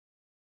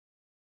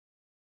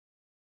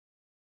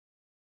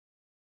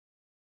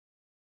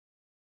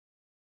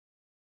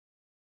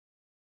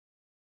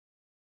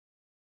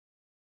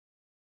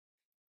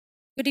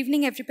Good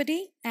evening,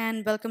 everybody,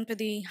 and welcome to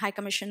the High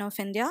Commission of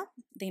India,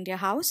 the India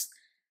House.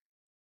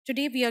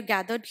 Today, we are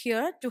gathered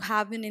here to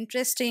have an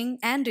interesting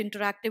and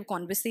interactive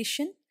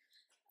conversation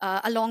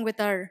along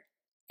with our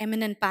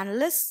eminent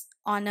panelists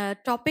on a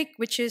topic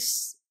which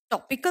is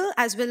topical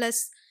as well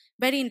as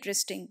very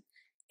interesting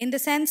in the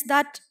sense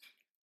that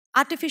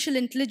artificial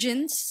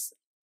intelligence,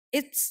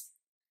 it's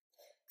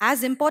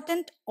as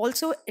important,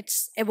 also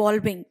it's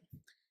evolving.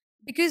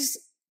 Because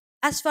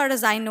as far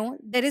as I know,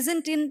 there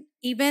isn't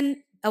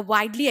even a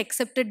widely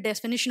accepted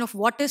definition of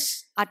what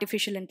is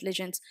artificial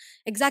intelligence,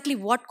 exactly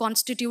what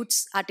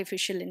constitutes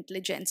artificial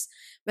intelligence,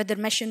 whether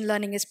machine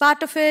learning is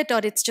part of it or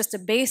it's just a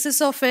basis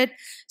of it.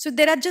 So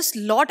there are just a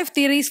lot of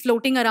theories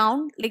floating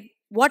around, like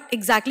what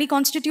exactly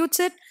constitutes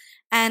it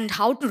and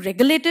how to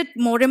regulate it,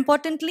 more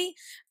importantly,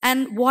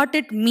 and what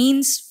it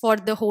means for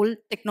the whole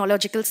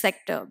technological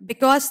sector.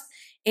 Because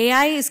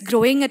AI is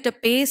growing at a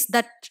pace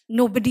that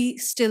nobody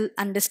still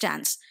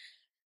understands.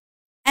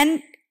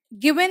 And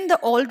given the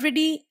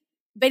already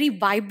very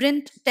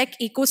vibrant tech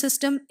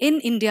ecosystem in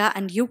India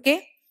and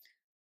UK,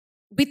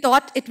 we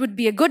thought it would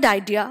be a good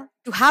idea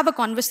to have a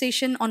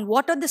conversation on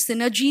what are the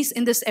synergies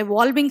in this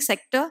evolving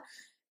sector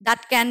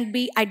that can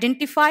be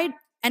identified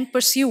and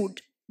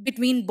pursued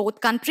between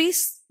both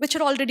countries, which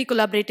are already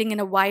collaborating in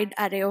a wide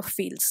array of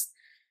fields.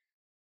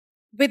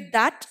 With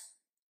that,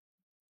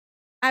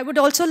 I would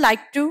also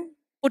like to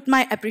put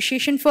my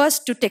appreciation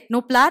first to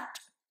Technoplat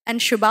and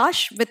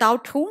Subhash,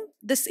 without whom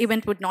this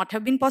event would not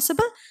have been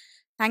possible.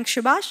 Thanks,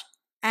 Subhash.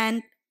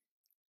 And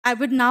I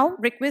would now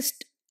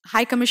request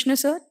High Commissioner,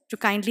 sir, to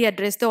kindly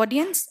address the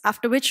audience,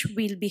 after which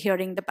we'll be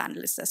hearing the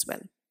panelists as well.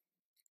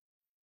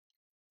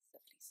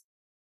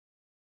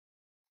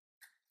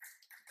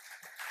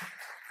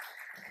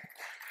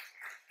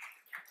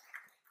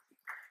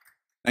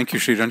 Thank you,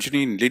 Sri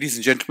Ranjani. Ladies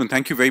and gentlemen,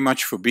 thank you very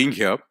much for being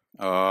here.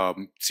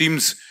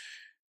 Seems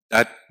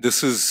that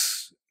this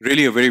is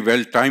really a very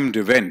well-timed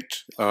event.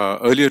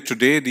 Earlier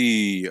today,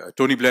 the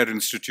Tony Blair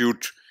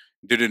Institute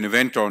did an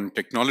event on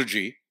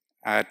technology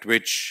at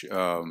which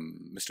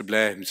Mr.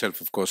 Blair himself,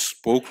 of course,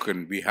 spoke,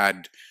 and we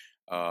had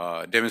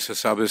Demis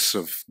Hassabis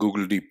of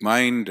Google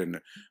DeepMind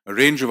and a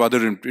range of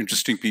other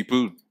interesting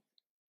people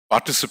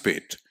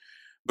participate.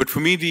 But for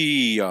me,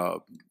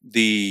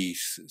 the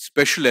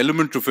special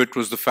element of it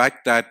was the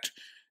fact that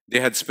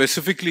they had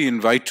specifically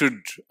invited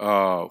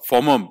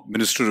former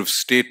Minister of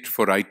State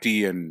for IT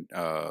and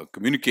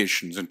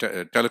Communications and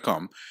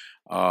Telecom,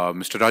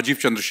 Mr.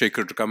 Rajiv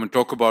Chandrasekhar, to come and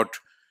talk about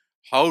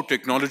how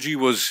technology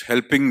was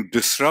helping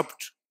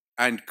disrupt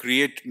and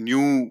create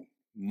new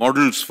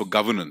models for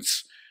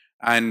governance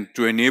and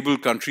to enable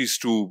countries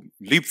to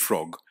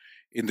leapfrog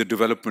in the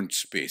development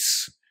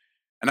space.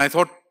 And I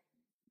thought,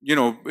 you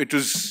know, it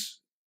was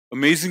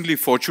amazingly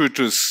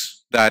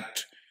fortuitous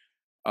that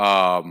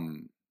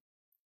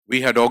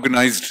we had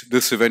organized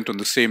this event on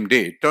the same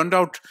day. It turned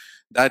out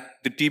that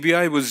the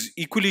TBI was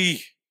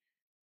equally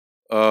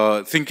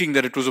thinking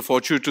that it was a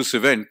fortuitous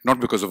event, not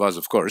because of us,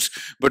 of course,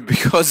 but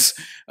because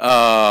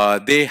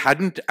they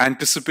hadn't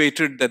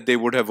anticipated that they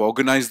would have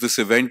organized this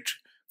event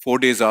 4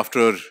 days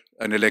after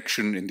an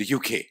election in the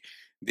UK.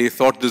 They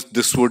thought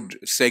this would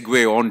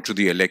segue on to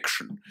the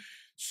election.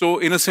 So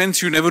in a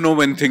sense, you never know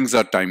when things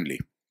are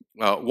timely.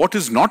 What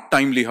is not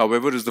timely,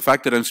 however, is the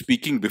fact that I'm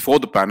speaking before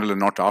the panel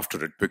and not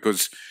after it,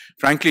 because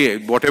frankly,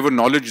 whatever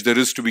knowledge there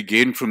is to be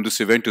gained from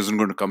this event isn't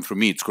going to come from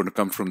me, it's going to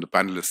come from the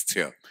panelists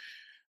here.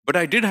 But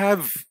I did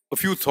have a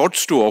few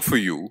thoughts to offer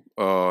you,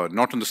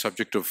 not on the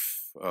subject of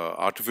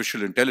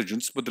artificial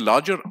intelligence, but the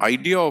larger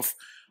idea of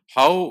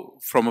how,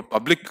 from a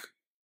public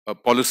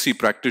policy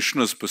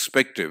practitioner's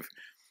perspective,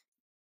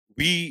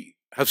 we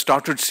have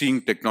started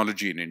seeing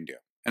technology in India.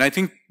 And I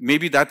think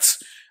maybe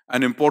that's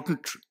an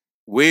important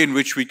way in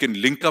which we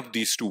can link up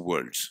these two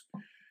worlds.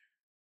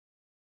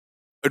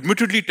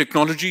 Admittedly,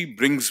 technology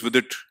brings with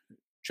it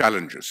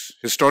challenges.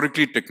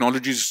 Historically,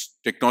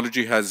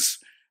 technology has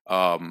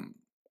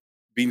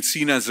been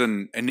seen as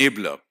an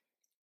enabler.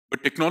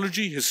 But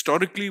technology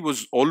historically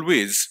was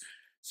always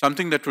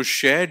something that was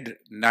shared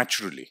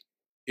naturally.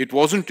 It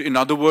wasn't, in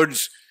other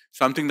words,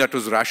 something that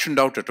was rationed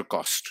out at a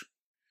cost.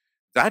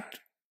 That,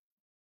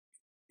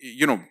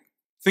 you know,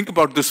 think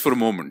about this for a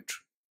moment.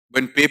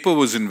 When paper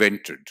was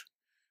invented,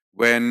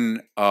 when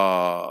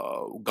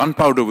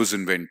gunpowder was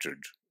invented,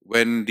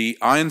 when the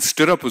iron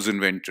stirrup was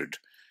invented,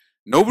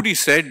 nobody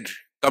said,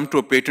 come to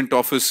a patent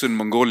office in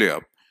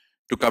Mongolia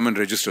to come and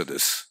register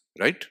this,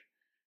 right?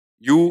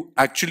 You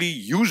actually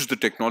used the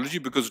technology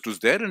because it was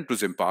there and it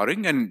was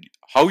empowering, and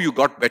how you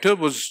got better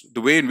was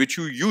the way in which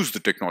you used the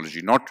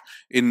technology, not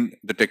in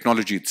the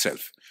technology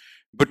itself.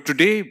 But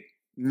today,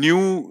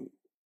 new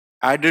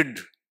added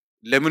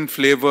lemon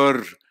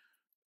flavor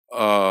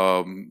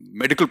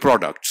medical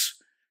products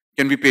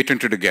can be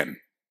patented again.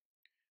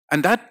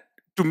 And that,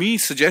 to me,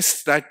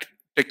 suggests that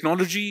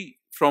technology,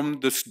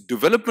 from this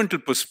developmental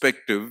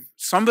perspective,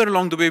 somewhere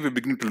along the way, we're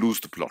beginning to lose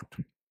the plot.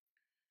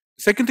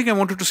 The second thing I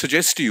wanted to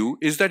suggest to you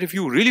is that if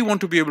you really want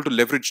to be able to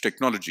leverage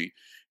technology,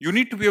 you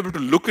need to be able to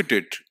look at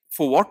it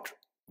for what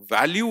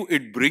value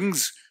it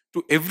brings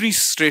to every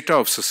strata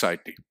of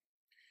society.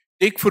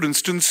 Take, for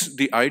instance,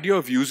 the idea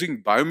of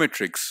using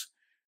biometrics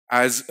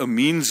as a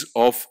means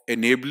of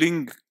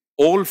enabling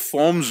all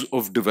forms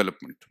of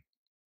development.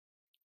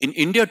 In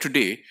India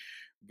today,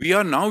 we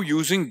are now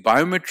using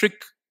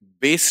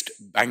biometric-based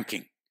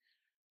banking.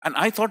 And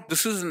I thought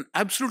this is an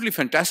absolutely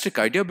fantastic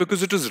idea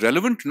because it is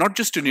relevant not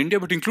just in India,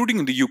 but including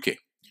in the UK.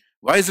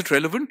 Why is it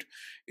relevant?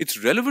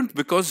 It's relevant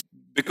because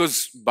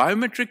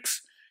biometrics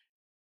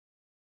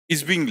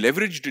is being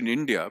leveraged in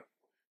India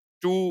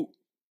to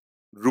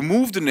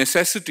remove the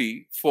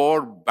necessity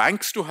for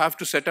banks to have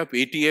to set up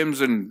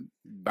ATMs and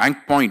bank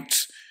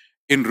points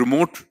in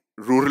remote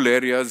rural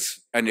areas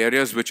and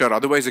areas which are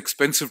otherwise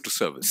expensive to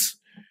service.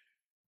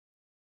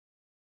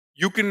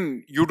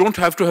 You don't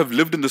have to have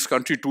lived in this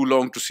country too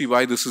long to see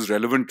why this is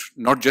relevant,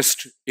 not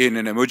just in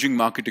an emerging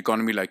market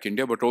economy like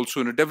India, but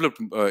also in a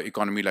developed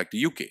economy like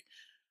the UK.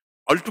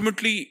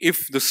 Ultimately,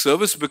 if the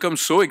service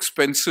becomes so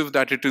expensive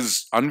that it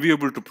is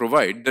unviable to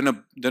provide,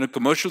 then a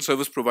commercial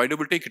service provider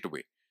will take it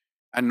away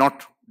and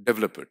not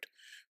develop it.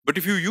 But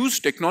if you use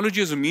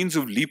technology as a means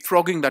of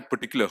leapfrogging that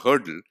particular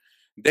hurdle,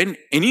 then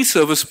any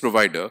service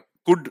provider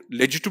could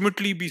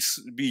legitimately be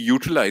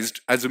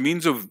utilized as a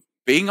means of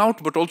paying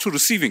out but also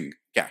receiving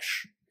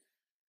cash.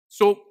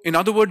 So, in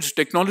other words,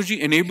 technology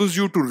enables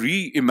you to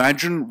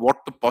reimagine what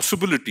the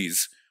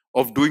possibilities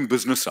of doing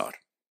business are.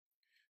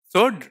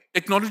 Third,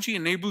 technology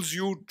enables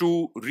you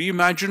to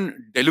reimagine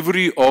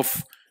delivery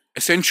of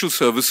essential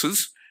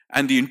services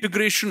and the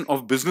integration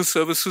of business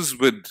services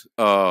with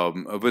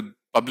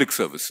public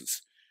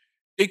services.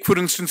 Take, for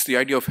instance, the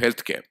idea of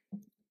healthcare,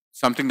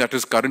 something that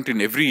is current in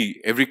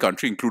every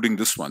country, including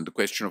this one, the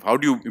question of how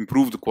do you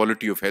improve the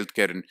quality of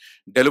healthcare and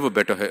deliver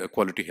better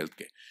quality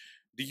healthcare.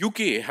 The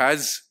UK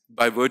has,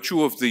 by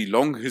virtue of the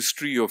long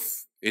history of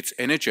its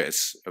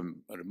NHS, a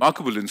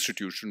remarkable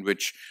institution,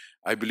 which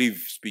I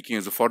believe, speaking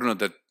as a foreigner,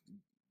 that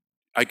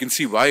I can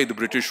see why the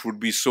British would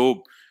be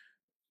so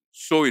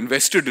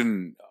invested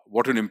in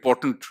what an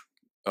important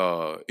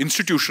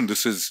institution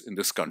this is in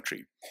this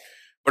country.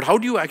 But how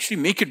do you actually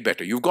make it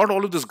better? You've got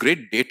all of this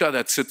great data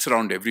that sits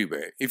around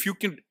everywhere. If you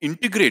can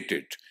integrate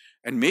it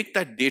and make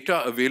that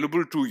data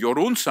available to your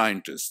own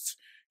scientists,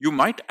 you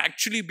might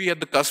actually be at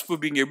the cusp of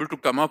being able to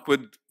come up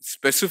with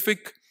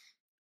specific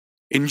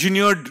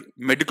engineered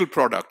medical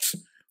products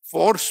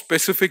for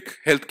specific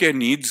healthcare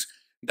needs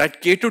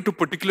that cater to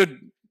particular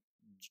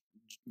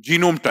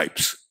genome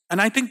types.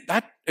 And I think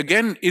that,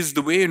 again, is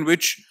the way in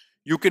which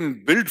you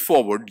can build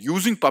forward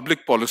using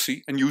public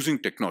policy and using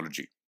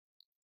technology.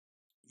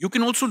 You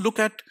can also look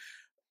at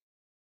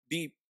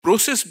the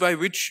process by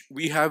which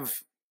we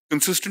have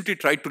consistently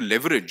tried to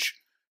leverage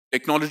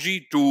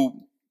technology to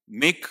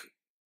make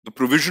the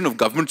provision of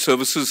government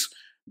services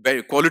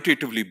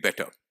qualitatively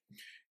better.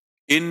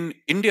 In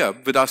India,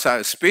 with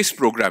our space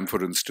program,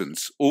 for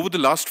instance, over the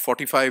last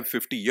 45,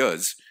 50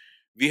 years,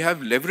 we have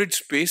leveraged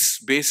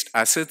space-based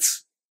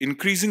assets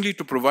increasingly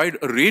to provide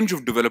a range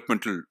of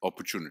developmental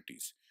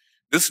opportunities.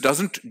 This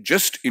doesn't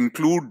just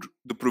include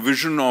the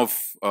provision of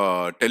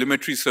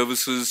telemetry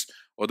services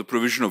or the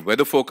provision of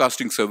weather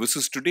forecasting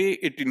services. Today,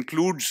 it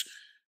includes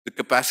the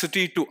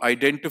capacity to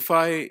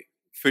identify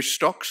fish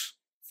stocks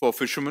for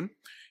fishermen.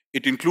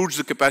 It includes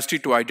the capacity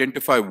to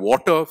identify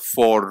water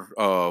for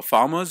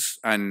farmers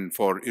and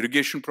for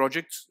irrigation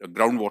projects,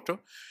 groundwater.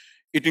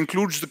 It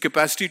includes the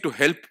capacity to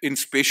help in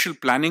spatial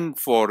planning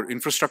for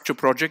infrastructure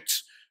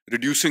projects,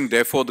 reducing,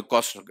 therefore, the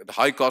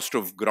high cost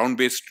of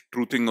ground-based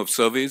truthing of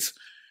surveys.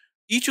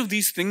 Each of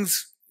these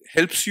things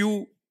helps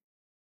you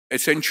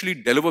essentially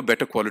deliver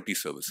better quality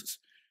services.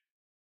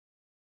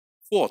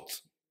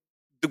 Fourth,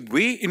 the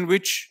way in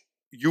which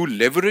you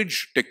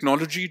leverage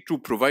technology to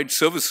provide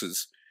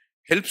services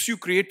helps you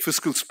create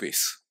fiscal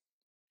space.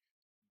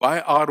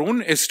 By our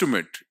own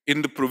estimate,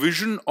 in the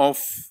provision of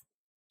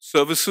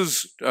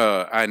services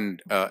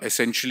and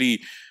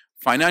essentially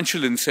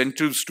financial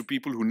incentives to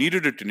people who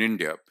needed it in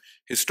India,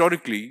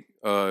 historically,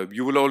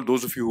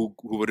 those of you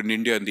who were in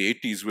India in the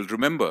 80s will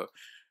remember,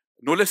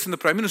 no less than the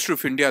Prime Minister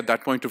of India at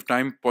that point of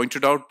time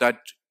pointed out that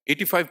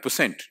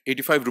 85%,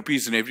 85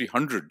 rupees in every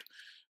 100,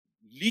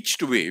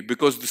 leached away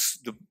because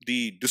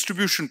the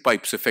distribution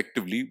pipes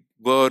effectively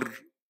were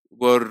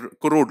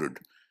corroded,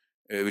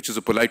 which is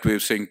a polite way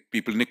of saying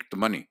people nicked the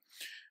money.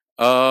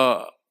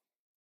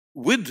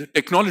 With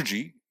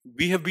technology,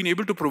 we have been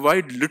able to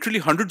provide literally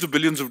hundreds of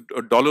billions of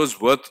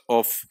dollars worth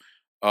of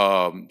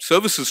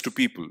services to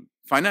people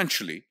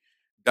financially,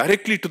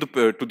 directly to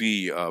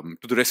the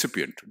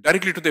recipient,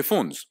 directly to their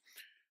phones.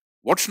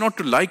 What's not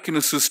to like in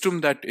a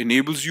system that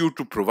enables you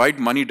to provide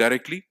money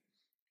directly,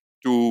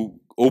 to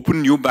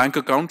open new bank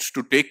accounts,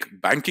 to take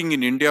banking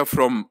in India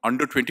from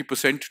under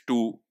 20%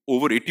 to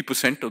over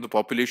 80% of the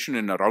population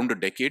in around a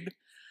decade,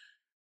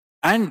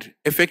 and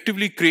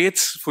effectively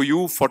creates for you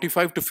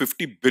 $45 to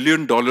 $50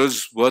 billion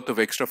worth of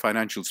extra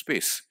financial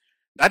space.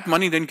 That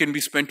money then can be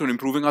spent on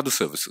improving other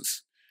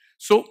services.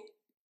 So,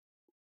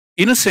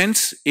 in a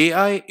sense,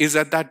 AI is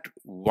at that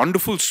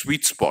wonderful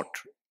sweet spot,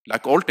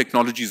 like all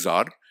technologies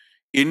are,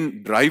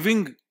 in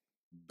driving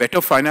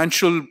better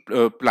financial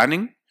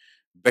planning,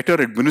 better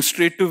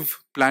administrative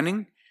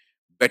planning,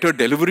 better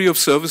delivery of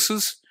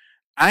services,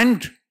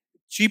 and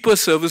cheaper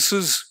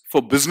services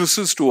for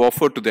businesses to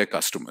offer to their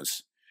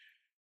customers.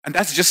 And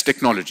that's just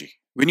technology.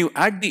 When you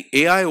add the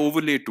AI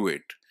overlay to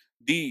it,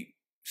 the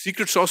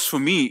secret sauce for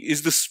me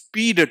is the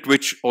speed at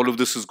which all of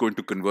this is going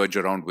to converge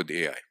around with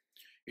AI.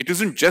 It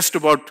isn't just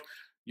about,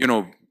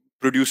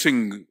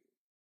 producing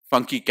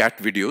funky cat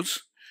videos.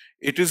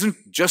 It isn't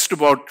just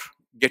about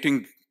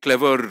getting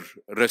clever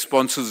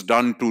responses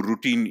done to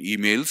routine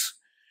emails.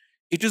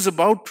 It is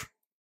about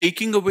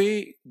taking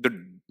away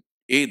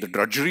the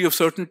drudgery of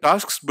certain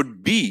tasks,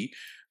 but B,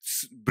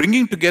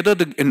 bringing together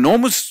the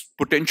enormous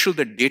potential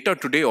that data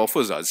today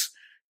offers us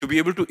to be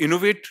able to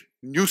innovate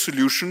new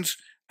solutions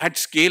at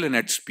scale and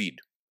at speed.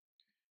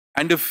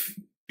 And if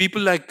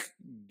people like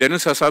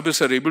Dennis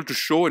Hassabis are able to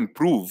show and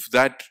prove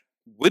that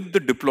with the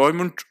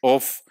deployment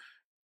of,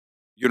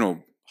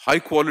 high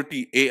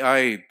quality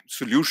AI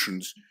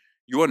solutions,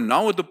 you are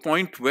now at the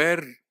point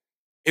where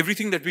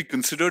everything that we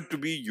considered to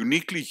be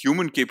uniquely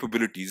human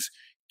capabilities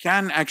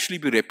can actually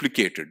be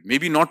replicated.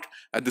 Maybe not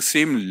at the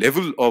same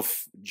level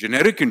of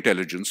generic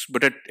intelligence,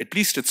 but at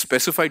least at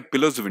specified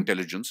pillars of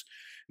intelligence.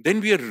 Then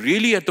we are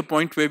really at the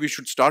point where we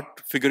should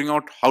start figuring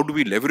out how do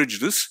we leverage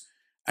this.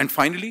 And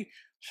finally,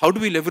 how do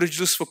we leverage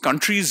this for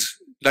countries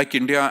like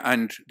India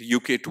and the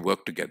UK to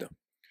work together?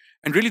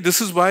 And really,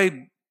 this is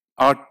why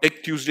our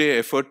Tech Tuesday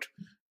effort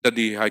that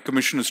the High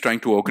Commission is trying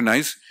to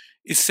organize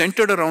is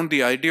centered around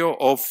the idea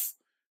of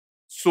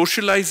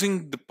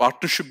socializing the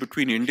partnership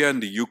between India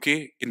and the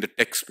UK in the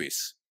tech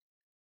space.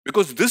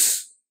 Because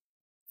this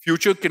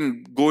future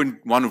can go in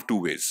one of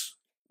two ways.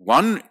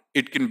 One,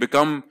 it can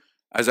become,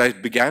 as I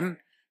began,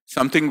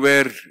 something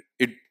where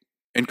it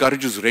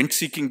encourages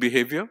rent-seeking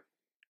behavior,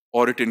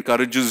 or it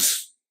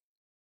encourages,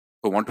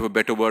 for want of a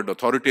better word,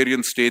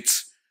 authoritarian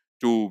states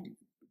to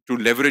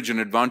leverage an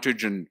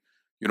advantage and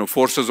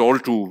force us all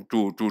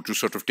to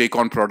sort of take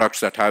on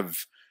products that have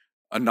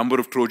a number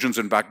of Trojans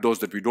and backdoors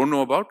that we don't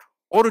know about.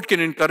 Or it can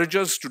encourage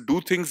us to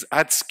do things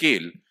at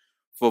scale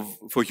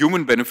for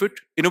human benefit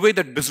in a way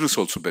that business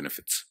also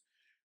benefits.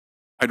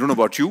 I don't know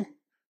about you,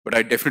 but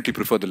I definitely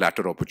prefer the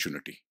latter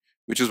opportunity,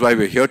 which is why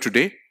we're here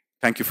today.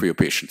 Thank you for your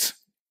patience.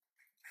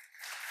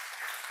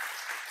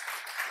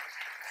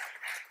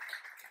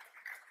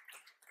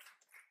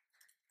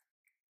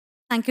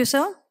 Thank you,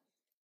 sir.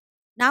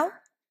 Now,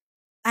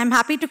 I'm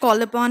happy to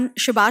call upon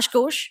Subhash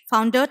Ghosh,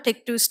 founder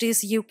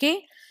TechTuesdaysUK,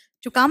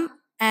 to come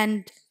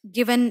and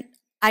give an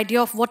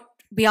idea of what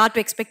we are to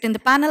expect in the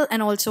panel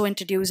and also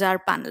introduce our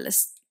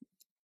panelists.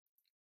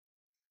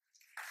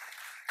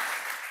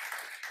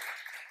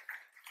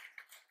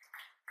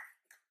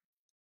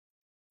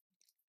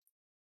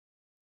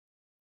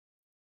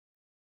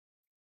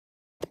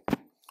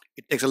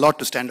 It takes a lot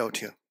to stand out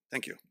here.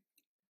 Thank you.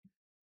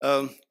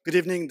 Good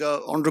evening,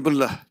 the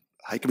Honorable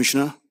High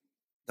Commissioner,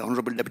 the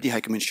Honorable Deputy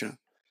High Commissioner,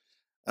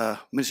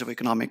 Minister of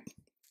Economic,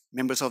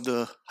 members of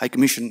the High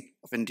Commission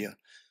of India,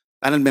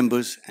 panel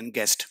members and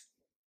guests.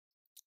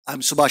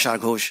 I'm Subhash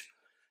Ghosh,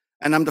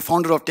 and I'm the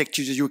founder of Tech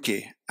Tuesdays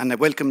UK, and I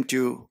welcome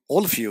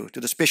all of you to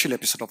the special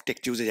episode of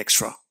Tech Tuesdays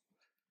Xtra.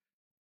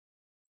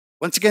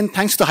 Once again,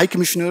 thanks to the High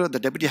Commissioner, the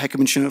Deputy High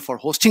Commissioner for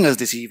hosting us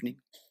this evening.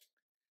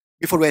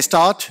 Before I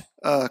start,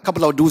 a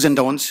couple of do's and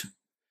don'ts.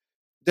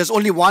 There's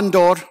only one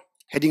door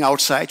heading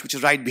outside, which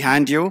is right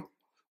behind you.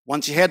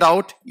 Once you head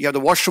out, you have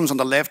the washrooms on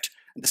the left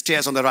and the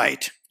stairs on the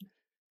right.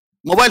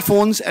 Mobile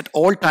phones at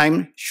all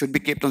times should be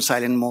kept on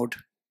silent mode.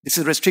 This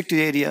is a restricted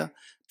area.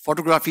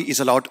 Photography is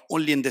allowed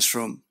only in this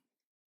room.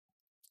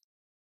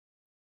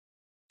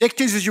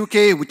 TechTuesdays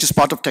UK, which is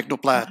part of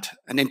Technoplat,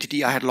 an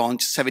entity I had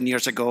launched 7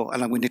 years ago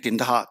along with Nitin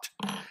Dahat,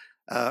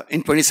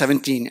 in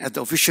 2017 as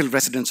the official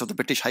residence of the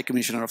British High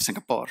Commissioner of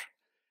Singapore.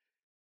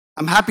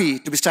 I'm happy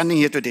to be standing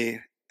here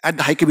today at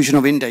the High Commission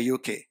of India,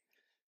 UK,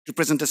 to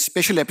present a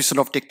special episode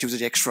of Tech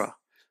Tuesdays Xtra,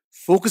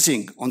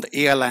 focusing on the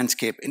AI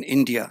landscape in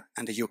India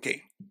and the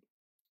UK.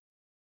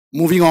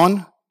 Moving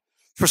on,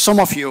 for some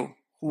of you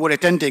who were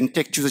attending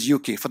Tech Tuesdays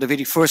UK for the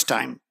very first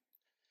time,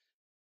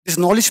 this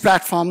knowledge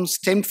platform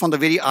stemmed from the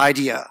very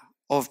idea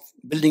of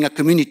building a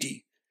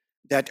community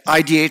that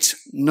ideates,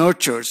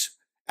 nurtures,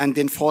 and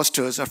then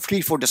fosters a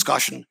free-flow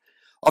discussion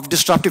of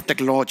disruptive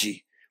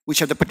technology, which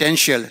have the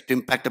potential to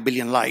impact 1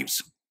 billion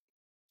lives.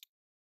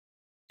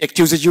 Tech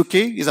Tuesdays UK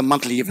is a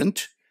monthly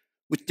event,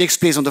 which takes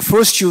place on the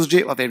first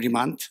Tuesday of every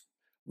month,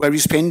 where we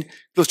spend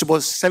close to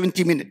about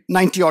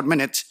 90 odd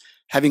minutes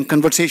having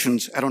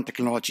conversations around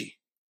technology.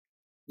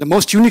 The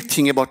most unique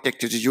thing about Tech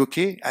Tuesdays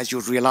UK, as you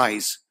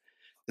realize,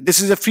 that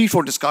this is a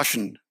free-flow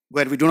discussion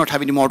where we do not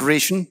have any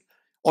moderation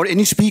or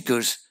any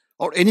speakers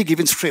or any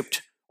given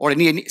script or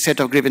any set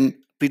of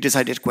given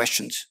pre-decided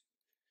questions.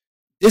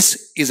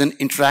 This is an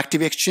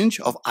interactive exchange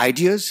of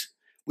ideas,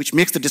 which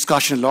makes the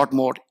discussion a lot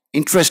more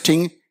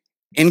interesting,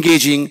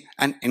 engaging,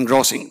 and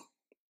engrossing.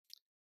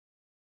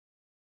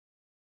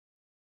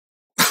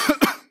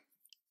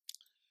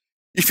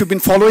 If you've been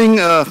following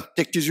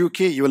Tech Tuesdays UK,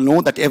 you will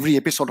know that every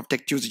episode of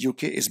Tech Tuesdays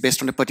UK is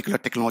based on a particular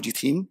technology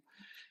theme.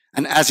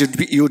 And as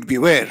you would be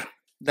aware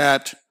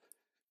that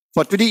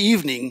For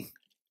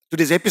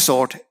today's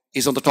episode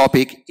is on the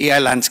topic AI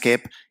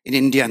landscape in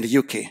India and the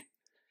UK.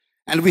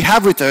 And we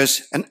have with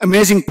us an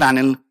amazing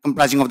panel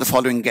comprising of the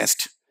following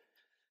guests.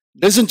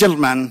 Ladies and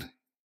gentlemen,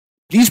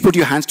 please put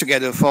your hands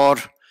together for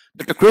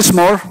Dr. Chris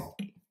Moore.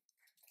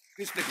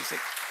 Please take a seat.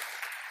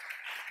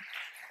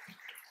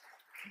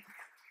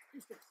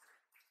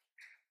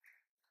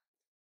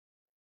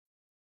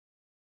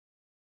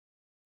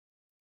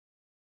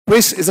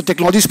 Chris is a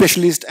technology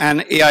specialist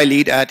and AI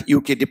lead at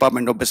UK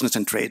Department of Business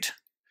and Trade.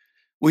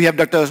 We have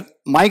Dr.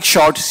 Mike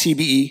Short,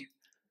 CBE.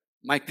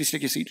 Mike, please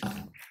take your seat.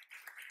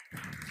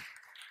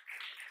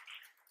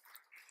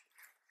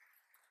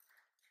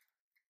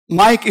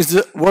 Mike is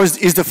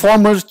the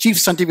former Chief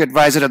Scientific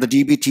Advisor at the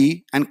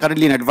DBT and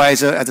currently an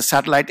advisor at the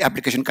Satellite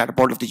Application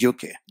Catapult of the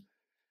UK.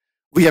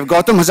 We have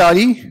Gautam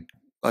Hazari.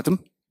 Gautam.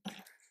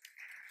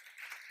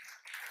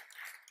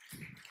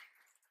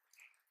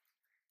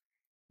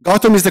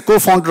 Gautam is the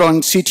co-founder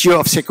and CTO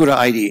of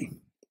Sekura.ID.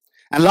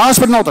 And last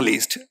but not the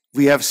least,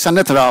 we have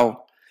Sanath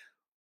Rao.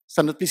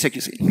 Sanath, please take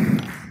your seat.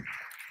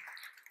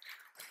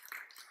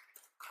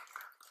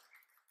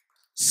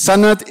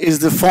 Sanath is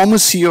the former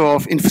CEO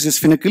of Infosys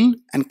Finacle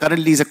and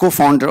currently is a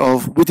co-founder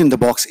of Within the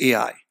Box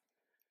AI.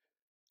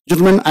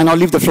 Gentlemen, I now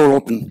leave the floor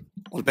open.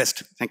 All the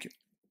best. Thank you.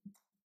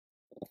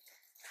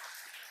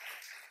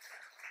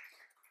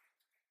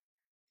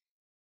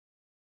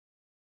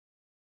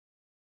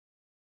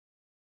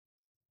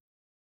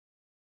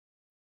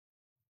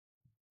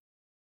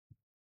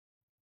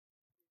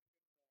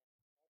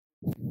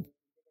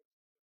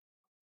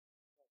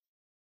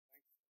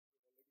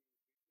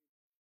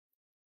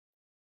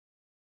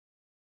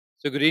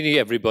 So good evening,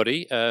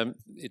 everybody.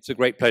 It's a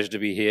great pleasure to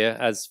be here.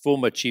 As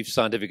former Chief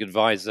Scientific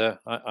Advisor,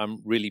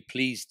 I'm really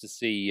pleased to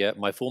see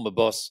my former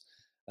boss,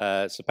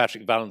 Sir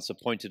Patrick Vallance,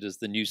 appointed as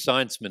the new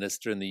Science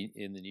Minister in the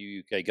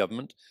new UK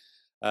government.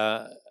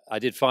 I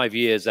did 5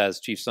 years as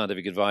Chief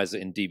Scientific Advisor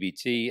in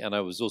DBT, and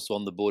I was also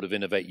on the board of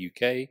Innovate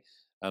UK.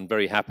 I'm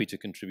very happy to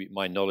contribute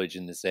my knowledge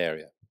in this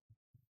area.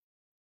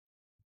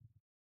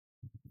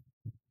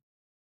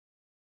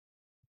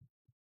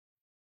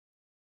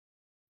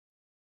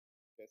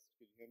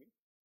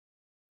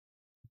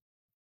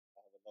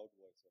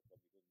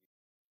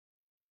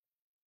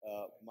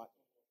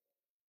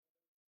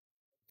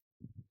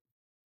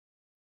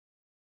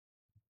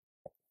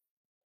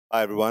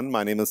 Hi, everyone.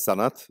 My name is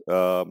Sanath.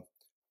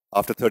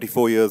 After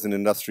 34 years in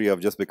industry, I've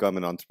just become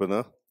an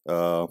entrepreneur.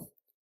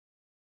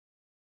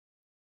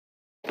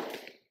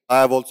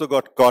 I've also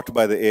got caught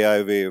by the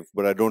AI wave,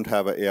 but I don't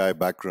have an AI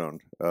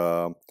background.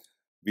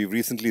 We've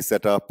recently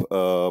set up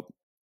a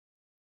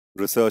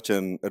research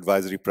and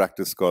advisory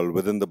practice called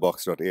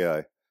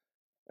withinthebox.ai.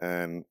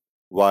 And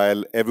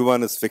while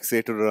everyone is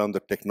fixated around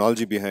the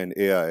technology behind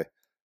AI,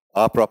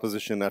 our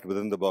proposition at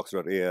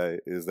withinthebox.ai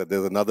is that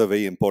there's another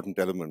very important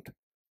element,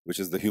 which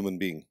is the human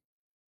being.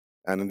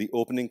 And in the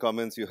opening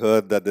comments, you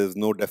heard that there's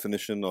no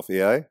definition of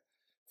AI.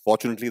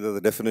 Fortunately, there's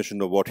a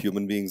definition of what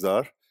human beings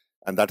are,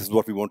 and that is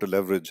what we want to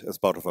leverage as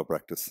part of our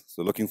practice.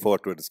 So looking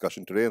forward to a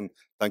discussion today, and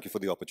thank you for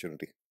the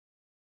opportunity.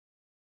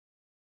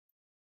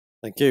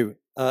 Thank you.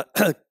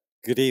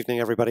 Good evening,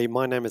 everybody.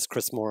 My name is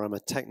Chris Moore. I'm a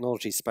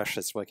technology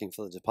specialist working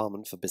for the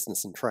Department for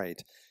Business and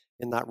Trade.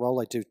 In that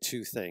role, I do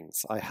two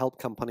things. I help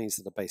companies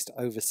that are based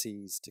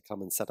overseas to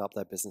come and set up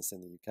their business in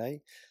the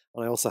UK,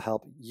 and I also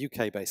help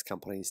UK-based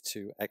companies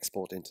to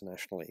export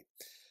internationally.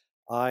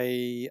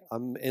 I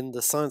am in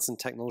the Science and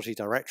Technology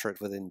Directorate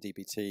within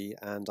DBT,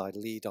 and I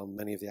lead on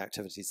many of the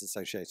activities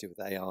associated with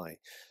AI.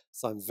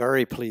 So I'm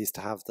very pleased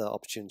to have the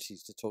opportunity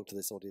to talk to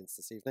this audience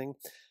this evening.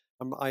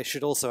 I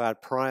should also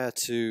add, prior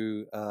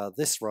to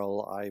this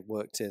role, I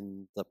worked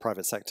in the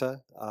private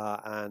sector,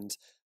 and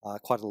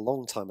quite a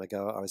long time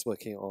ago, I was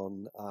working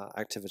on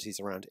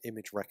activities around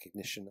image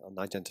recognition and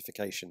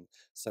identification,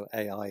 so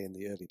AI in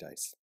the early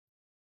days.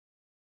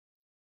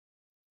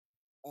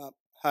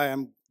 Hi,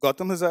 I'm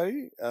Gautam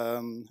Hazari.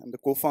 I'm the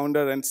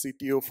co-founder and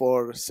CTO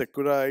for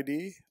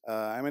Sekura.ID.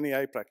 I'm an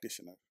AI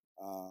practitioner.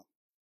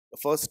 The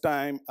first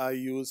time I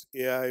used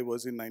AI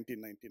was in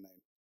 1999.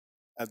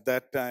 At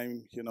that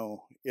time,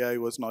 AI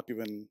was not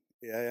even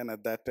AI, and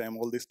at that time,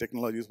 all these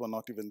technologies were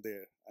not even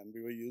there. And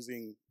we were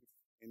using,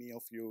 if any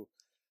of you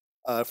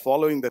are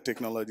following the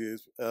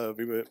technologies,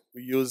 we were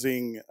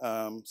using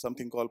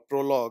something called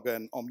Prolog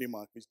and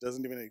OmniMark, which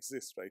doesn't even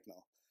exist right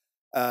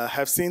now.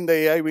 Have seen the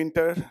AI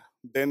winter,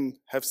 then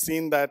have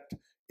seen that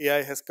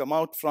AI has come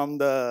out from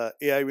the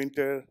AI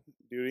winter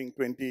during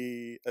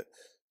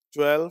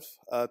 2012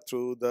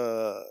 through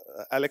the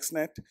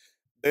AlexNet,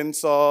 then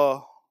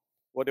saw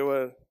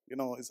whatever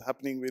is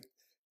happening with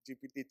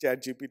GPT,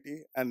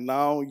 ChatGPT, and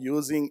now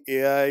using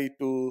AI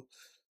to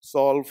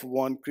solve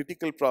one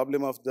critical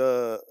problem of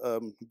the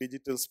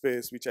digital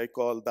space, which I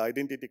call the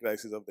identity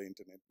crisis of the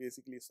internet.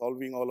 Basically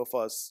solving all of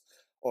us,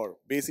 or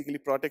basically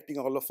protecting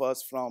all of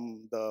us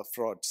from the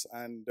frauds.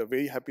 And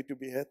very happy to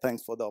be here.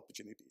 Thanks for the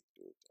opportunity.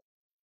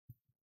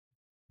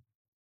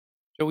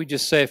 Shall we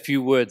just say a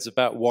few words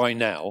about why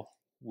now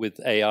with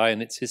AI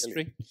and its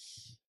history?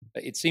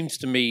 It seems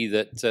to me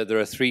that there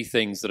are three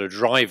things that are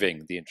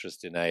driving the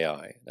interest in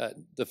AI.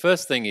 The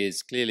first thing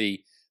is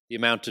clearly the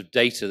amount of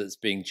data that's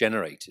being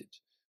generated,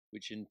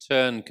 which in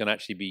turn can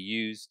actually be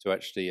used to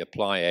actually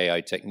apply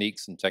AI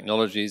techniques and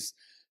technologies.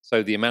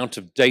 So the amount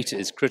of data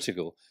is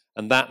critical,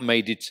 and that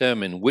may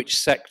determine which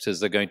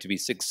sectors are going to be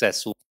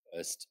successful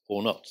first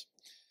or not.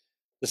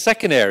 The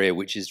second area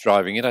which is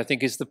driving it, I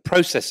think, is the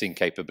processing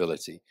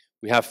capability.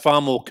 We have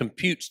far more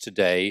compute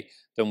today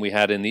than we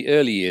had in the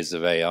early years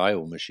of AI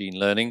or machine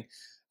learning,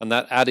 and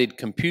that added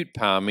compute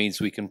power means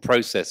we can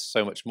process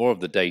so much more of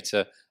the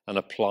data and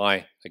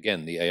apply,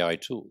 again, the AI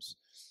tools.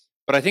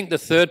 But I think the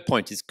third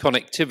point is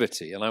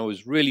connectivity, and I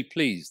was really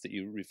pleased that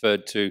you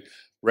referred to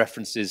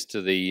references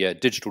to the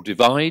digital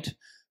divide,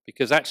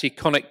 because actually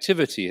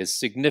connectivity has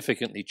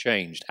significantly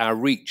changed our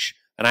reach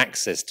and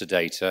access to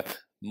data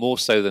more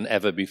so than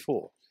ever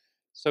before.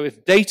 So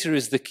if data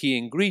is the key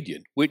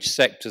ingredient, which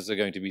sectors are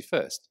going to be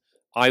first?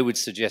 I would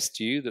suggest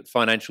to you that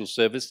financial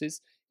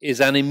services is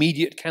an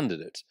immediate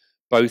candidate,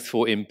 both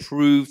for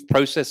improved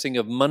processing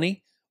of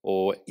money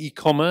or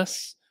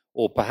e-commerce,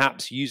 or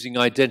perhaps using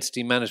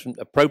identity management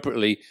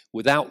appropriately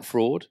without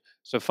fraud.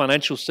 So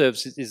financial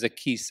services is a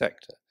key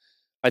sector.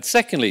 I'd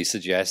secondly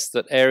suggest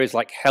that areas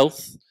like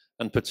health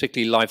and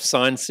particularly life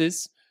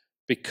sciences,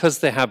 because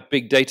they have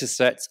big data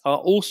sets, are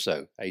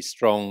also a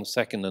strong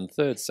second and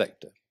third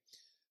sector.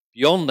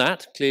 Beyond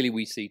that, clearly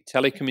we see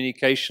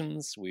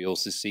telecommunications, we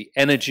also see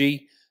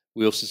energy,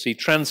 we also see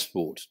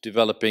transport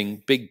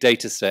developing big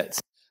data sets,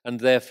 and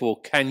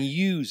therefore can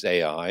use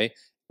AI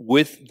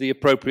with the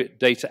appropriate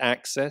data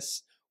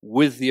access,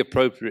 with the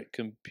appropriate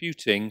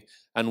computing,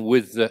 and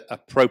with the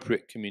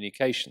appropriate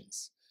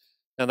communications.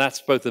 And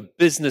that's both a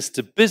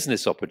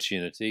business-to-business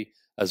opportunity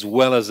as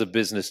well as a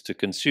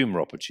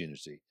business-to-consumer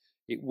opportunity.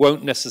 It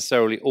won't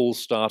necessarily all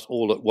start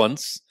all at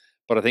once,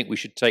 but I think we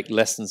should take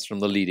lessons from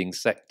the leading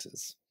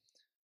sectors.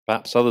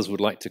 Perhaps others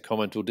would like to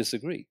comment or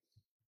disagree.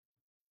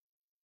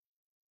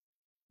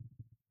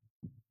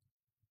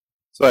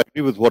 So I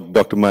agree with what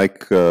Dr.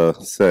 Mike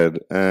said,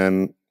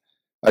 and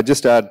I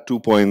just add 2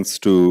 points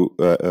to,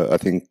 I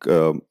think,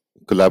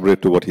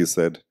 collaborate to what he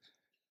said.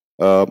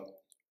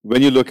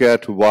 When you look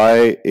at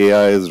why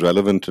AI is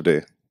relevant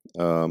today,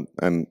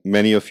 and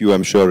many of you,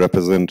 I'm sure,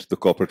 represent the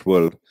corporate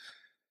world,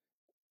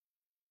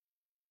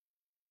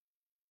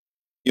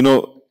 you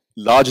know,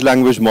 large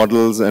language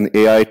models and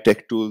AI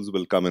tech tools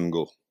will come and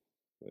go.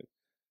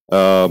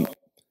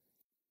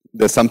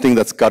 There's something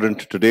that's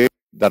current today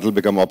that will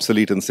become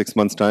obsolete in 6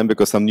 months' time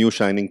because some new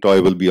shining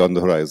toy will be on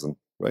the horizon,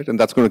 right? And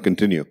that's going to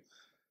continue.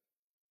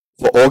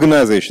 For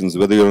organizations,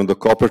 whether you're in the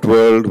corporate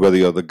world, whether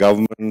you're the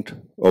government,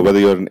 or whether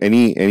you're in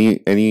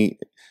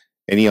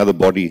any other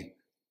body,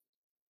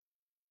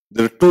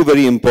 there are two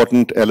very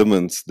important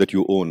elements that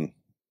you own.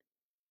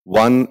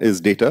 One is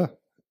data,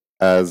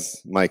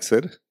 as Mike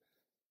said.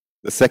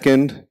 The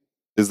second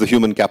is the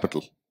human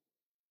capital.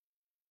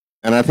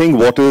 And I think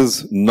what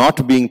is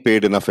not being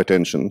paid enough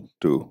attention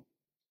to,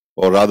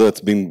 or rather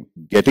it's been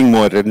getting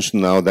more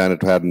attention now than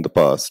it had in the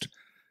past,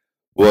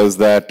 was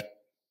that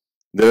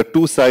there are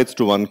two sides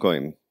to one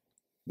coin.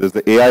 There's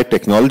the AI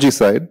technology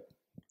side,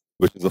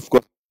 which is of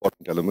course an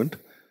important element,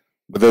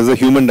 but there's a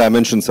human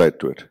dimension side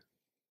to it,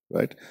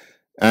 right?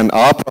 And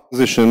our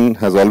proposition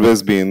has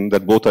always been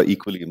that both are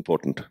equally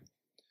important.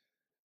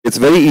 It's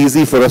very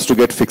easy for us to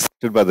get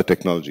fixated by the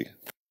technology,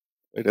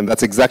 right? And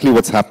that's exactly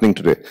what's happening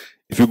today.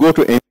 If you go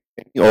to any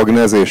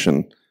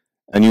organization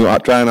and you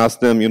try and ask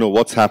them, you know,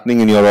 what's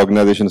happening in your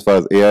organization as far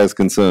as AI is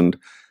concerned,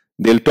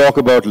 they'll talk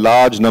about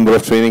large number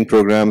of training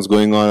programs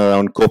going on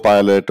around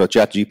Copilot or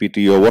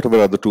ChatGPT or whatever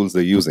other tools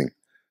they're using.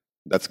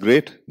 That's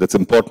great. That's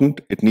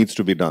important. It needs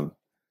to be done.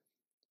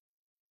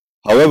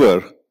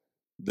 However,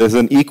 there's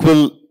an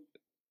equal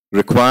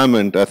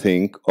requirement, I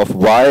think, of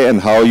why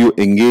and how you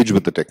engage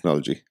with the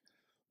technology,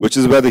 which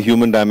is where the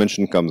human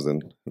dimension comes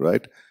in,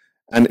 right?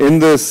 And in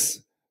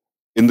this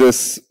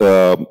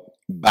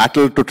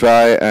battle to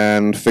try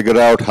and figure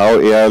out how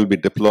AI will be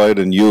deployed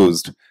and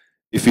used,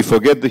 if we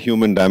forget the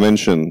human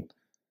dimension,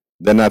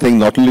 then I think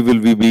not only will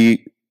we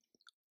be,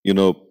 you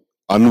know,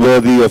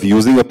 unworthy of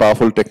using a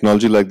powerful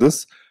technology like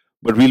this,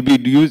 but we'll be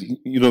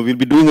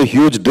doing a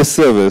huge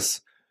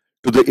disservice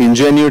to the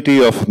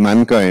ingenuity of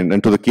mankind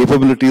and to the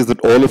capabilities that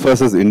all of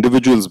us as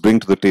individuals bring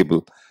to the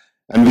table.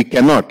 And we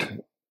cannot,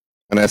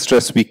 and I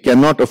stress, we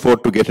cannot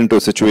afford to get into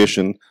a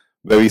situation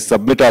where we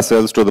submit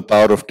ourselves to the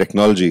power of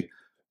technology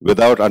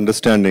without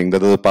understanding that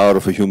there's the power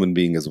of a human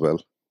being as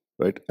well,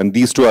 right? And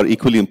these two are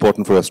equally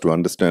important for us to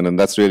understand, and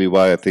that's really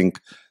why I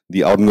think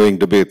the ongoing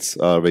debates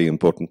are very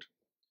important.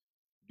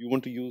 Do you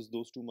want to use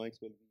those two mics?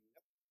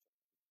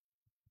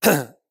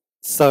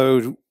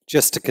 So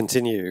just to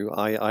continue,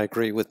 I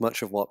agree with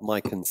much of what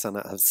Mike and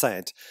Sanat have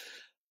said.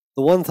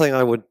 The one thing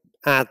I would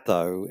add,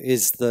 though,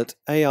 is that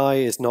AI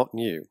is not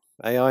new.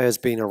 AI has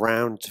been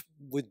around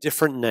with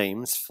different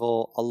names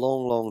for a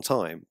long, long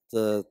time.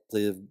 The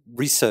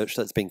research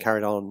that's been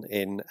carried on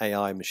in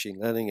AI, machine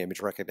learning, image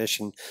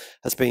recognition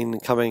has been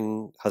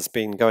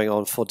going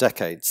on for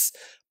decades.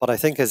 But I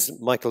think, as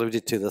Mike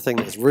alluded to, the thing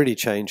that's really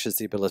changed is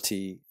the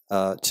ability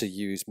to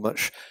use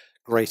much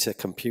greater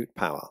compute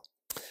power.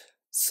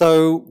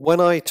 So when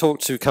I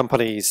talk to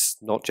companies,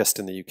 not just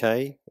in the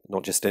UK,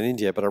 not just in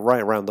India, but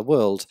right around the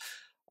world,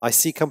 I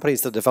see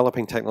companies that are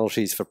developing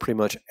technologies for pretty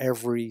much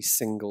every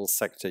single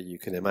sector you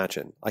can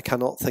imagine. I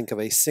cannot think of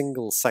a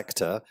single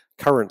sector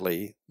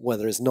currently where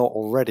there is not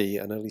already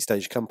an early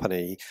stage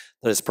company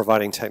that is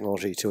providing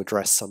technology to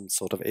address some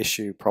sort of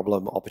issue,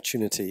 problem,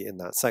 opportunity in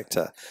that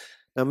sector.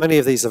 Now, many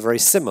of these are very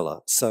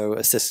similar. So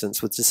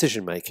assistance with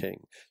decision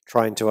making,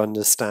 trying to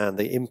understand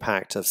the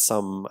impact of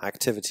some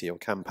activity or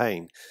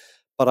campaign.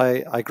 But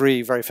I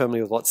agree very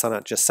firmly with what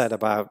Sanat just said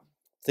about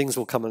things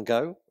will come and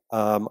go.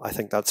 I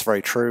think that's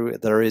very true.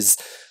 There is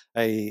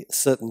a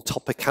certain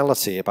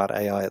topicality about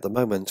AI at the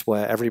moment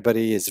where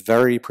everybody is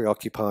very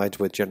preoccupied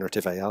with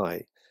generative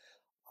AI.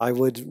 I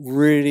would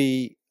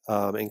really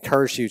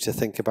encourage you to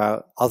think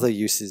about other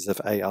uses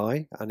of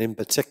AI, and in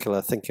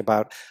particular, think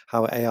about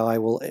how AI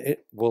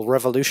will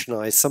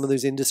revolutionize some of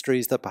those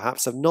industries that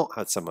perhaps have not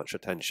had so much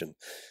attention.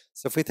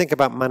 So if we think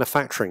about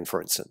manufacturing,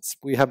 for instance,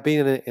 we have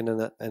been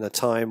in a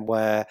time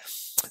where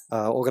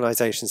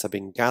organizations have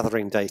been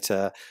gathering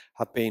data,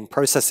 have been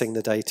processing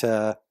the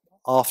data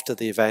after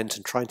the event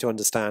and trying to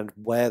understand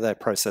where their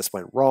process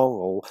went wrong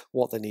or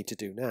what they need to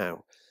do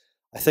now.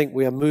 I think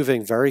we are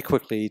moving very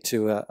quickly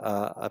to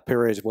a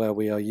period where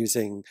we are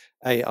using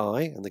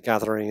AI and the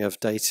gathering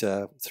of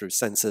data through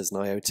sensors and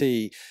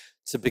IoT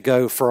to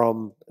go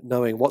from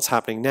knowing what's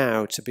happening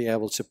now to be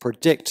able to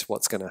predict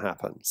what's going to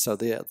happen. So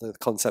the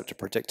concept of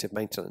predictive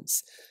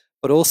maintenance,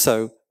 but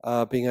also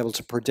being able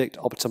to predict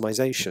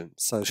optimization.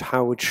 So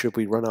how should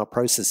we run our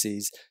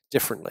processes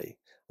differently?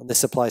 And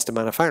this applies to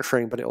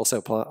manufacturing, but it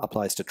also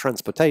applies to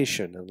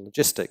transportation and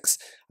logistics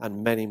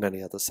and many,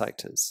 many other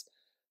sectors.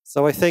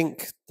 So I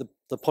think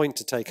the point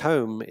to take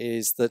home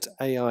is that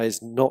AI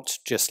is not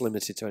just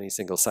limited to any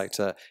single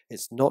sector.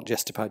 It's not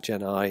just about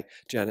Gen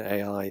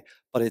AI,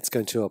 but it's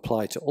going to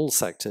apply to all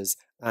sectors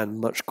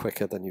and much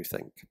quicker than you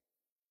think.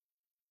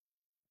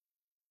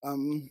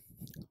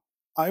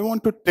 I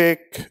want to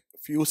take a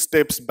few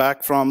steps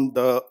back from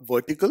the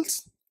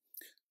verticals.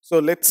 So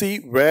let's see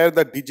where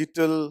the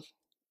digital,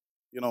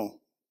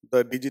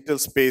 the digital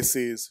space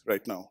is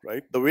right now,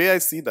 right? The way I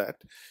see that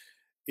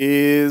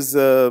is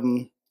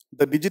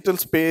the digital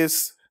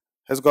space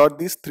has got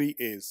these 3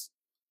 A's.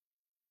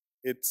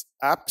 It's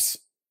apps,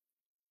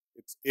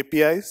 it's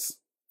APIs,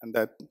 and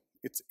that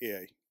it's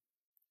AI.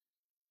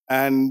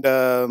 And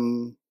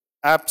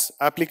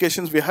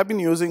applications we have been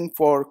using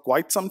for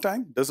quite some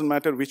time, doesn't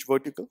matter which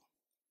vertical.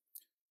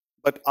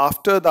 But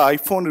after the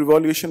iPhone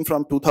revolution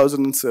from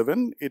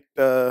 2007, it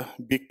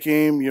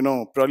became,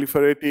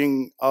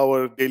 proliferating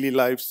our daily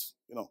lives,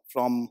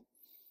 from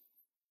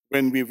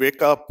when we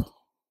wake up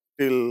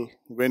till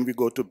when we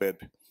go to bed.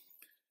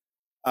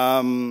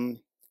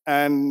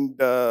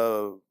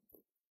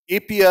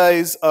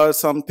 APIs are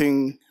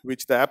something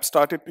which the app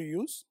started to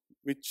use,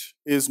 which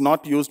is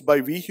not used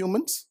by we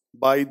humans,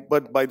 but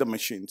by the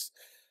machines.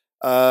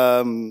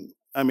 I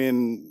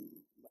mean,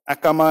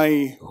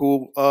 Akamai,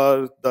 who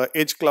are the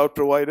edge cloud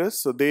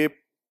providers, so they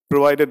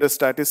provided the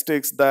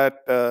statistics that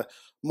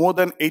more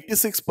than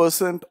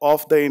 86%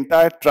 of the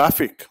entire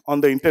traffic on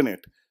the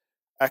internet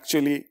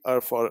actually are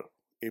for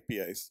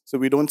APIs. So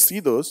we don't see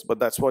those, but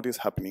that's what is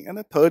happening. And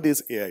the third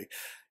is AI.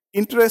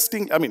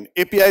 Interesting, I mean,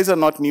 APIs are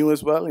not new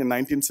as well. In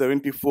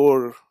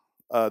 1974,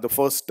 the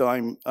first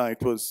time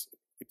it was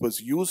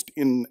used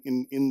in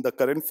the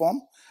current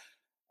form.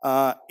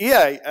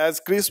 AI, as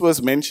Chris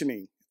was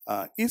mentioning,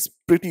 is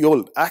pretty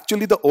old,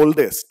 actually the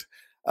oldest.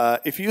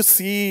 If you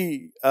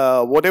see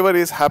whatever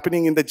is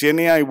happening in the Gen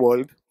AI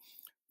world,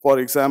 for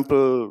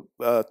example,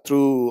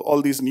 through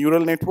all these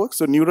neural networks.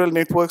 So neural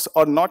networks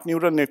are not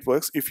neural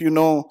networks. If you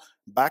know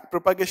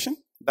backpropagation,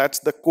 that's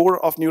the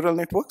core of neural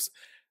networks.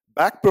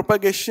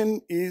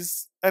 Backpropagation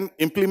is an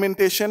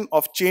implementation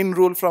of chain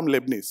rule from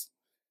Leibniz.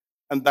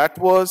 And that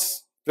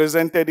was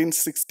presented in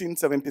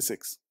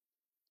 1676.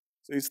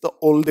 So it's the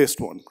oldest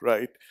one,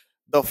 right?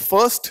 The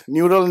first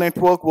neural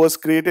network was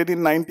created in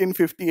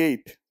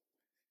 1958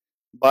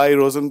 by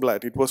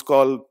Rosenblatt. It was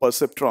called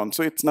perceptron.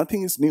 So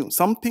nothing is new.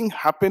 Something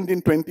happened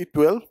in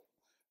 2012.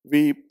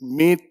 We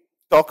may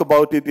talk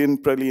about it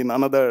probably in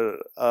another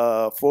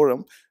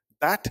forum.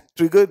 That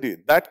triggered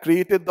it. That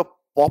created the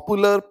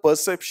popular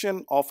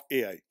perception of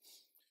AI.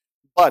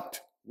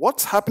 But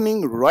what's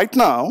happening right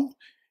now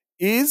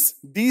is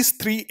these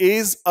 3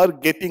 A's are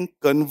getting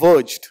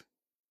converged.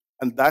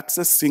 And that's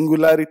a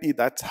singularity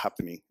that's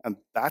happening. And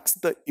that's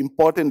the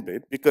important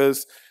bit,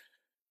 because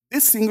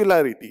this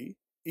singularity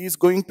is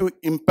going to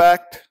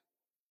impact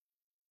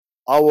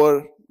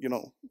our,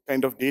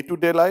 kind of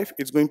day-to-day life.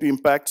 It's going to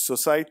impact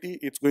society.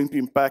 It's going to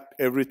impact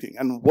everything.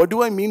 And what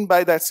do I mean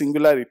by that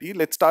singularity?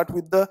 Let's start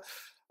with the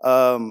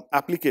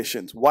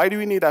applications. Why do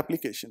we need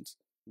applications?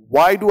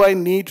 Why do I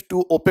need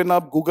to open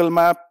up Google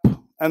Map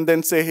and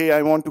then say, hey,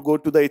 I want to go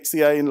to the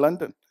HCI in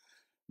London?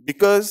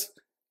 Because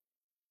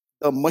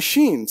the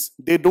machines,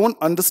 they don't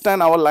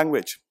understand our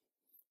language.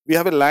 we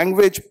have a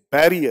language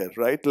barrier,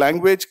 right?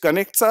 Language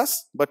connects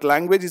us, but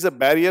language is a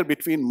barrier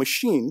between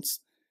machines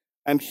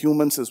and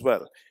humans as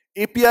well.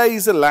 API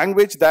is a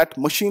language that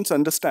machines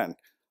understand.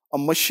 A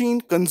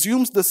machine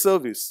consumes the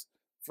service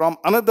from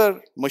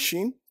another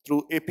machine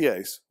through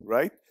APIs,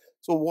 right?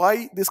 So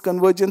why this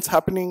convergence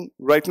happening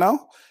right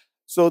now?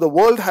 So the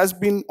world has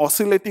been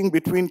oscillating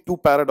between two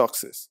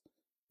paradoxes,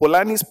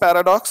 Polanyi's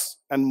paradox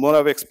and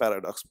Moravec's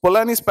paradox.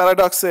 Polanyi's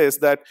paradox says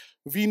that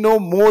we know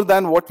more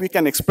than what we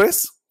can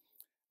express,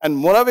 and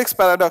Moravec's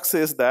paradox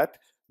says that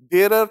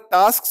there are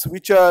tasks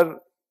which are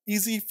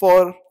easy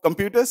for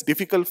computers,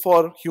 difficult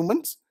for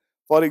humans.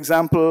 For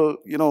example,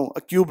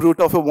 a cube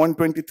root of a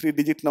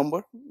 123-digit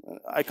number,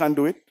 I can't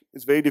do it.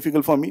 It's very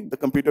difficult for me. The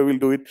computer will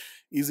do it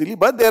easily.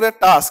 But there are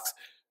tasks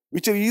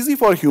which are easy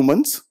for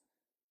humans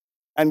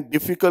and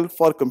difficult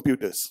for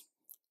computers.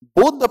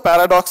 Both the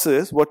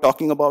paradoxes were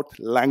talking about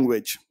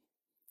language.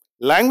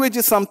 Language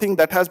is something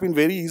that has been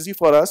very easy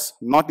for us,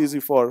 not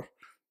easy for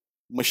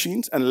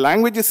machines. And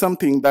language is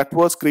something that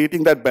was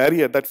creating that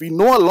barrier that we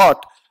know a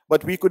lot,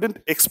 but we couldn't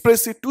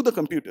express it to the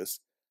computers.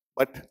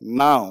 But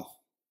now,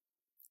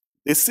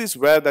 this is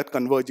where that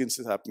convergence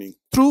is happening.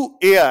 Through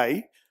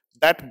AI,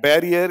 that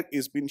barrier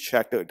is being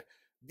shattered.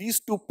 These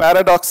two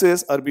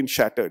paradoxes are being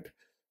shattered.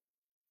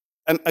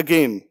 And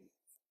again,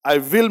 I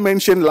will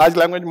mention large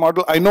language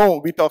model. I know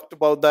we talked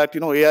about that,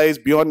 AI is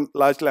beyond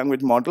large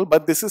language model,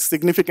 but this is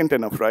significant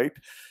enough, right?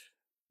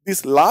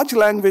 This large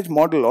language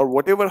model or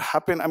whatever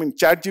happened,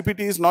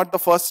 ChatGPT is not the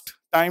first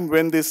time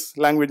when this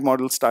language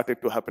model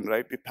started to happen,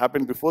 right? It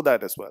happened before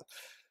that as well.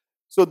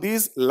 So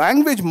these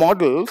language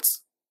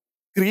models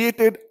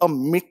created a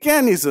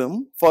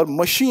mechanism for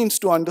machines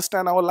to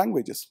understand our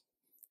languages.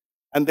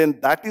 And then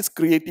that is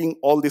creating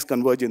all this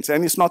convergence.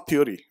 And it's not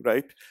theory,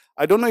 right?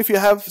 I don't know if you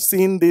have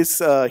seen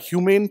this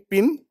humane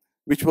pin,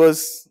 which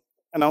was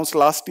announced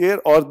last year,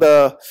 or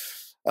the,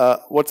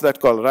 what's that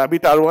called?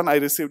 Rabbit R1. I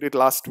received it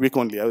last week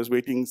only. I was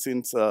waiting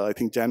since, I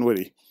think,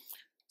 January.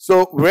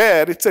 So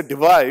where it's a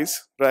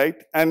device, right?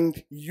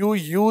 And you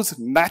use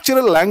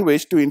natural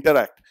language to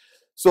interact.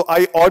 So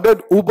I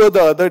ordered Uber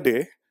the other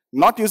day,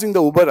 not using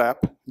the Uber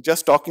app,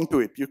 just talking to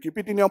it. You keep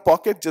it in your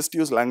pocket, just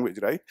use language,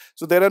 right?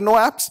 So there are no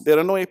apps, there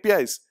are no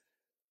APIs.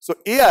 So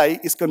AI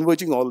is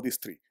converging all these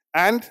three.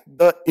 And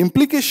the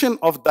implication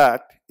of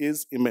that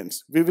is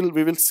immense. We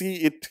will see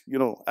it,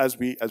 as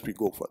we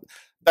go further.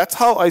 That's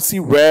how I see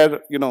where,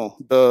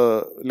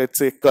 the, let's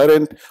say,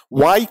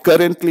 why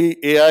currently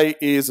AI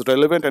is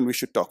relevant and we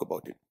should talk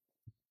about it.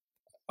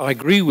 I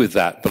agree with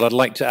that, but I'd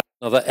like to add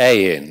another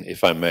A in,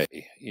 if I may.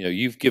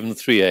 You've given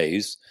 3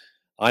 A's.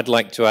 I'd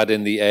like to add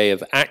in the A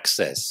of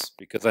access,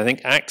 because I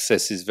think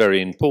access is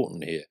very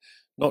important here.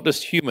 Not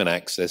just human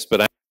access,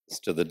 but access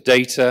to the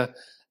data,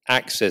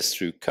 access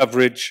through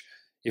coverage.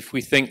 If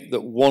we think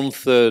that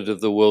 1/3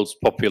 of the world's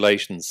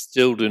population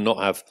still do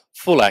not have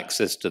full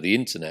access to the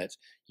internet,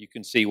 you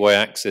can see why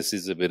access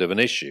is a bit of an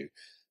issue.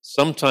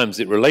 Sometimes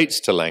it relates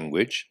to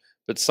language,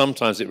 but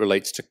sometimes it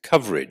relates to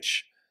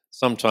coverage.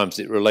 Sometimes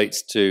it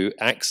relates to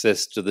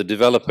access to the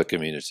developer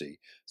community.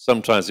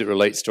 Sometimes it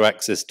relates to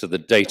access to the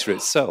data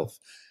itself.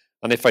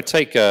 And if I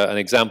take an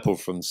example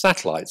from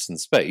satellites and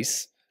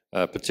space,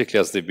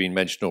 particularly as they've been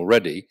mentioned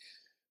already,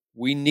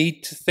 we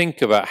need to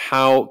think about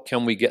how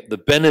can we get the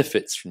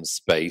benefits from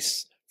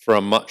space for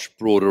a much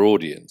broader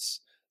audience.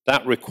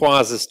 That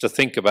requires us to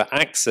think about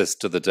access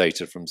to the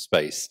data from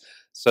space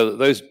so that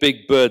those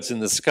big birds in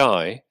the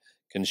sky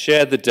can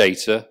share the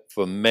data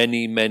for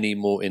many, many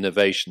more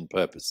innovation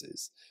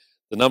purposes.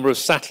 The number of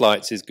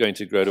satellites is going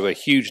to grow to a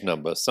huge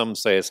number, some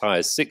say as high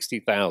as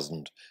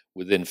 60,000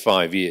 within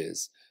 5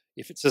 years.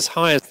 If it's as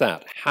high as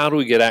that, how do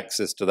we get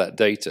access to that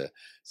data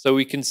so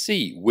we can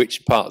see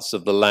which parts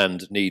of the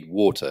land need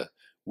water,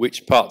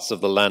 which parts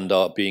of the land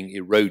are being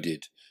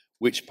eroded,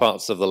 which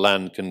parts of the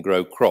land can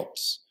grow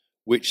crops,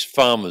 which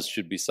farmers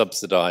should be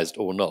subsidized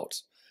or not?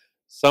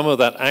 Some of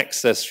that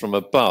access from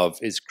above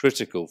is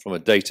critical from a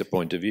data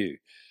point of view.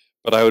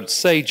 But I would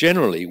say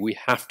generally we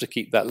have to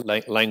keep that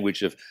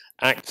language of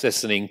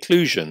access and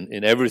inclusion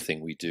in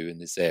everything we do in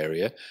this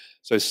area.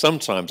 So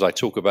sometimes I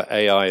talk about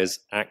AI as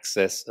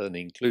access and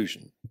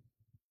inclusion.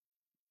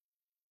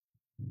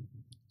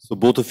 So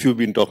both of you have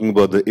been talking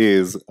about the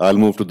A's. I'll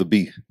move to the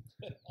B,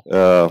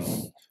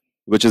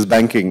 which is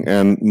banking.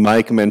 And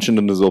Mike mentioned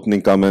in his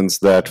opening comments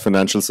that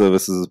financial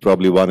services is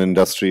probably one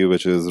industry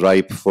which is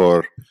ripe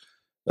for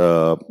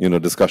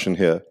discussion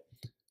here.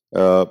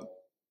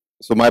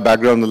 So my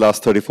background in the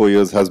last 34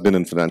 years has been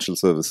in financial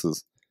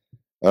services.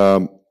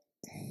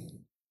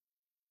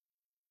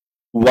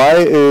 Why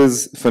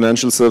is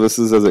financial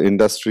services as an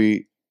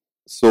industry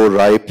so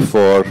ripe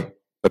for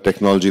a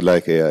technology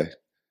like AI?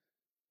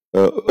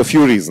 A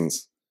few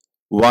reasons.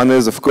 One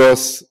is, of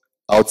course,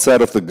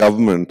 outside of the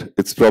government,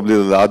 it's probably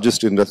the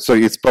largest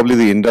industry. It's probably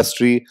the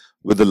industry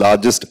with the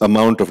largest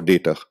amount of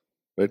data.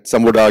 Right?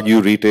 Some would argue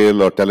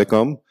retail or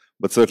telecom,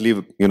 but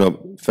certainly,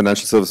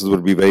 financial services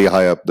would be very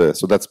high up there.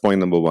 So that's point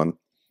number one.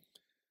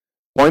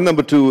 Point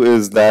number two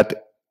is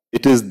that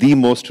it is the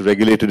most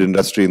regulated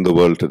industry in the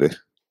world today.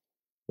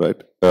 Right?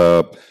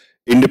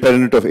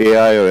 independent of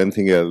AI or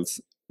anything else,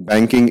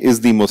 banking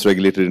is the most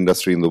regulated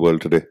industry in the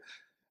world today.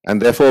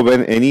 And therefore,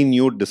 when any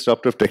new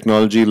disruptive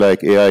technology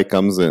like AI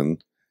comes in,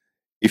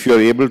 if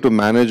you're able to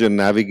manage and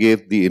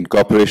navigate the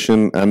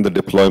incorporation and the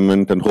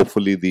deployment and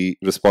hopefully the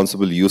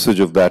responsible usage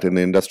of that in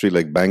an industry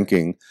like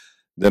banking,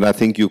 then I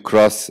think you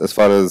cross, as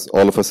far as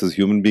all of us as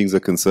human beings are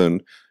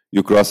concerned,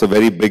 you cross a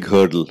very big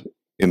hurdle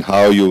in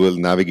how you will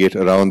navigate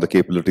around the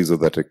capabilities of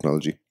that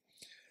technology.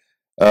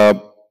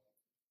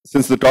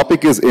 Since the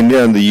topic is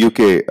India and the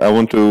UK, I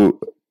want to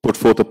put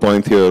forth a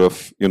point here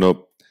of,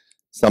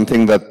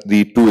 something that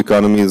the two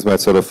economies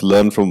might sort of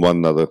learn from one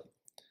another.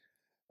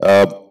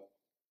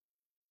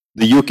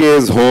 The UK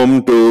is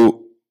home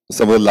to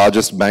some of the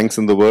largest banks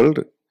in the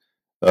world.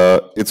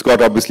 It's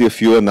got obviously a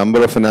fewer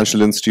number of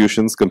financial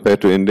institutions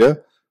compared to India,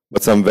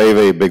 but some very,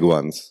 very big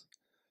ones.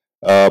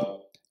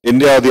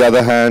 India, on the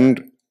other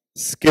hand,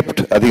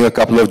 skipped, I think, a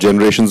couple of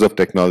generations of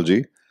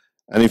technology.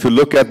 And if you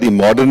look at the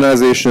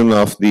modernization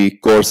of the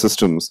core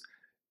systems,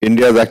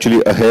 India is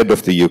actually ahead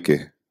of the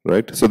UK,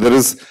 right? So there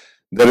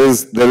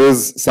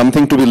is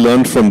something to be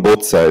learned from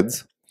both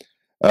sides.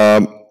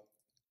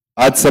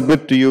 I'd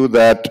submit to you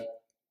that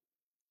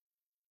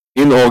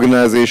in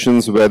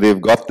organizations where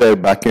they've got their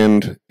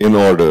backend in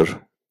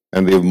order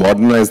and they've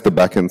modernized the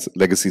backend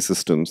legacy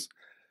systems,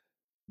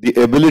 the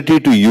ability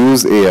to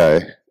use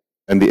AI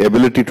and the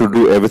ability to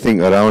do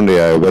everything around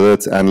AI, whether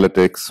it's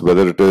analytics,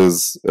 whether it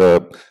is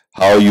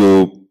how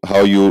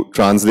you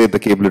translate the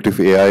capability of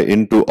AI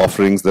into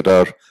offerings that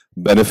are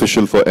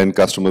beneficial for end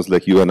customers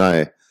like you and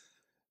I,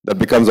 that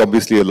becomes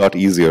obviously a lot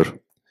easier.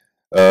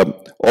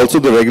 Also,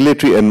 the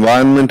regulatory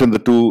environment in the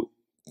two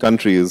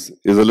countries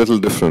is a little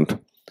different.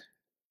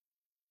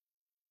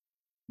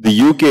 The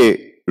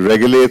UK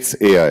regulates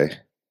AI.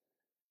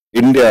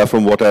 India,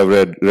 from what I've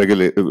read,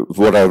 regulates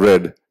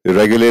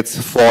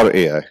for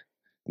AI.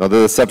 Now,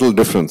 there's a subtle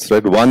difference,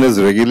 right? One is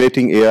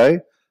regulating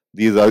AI,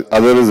 the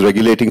other is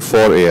regulating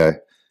for AI.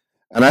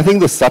 And I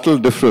think the subtle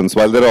difference,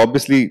 while there are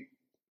obviously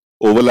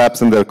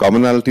overlaps and there are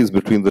commonalities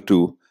between the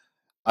two,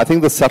 I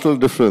think the subtle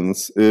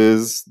difference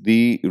is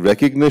the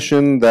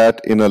recognition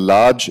that in a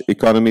large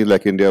economy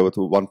like India with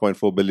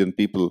 1.4 billion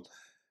people,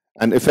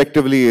 and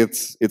effectively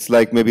it's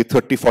like maybe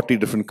 30, 40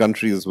 different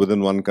countries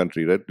within one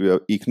country, right? We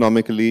are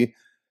economically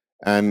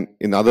and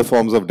in other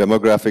forms of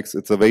demographics,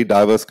 it's a very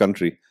diverse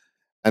country.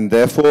 And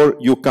therefore,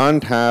 you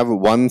can't have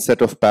one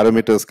set of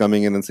parameters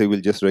coming in and say,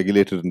 we'll just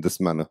regulate it in this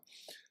manner.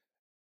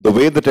 The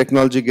way the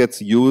technology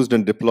gets used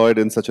and deployed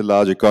in such a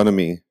large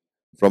economy,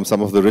 from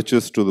some of the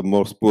richest to the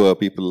most poor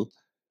people,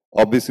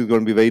 obviously is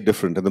going to be very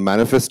different. And the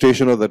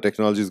manifestation of the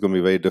technology is going to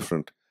be very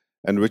different.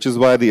 And which is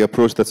why the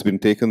approach that's been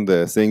taken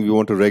there, saying we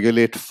want to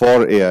regulate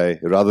for AI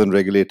rather than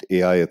regulate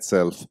AI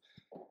itself.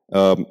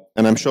 And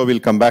I'm sure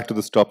we'll come back to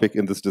this topic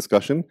in this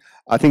discussion.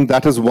 I think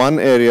that is one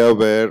area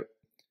where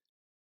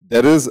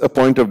there is a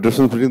point of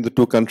difference between the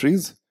two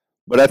countries,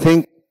 but I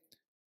think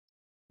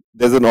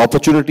there's an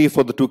opportunity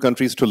for the two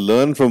countries to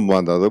learn from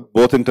one another,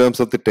 both in terms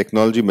of the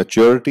technology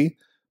maturity,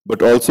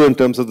 but also in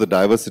terms of the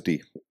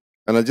diversity.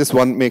 And I just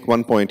want to make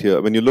one point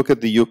here. When you look at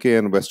the UK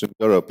and Western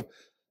Europe,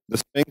 the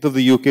strength of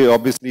the UK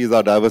obviously is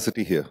our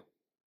diversity here,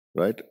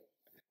 right?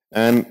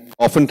 And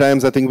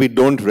oftentimes I think we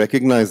don't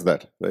recognize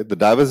that, right? The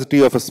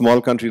diversity of a small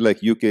country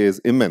like UK is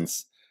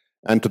immense.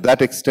 And to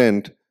that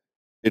extent,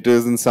 it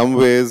is in some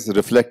ways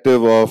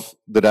reflective of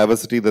the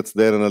diversity that's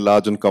there in a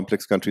large and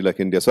complex country like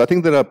India. So I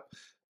think there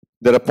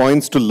are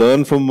points to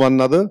learn from one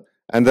another,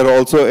 and there are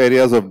also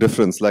areas of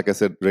difference, like I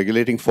said,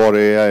 regulating for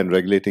AI and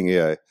regulating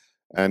AI.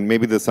 And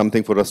maybe there's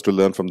something for us to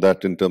learn from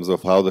that in terms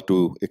of how the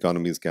two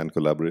economies can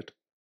collaborate.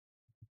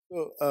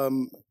 So,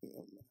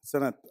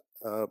 Sanat,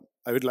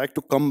 I would like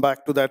to come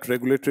back to that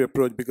regulatory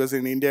approach, because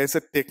in India it's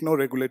a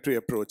techno-regulatory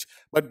approach.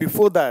 But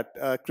before that,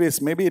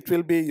 Chris, maybe it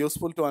will be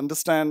useful to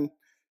understand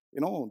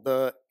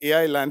the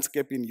AI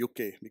landscape in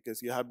UK,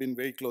 because you have been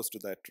very close to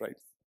that, right?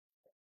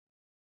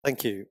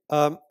 Thank you.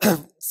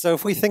 So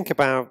if we think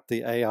about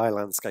the AI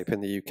landscape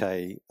in the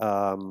UK,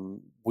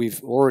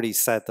 we've already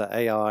said that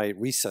AI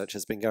research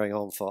has been going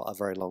on for a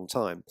very long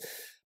time.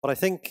 But I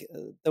think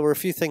there were a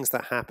few things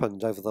that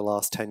happened over the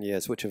last 10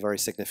 years which are very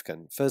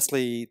significant.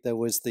 Firstly, there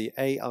was the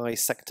AI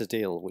sector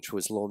deal, which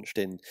was launched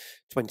in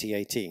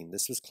 2018.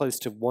 This was close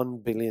to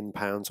 £1 billion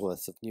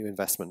worth of new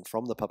investment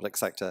from the public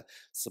sector,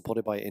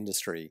 supported by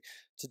industry,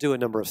 to do a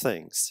number of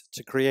things,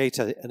 to create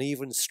an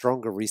even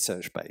stronger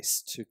research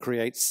base, to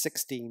create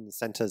 16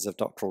 centers of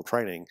doctoral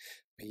training,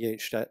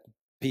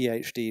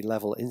 PhD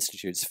level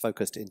institutes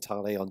focused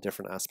entirely on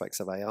different aspects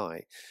of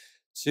AI,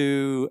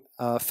 to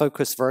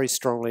focus very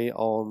strongly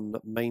on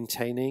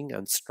maintaining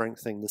and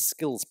strengthening the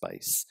skills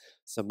base.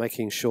 So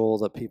making sure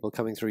that people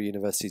coming through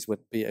universities would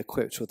be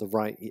equipped with the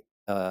right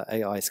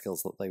AI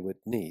skills that they would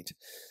need.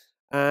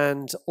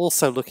 And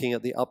also looking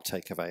at the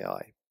uptake of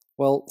AI.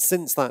 Well,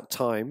 since that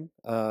time,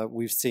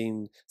 we've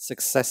seen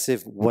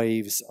successive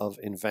waves of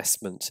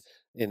investment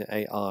in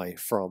AI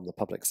from the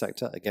public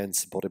sector, again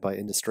supported by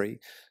industry.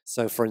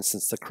 So for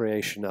instance, the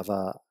creation of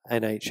a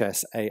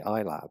NHS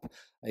AI lab,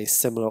 a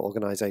similar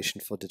organization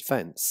for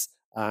defense,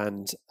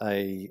 and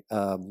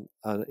an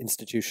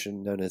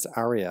institution known as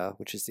ARIA,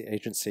 which is the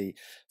Agency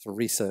for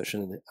Research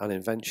and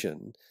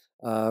Invention,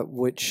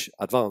 which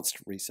advanced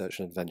research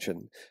and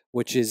invention,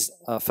 which is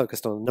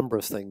focused on a number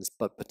of things,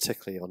 but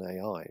particularly on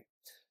AI.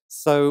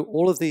 So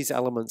all of these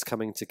elements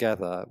coming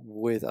together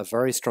with a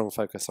very strong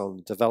focus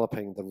on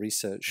developing the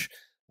research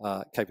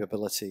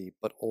capability,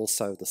 but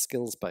also the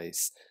skills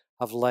base,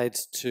 have led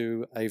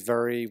to a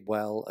very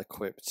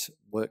well-equipped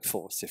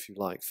workforce, if you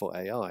like, for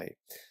AI.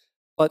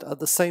 But at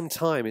the same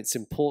time, it's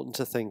important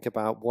to think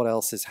about what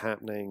else is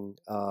happening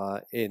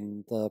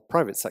in the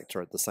private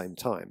sector at the same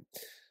time.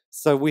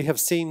 So we have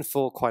seen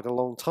for quite a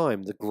long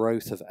time the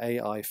growth of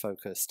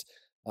AI-focused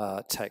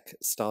tech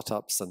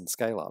startups and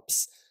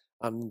scale-ups.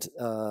 And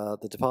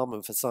the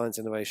Department for Science,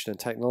 Innovation and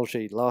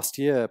Technology last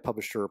year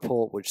published a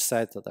report which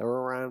said that there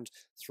were around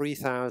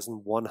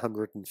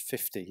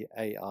 3,150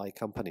 AI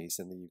companies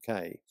in the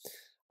UK,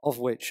 of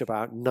which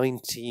about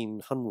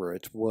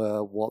 1,900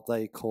 were what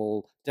they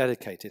call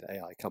dedicated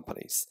AI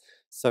companies.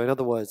 So in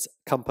other words,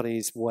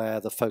 companies where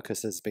the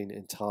focus has been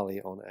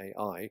entirely on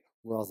AI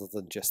rather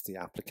than just the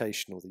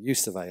application or the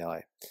use of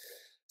AI.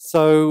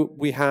 So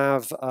we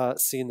have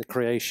seen the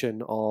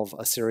creation of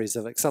a series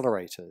of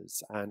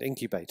accelerators and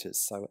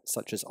incubators,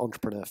 such as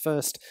Entrepreneur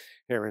First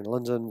here in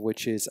London,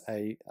 which is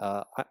a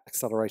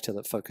accelerator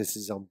that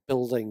focuses on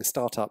building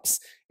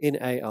startups in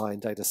AI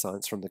and data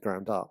science from the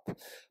ground up.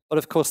 But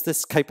of course,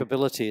 this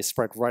capability is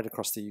spread right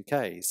across the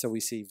UK. So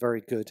we see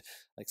very good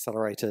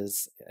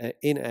accelerators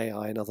in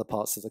AI in other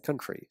parts of the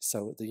country.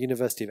 So the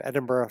University of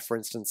Edinburgh, for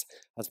instance,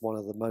 has one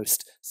of the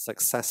most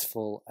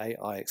successful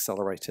AI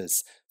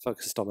accelerators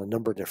focused on a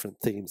number of different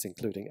themes,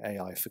 including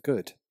AI for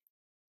good.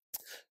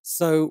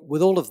 So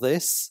with all of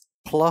this,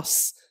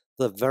 plus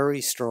the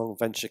very strong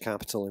venture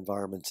capital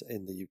environment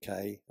in the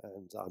UK,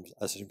 and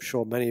as I'm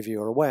sure many of you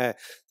are aware,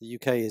 the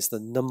UK is the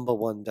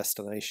 #1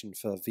 destination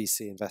for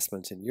VC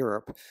investment in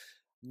Europe.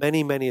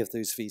 Many of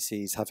those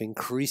VCs have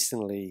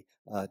increasingly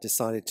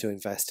decided to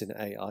invest in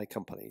AI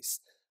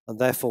companies. And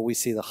therefore, we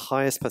see the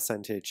highest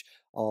percentage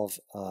of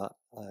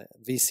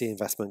VC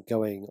investment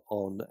going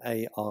on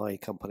AI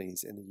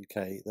companies in the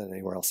UK than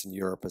anywhere else in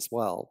Europe as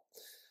well.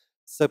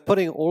 So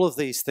putting all of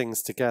these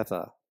things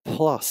together,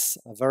 plus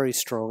a very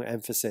strong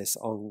emphasis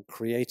on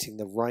creating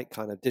the right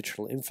kind of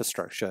digital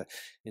infrastructure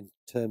in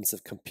terms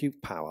of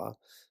compute power.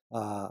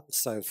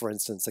 So for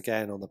instance,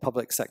 again, on the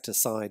public sector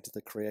side,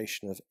 the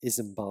creation of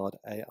Isambard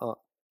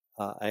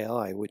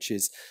AI, which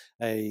is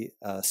a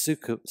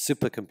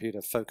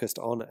supercomputer focused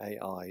on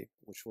AI,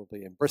 which will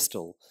be in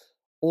Bristol.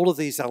 All of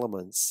these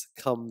elements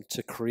come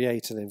to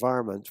create an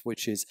environment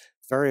which is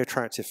very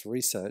attractive for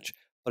research,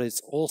 but it's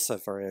also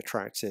very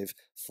attractive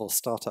for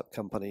startup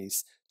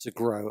companies to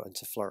grow and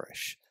to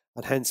flourish.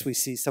 And hence we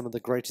see some of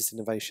the greatest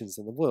innovations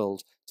in the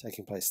world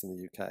taking place in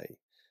the UK.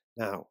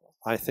 Now,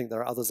 I think there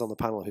are others on the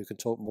panel who can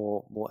talk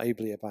more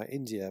ably about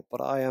India, but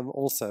I am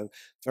also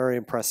very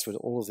impressed with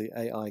all of the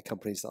AI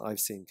companies that I've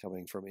seen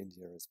coming from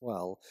India as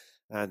well.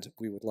 And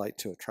we would like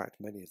to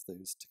attract many of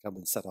those to come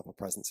and set up a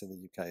presence in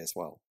the UK as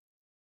well.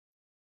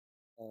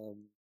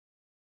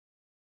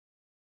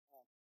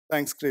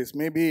 Thanks, Chris.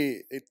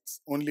 Maybe it's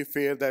only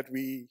fair that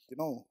we,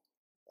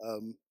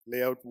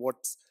 lay out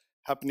what's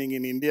happening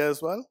in India as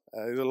well.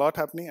 There's a lot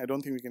happening. I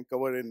don't think we can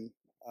cover in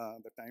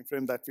the time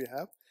frame that we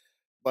have.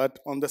 But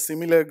on the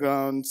similar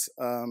grounds,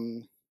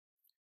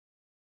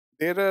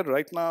 there are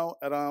right now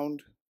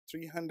around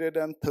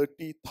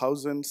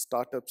 330,000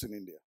 startups in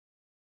India.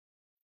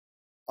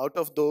 Out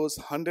of those,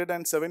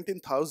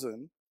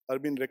 117,000 are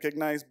being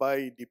recognized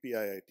by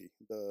DPIIT,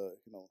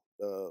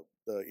 the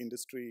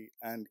industry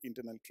and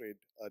internal trade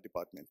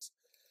departments.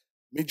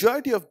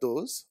 Majority of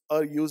those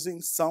are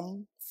using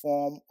some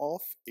form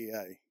of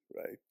AI,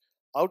 right?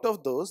 Out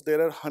of those,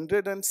 there are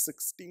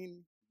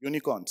 116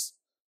 unicorns.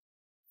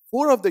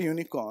 4 of the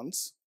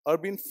unicorns are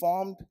being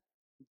formed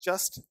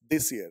just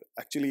this year.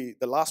 Actually,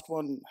 the last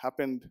one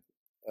happened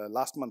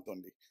last month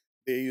only.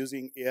 They're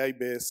using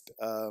AI-based,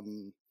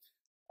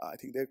 I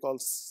think they're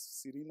called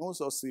Sirinos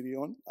or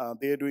Sirion.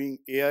 They're doing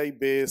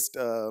AI-based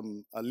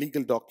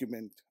legal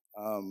document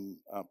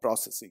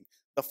processing.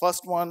 The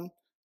first one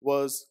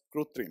was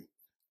Krutrim.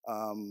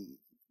 I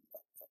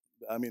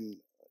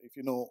mean, if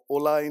you know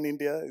Ola in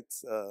India,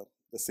 it's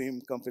the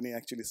same company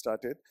actually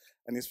started,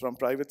 and it's from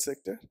private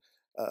sector.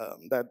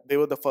 That they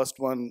were the first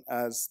one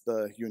as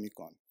the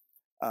unicorn.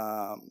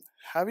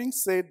 Having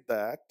said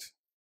that,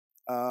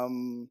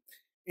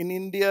 in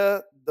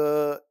India,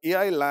 the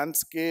AI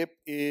landscape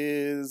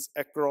is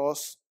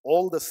across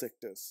all the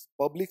sectors: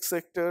 public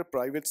sector,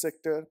 private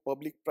sector,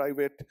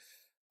 public-private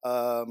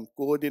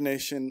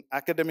coordination,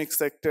 academic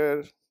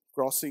sector,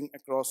 crossing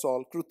across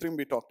all. Krutrim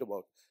we talked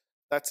about.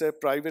 That's a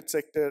private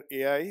sector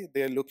AI.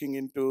 They're looking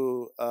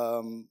into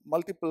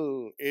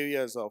multiple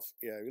areas of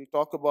AI. We'll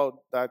talk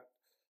about that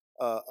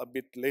a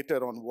bit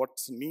later on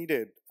what's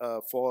needed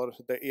for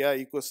the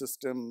AI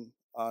ecosystem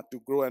to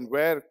grow and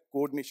where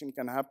coordination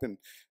can happen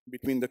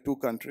between the two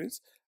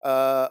countries.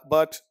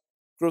 But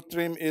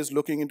Krutrim is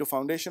looking into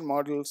foundation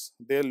models.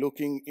 They're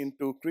looking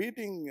into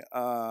creating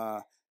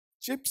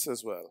chips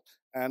as well,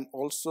 and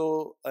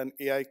also an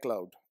AI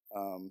cloud.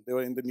 They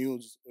were in the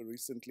news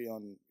recently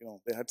on,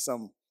 they had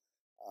some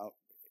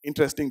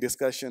interesting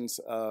discussions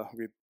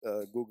with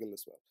Google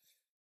as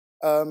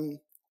well.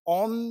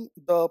 On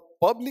the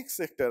public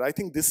sector, I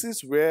think this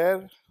is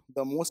where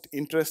the most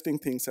interesting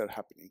things are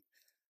happening.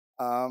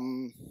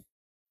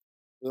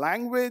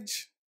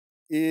 Language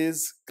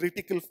is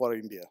critical for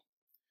India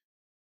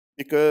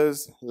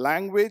because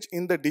language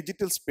in the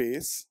digital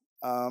space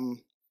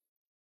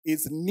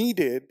is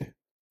needed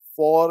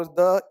for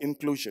the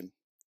inclusion.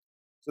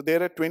 So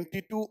there are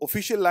 22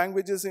 official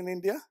languages in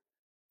India,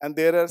 and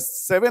there are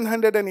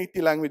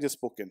 780 languages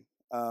spoken.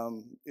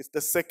 It's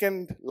the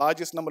second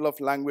largest number of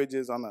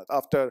languages on Earth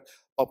after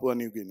Papua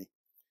New Guinea.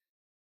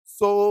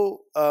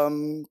 So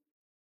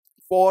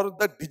for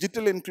the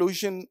digital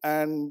inclusion,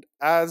 and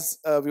as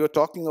we were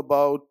talking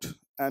about,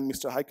 and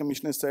Mr. High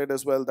Commissioner said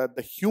as well, that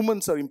the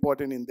humans are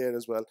important in there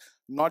as well,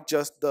 not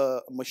just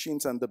the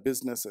machines and the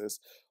businesses.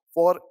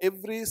 For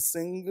every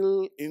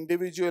single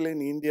individual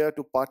in India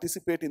to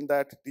participate in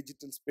that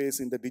digital space,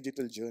 in the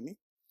digital journey,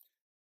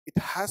 it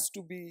has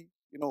to be,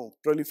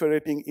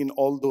 proliferating in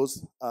all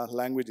those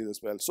languages as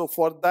well. So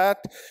for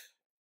that,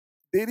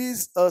 there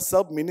is a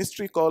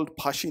sub-ministry called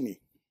Bhashini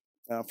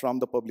from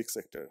the public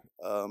sector.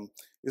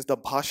 It's the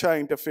Bhasha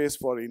interface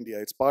for India.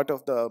 It's part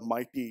of the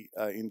mighty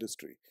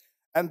industry.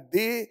 And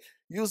they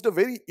used a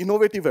very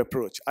innovative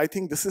approach. I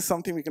think this is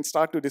something we can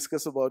start to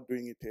discuss about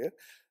doing it here.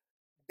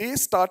 They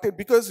started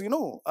because,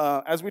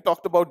 as we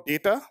talked about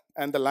data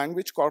and the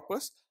language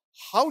corpus,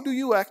 how do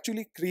you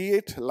actually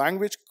create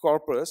language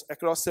corpus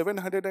across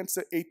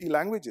 780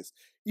 languages?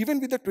 Even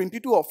with the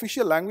 22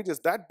 official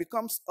languages, that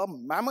becomes a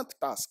mammoth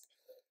task.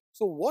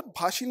 So what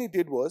Bhashini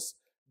did was,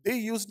 they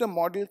used a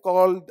model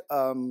called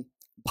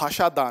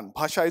Bhasha Dan.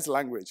 Bhasha is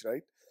language,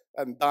 right?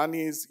 And Dan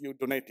is you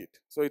donate it.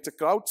 So it's a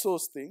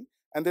crowdsourced thing.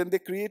 And then they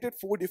created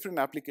 4 different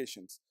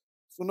applications.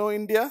 Suno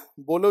India,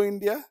 Bolo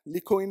India,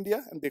 Likho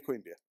India, and Dekho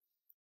India.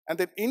 And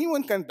then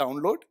anyone can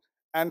download.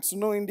 And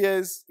Suno India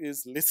is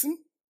listen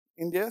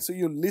India. So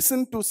you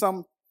listen to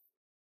some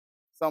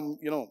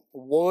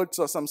words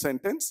or some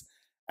sentence,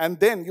 and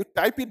then you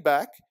type it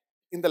back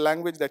in the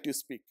language that you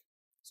speak.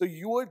 So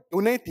you are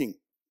donating,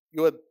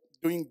 you are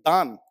doing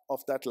dan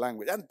of that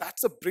language. And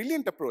that's a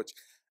brilliant approach.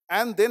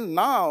 And then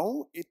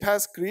now it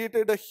has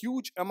created a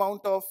huge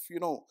amount of,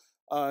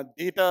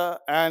 data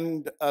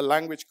and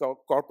language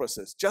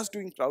corpuses, just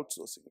doing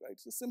crowdsourcing, right?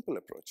 It's a simple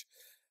approach.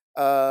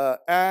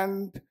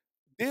 And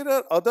there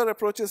are other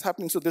approaches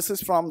happening. So this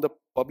is from the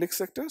public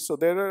sector. So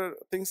there are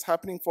things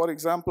happening, for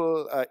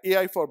example,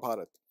 AI for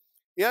Bharat.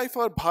 AI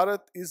for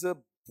Bharat is a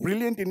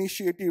brilliant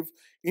initiative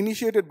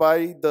initiated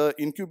by the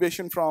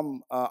incubation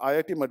from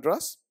IIT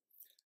Madras,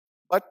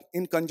 but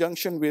in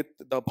conjunction with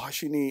the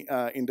Bhashini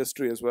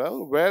industry as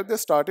well, where they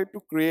started to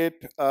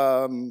create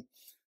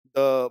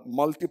the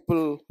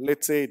multiple,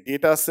 let's say,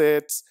 data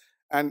sets.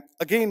 And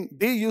again,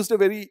 they used a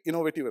very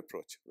innovative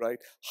approach, right?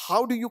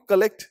 How do you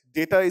collect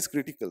data is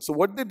critical. So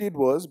what they did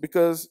was,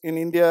 because in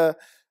India,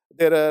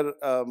 there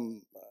are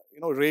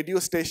radio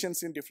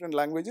stations in different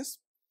languages.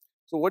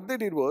 So what they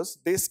did was,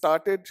 they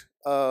started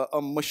a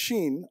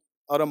machine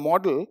or a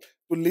model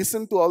to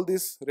listen to all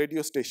these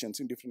radio stations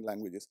in different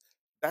languages.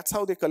 That's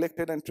how they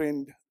collected and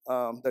trained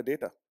the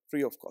data,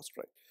 free of cost,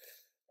 right?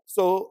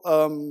 So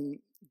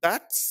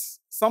that's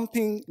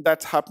something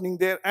that's happening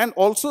there. And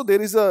also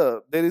there is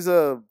a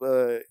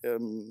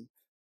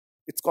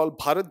it's called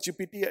Bharat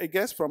GPT, I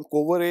guess, from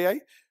Cover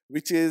AI,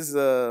 which is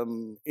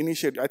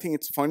initiated. I think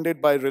it's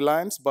funded by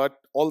Reliance, but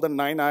all the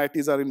 9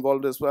 IITs are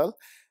involved as well.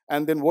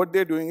 And then what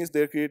they're doing is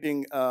they're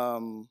creating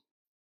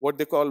what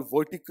they call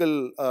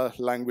vertical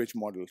language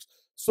models.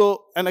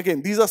 So, and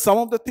again, these are some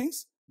of the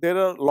things. There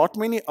are a lot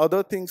many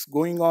other things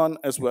going on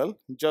as well,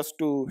 just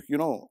to,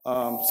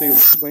 say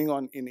what's going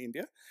on in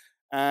India.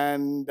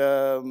 And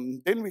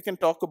then we can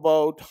talk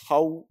about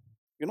how,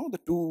 the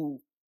 2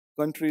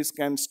 countries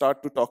can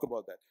start to talk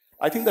about that.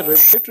 I think the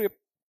regulatory,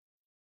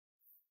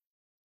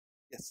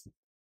 yes.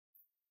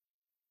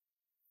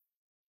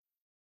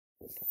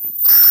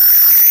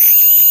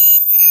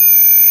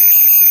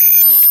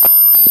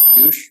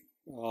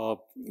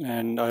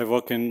 And I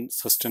work in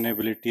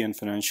sustainability and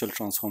financial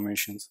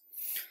transformations.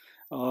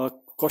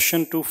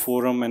 Question to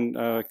forum and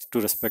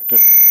to respected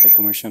High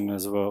Commission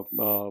as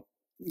well.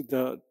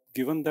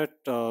 Given that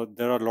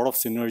there are a lot of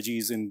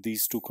synergies in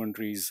these 2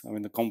 countries, I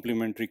mean the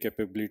complementary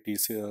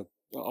capabilities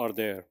are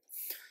there.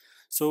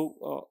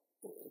 So,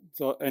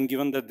 and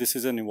given that this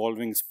is an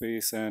evolving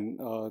space and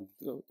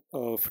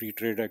a free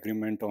trade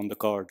agreement on the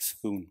cards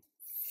soon,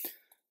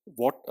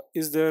 what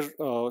is there,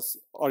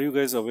 are you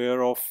guys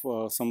aware of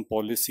some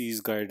policies,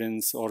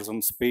 guidance, or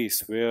some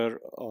space where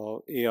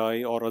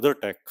AI or other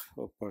tech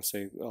per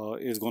se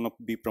is going to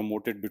be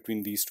promoted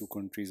between these 2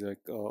 countries? Like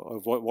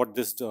what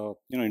this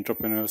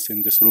entrepreneurs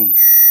in this room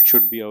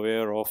should be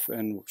aware of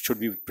and should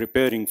be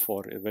preparing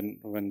for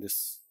when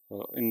this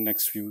in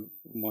next few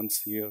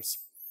months, years?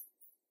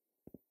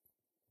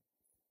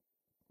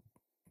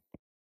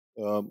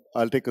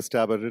 I'll take a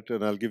stab at it,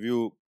 and I'll give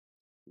you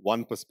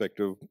one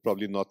perspective,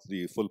 probably not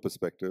the full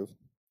perspective.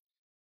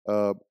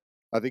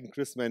 I think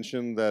Chris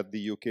mentioned that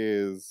the UK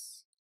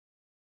is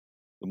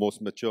the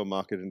most mature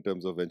market in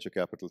terms of venture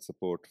capital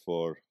support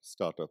for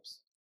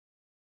startups.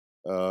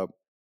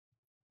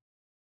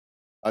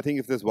 I think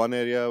if there's one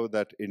area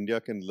that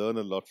India can learn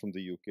a lot from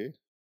the UK,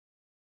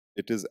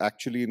 it is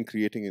actually in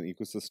creating an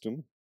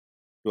ecosystem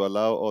to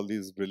allow all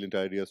these brilliant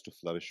ideas to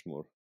flourish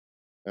more.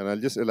 And I'll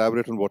just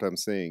elaborate on what I'm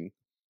saying.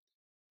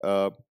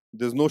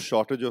 There's no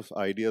shortage of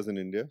ideas in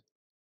India.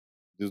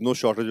 There's no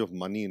shortage of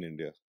money in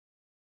India.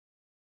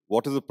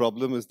 What is the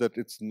problem is that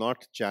it's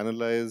not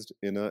channelized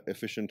in an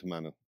efficient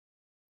manner.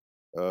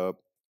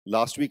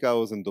 Last week I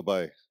was in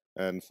Dubai,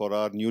 and for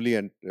our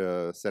newly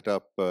set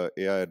up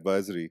AI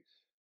advisory,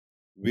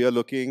 we are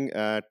looking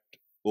at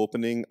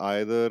opening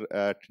either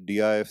at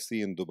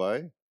DIFC in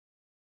Dubai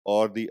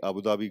or the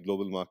Abu Dhabi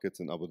global markets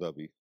in Abu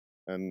Dhabi.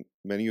 And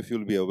many of you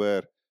will be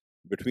aware,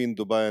 between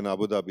Dubai and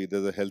Abu Dhabi,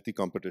 there's a healthy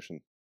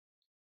competition.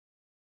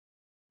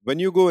 When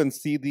you go and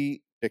see the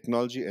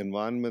technology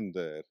environment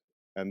there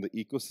and the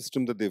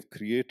ecosystem that they've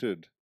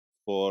created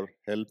for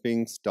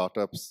helping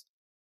startups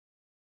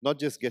not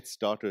just get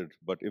started,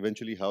 but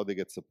eventually how they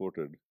get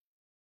supported,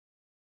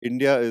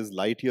 India is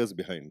light years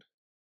behind.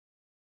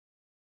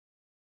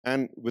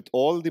 And with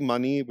all the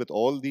money, with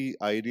all the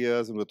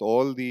ideas, and with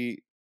all the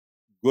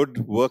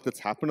good work that's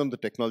happened on the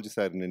technology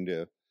side in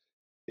India,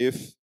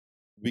 if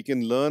we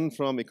can learn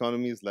from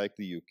economies like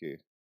the UK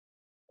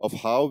of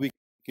how we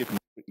make it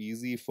more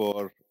easy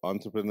for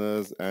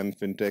entrepreneurs and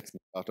fintechs and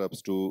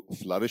startups to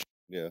flourish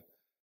in India,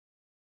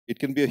 it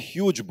can be a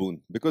huge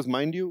boon. Because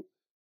mind you,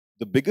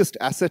 the biggest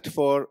asset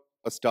for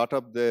a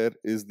startup there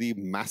is the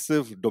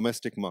massive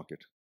domestic market.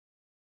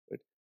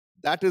 Right?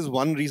 That is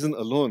one reason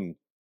alone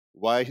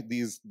why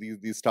these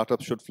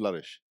startups should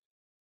flourish.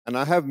 And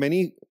I have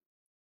many,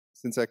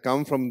 since I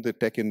come from the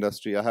tech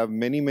industry, I have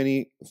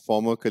many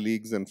former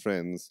colleagues and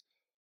friends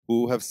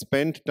who have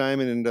spent time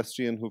in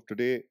industry and who've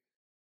today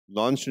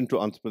launched into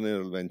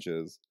entrepreneurial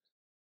ventures.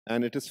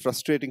 And it is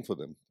frustrating for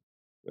them,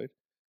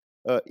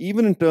 right?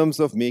 Even in terms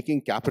of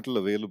making capital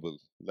available,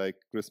 like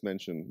Chris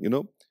mentioned, you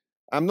know,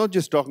 I'm not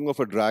just talking of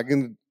a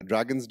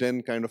Dragon's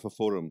Den kind of a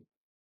forum.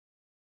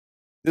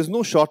 There's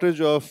no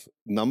shortage of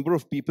number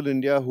of people in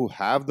India who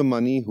have the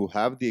money, who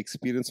have the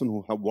experience, and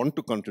who want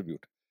to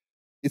contribute.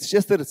 It's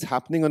just that it's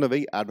happening on a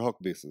very ad hoc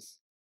basis.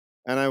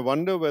 And I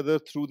wonder whether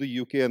through the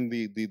UK and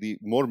the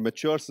more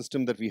mature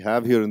system that we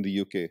have here in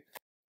the UK,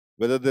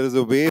 whether there is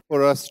a way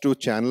for us to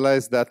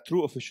channelize that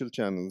through official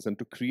channels and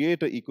to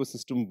create an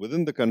ecosystem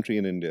within the country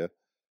in India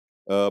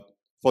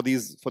for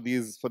these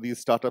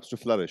startups to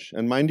flourish.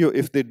 And mind you,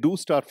 if they do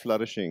start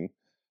flourishing,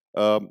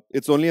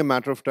 it's only a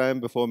matter of time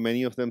before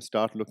many of them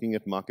start looking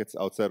at markets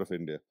outside of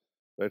India,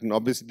 right? And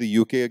obviously the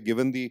UK,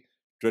 given the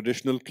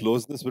traditional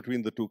closeness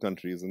between the two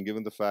countries and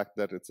given the fact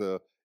that it's a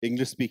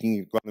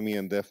English-speaking economy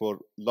and therefore a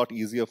lot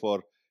easier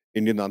for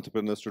Indian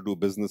entrepreneurs to do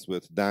business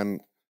with than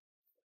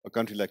a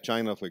country like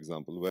China, for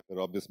example, where there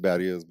are obvious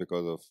barriers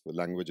because of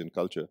language and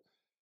culture,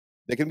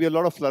 there can be a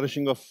lot of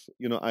flourishing of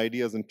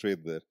ideas and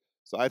trade there.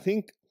 So I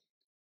think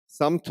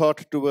some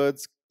thought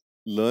towards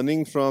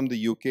learning from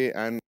the UK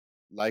and,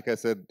 like I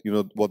said,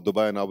 what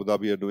Dubai and Abu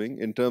Dhabi are doing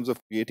in terms of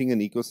creating an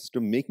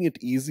ecosystem, making it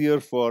easier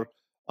for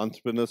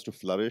entrepreneurs to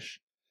flourish,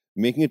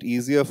 making it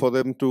easier for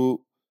them to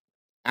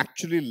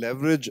actually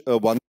leverage a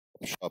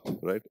one-stop shop,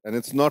 right? And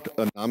it's not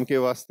a naam ke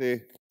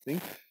vaste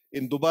thing.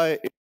 In Dubai,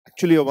 it's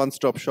actually a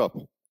one-stop shop.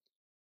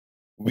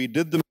 We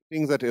did the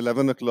meetings at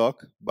 11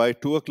 o'clock. By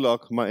 2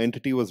 o'clock, my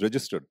entity was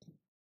registered,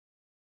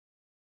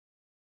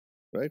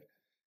 right?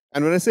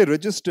 And when I say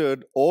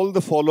registered, all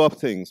the follow-up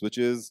things, which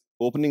is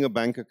opening a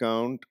bank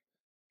account,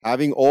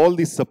 having all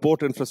the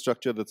support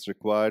infrastructure that's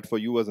required for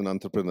you as an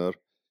entrepreneur,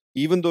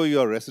 even though you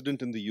are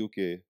resident in the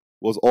UK,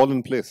 was all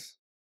in place.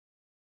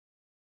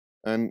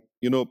 And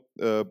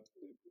I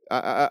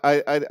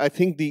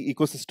think the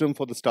ecosystem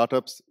for the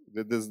startups,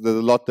 there's a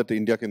lot that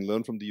India can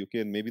learn from the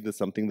UK, and maybe there's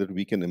something that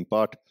we can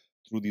impart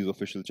through these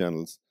official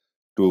channels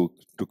to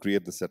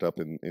create the setup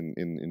in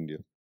India.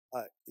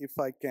 If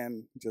I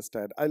can just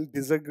add, I'll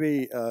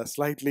disagree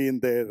slightly in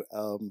there,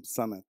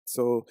 Sanat.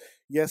 So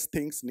yes,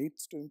 things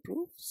needs to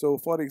improve. So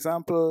for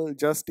example,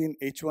 just in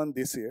H1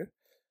 this year,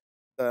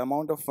 the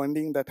amount of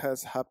funding that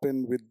has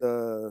happened with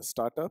the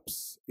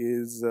startups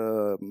is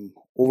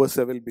over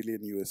 7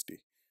 billion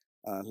USD.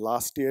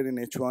 Last year in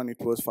H1,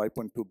 it was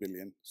 5.2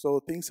 billion. So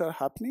things are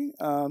happening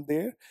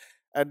there.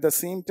 At the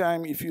same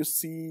time, if you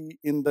see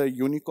in the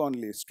unicorn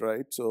list,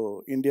 right?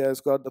 So India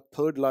has got the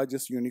 3rd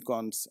largest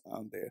unicorns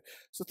there.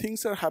 So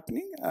things are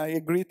happening. I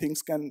agree,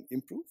 things can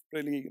improve,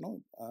 really,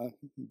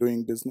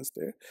 doing business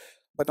there.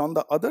 But on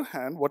the other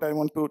hand, what I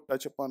want to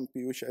touch upon,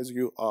 Piyush, as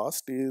you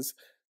asked, is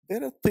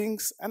there are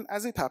things, and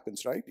as it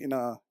happens, right, in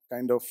a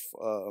kind of,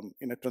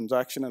 in a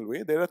transactional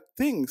way, there are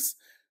things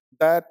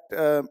that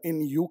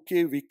in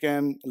UK we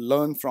can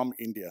learn from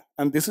India.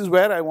 And this is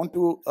where I want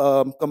to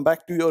come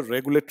back to your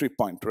regulatory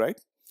point, right?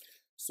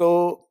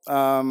 So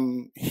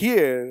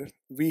here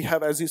we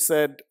have, as you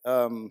said,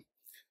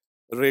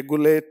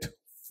 regulate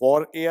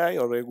for AI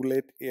or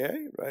regulate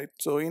AI, right?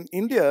 So in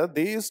India,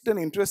 they used an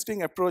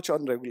interesting approach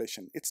on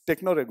regulation. It's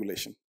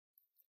techno-regulation.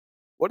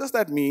 What does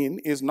that mean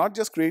is not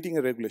just creating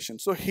a regulation.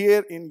 So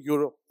here in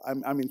Europe,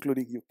 I'm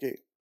including UK,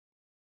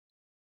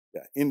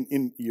 yeah,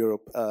 in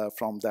Europe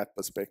from that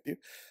perspective.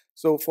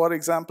 So for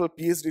example,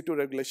 PSD2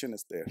 regulation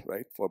is there,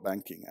 right, for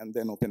banking, and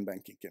then open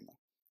banking came out.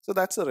 So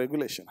that's a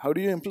regulation. How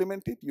do you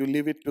implement it? You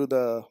leave it to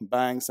the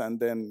banks and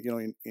then, you know,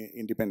 in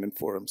independent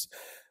forums.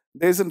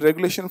 There's a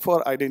regulation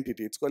for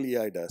identity. It's called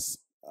EIDAS.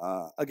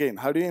 Again,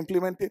 how do you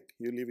implement it?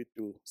 You leave it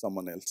to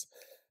someone else.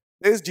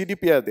 There's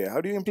GDPR there.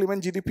 How do you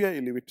implement GDPR?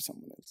 You leave it to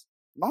someone else.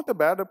 Not a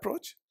bad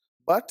approach,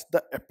 but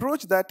the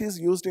approach that is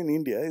used in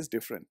India is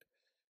different.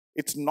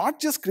 It's not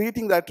just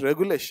creating that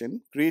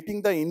regulation,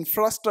 creating the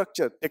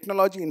infrastructure,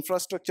 technology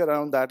infrastructure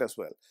around that as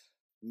well.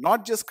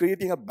 Not just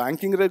creating a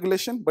banking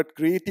regulation, but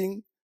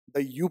creating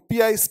the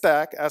UPI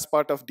stack as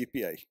part of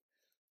DPI.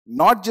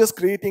 Not just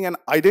creating an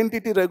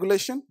identity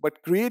regulation,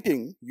 but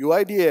creating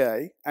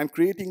UIDAI and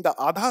creating the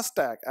Aadhaar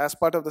stack as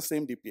part of the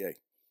same DPI.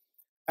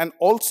 And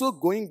also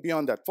going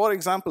beyond that. For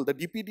example, the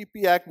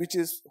DPDP Act, which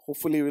is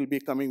hopefully will be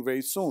coming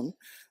very soon,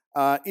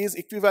 is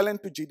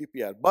equivalent to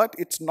GDPR. But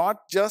it's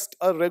not just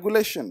a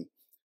regulation.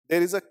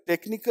 There is a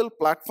technical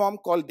platform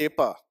called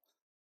DEPA,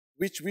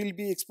 which will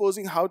be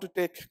exposing how to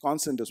take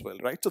consent as well,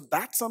 right? So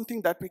that's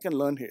something that we can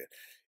learn here.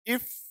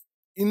 If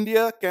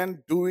India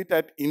can do it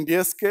at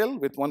India scale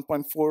with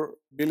 1.4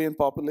 billion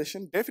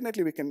population,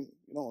 definitely we can,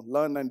 you know,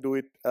 learn and do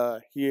it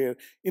here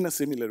in a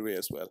similar way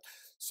as well.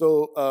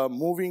 So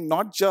moving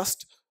not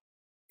just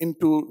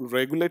into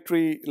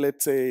regulatory,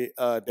 let's say,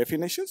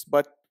 definitions,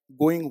 but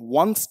going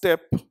one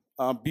step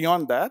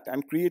beyond that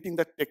and creating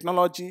the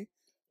technology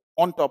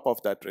on top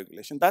of that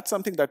regulation. That's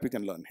something that we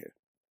can learn here.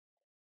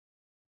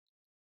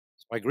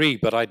 I agree,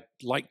 but I'd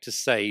like to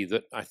say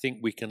that I think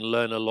we can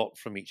learn a lot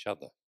from each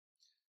other.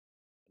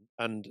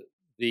 And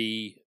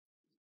the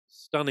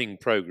stunning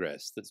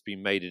progress that's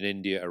been made in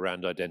India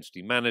around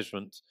identity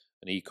management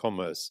and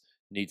e-commerce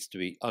needs to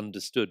be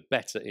understood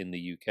better in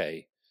the UK.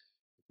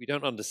 If we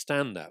don't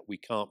understand that, we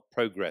can't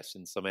progress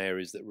in some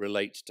areas that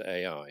relate to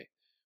AI.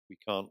 We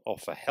can't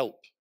offer help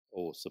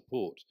or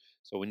support.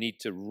 So we need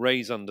to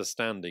raise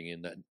understanding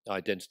in that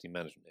identity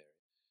management area.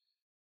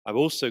 I've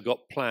also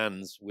got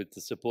plans with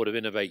the support of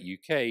Innovate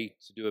UK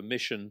to do a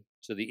mission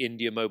to the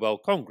India Mobile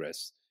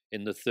Congress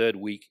in the third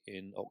week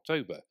in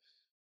October.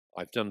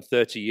 I've done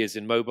 30 years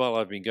in mobile.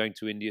 I've been going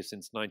to India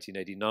since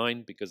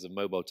 1989 because of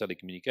mobile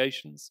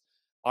telecommunications.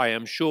 I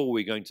am sure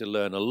we're going to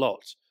learn a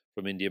lot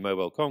from India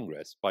Mobile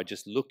Congress by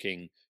just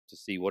looking to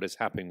see what is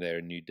happening there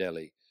in New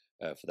Delhi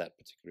for that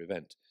particular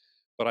event.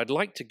 But I'd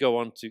like to go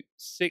on to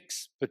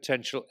 6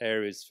 potential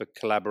areas for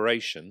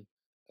collaboration,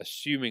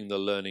 assuming the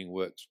learning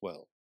works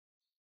well.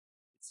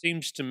 It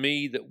seems to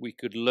me that we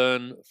could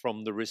learn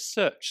from the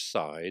research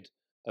side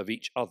of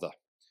each other.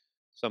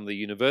 Some of the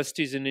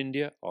universities in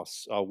India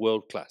are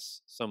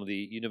world-class. Some of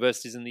the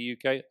universities in the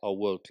UK are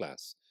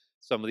world-class.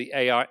 Some of the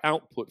AI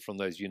output from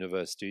those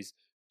universities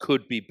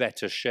could be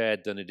better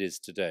shared than it is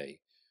today.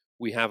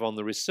 We have on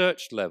the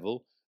research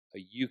level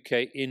a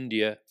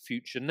UK-India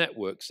Future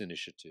Networks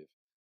initiative.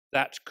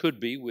 That could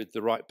be, with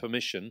the right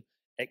permission,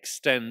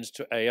 extend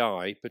to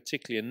AI,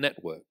 particularly in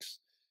networks.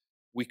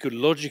 We could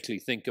logically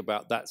think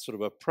about that sort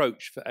of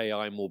approach for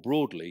AI more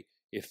broadly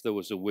if there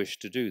was a wish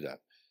to do that.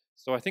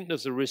 So I think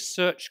there's a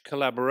research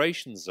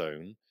collaboration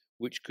zone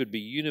which could be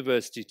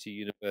university to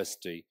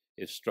university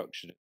if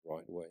structured in the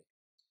right way.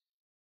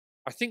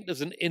 I think there's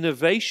an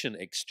innovation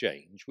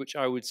exchange which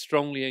I would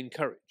strongly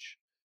encourage.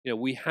 You know,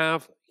 we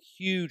have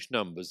huge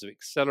numbers of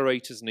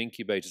accelerators and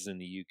incubators in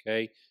the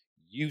UK.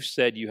 You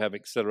said you have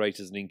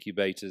accelerators and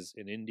incubators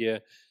in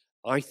India.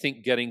 I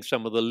think getting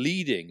some of the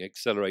leading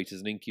accelerators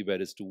and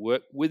incubators to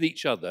work with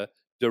each other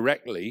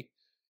directly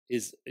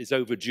is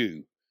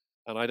overdue.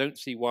 And I don't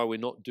see why we're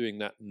not doing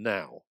that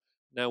now.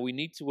 Now, we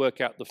need to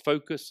work out the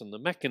focus and the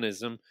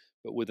mechanism,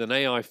 but with an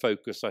AI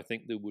focus, I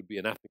think there would be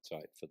an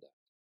appetite for that.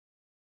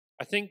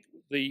 I think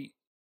the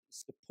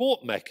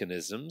support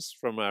mechanisms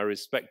from our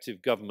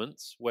respective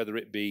governments, whether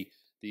it be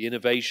the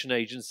Innovation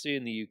Agency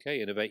in the UK,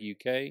 Innovate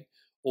UK,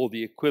 or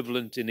the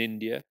equivalent in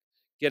India,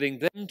 getting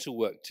them to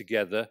work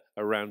together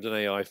around an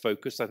AI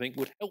focus, I think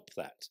would help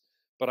that.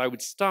 But I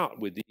would start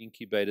with the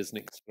incubators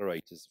and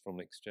accelerators from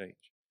an exchange.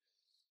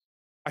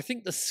 I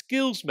think the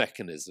skills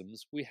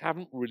mechanisms we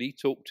haven't really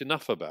talked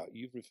enough about.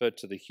 You've referred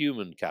to the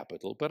human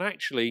capital, but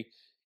actually,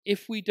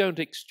 if we don't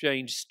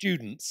exchange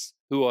students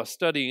who are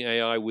studying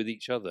AI with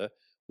each other,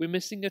 we're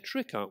missing a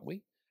trick, aren't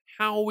we?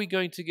 How are we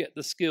going to get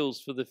the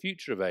skills for the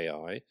future of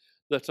AI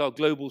that are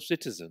global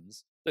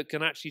citizens that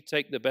can actually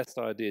take the best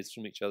ideas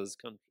from each other's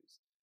countries?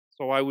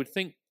 So I would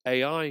think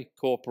AI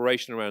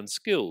cooperation around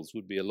skills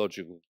would be a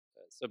logical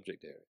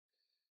subject area.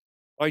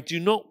 I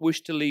do not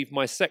wish to leave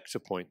my sector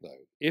point,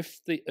 though. If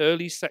the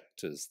early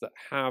sectors that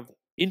have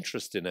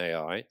interest in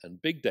AI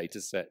and big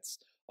data sets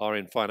are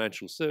in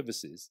financial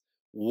services,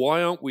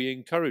 why aren't we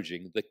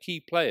encouraging the key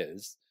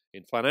players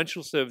in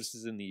financial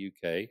services in the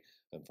UK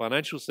and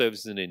financial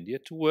services in India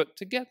to work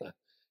together?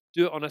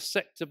 Do it on a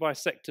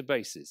sector-by-sector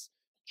basis.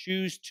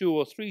 Choose 2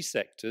 or 3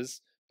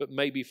 sectors, but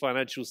maybe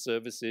financial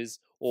services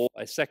or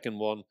a second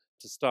one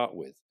to start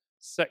with.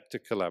 Sector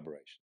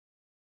collaboration.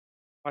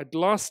 I'd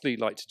lastly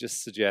like to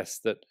just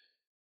suggest that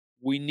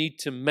we need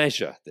to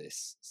measure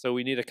this. So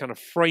we need a kind of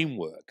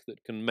framework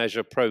that can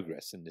measure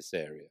progress in this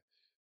area.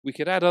 We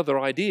could add other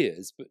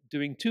ideas, but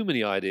doing too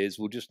many ideas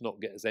will just not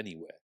get us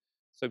anywhere.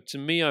 So to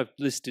me, I've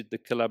listed the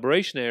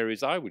collaboration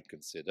areas I would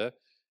consider.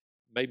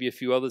 Maybe a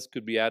few others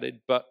could be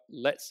added, but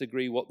let's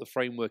agree what the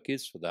framework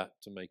is for that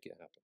to make it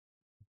happen.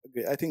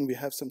 Okay, I think we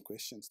have some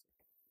questions.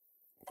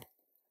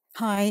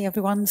 Hi,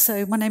 everyone.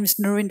 So my name is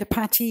Narinder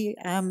Patti,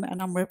 and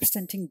I'm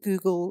representing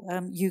Google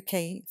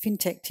UK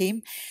FinTech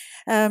team.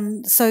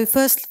 So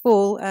first of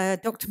all,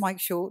 Dr. Mike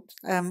Short,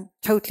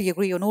 totally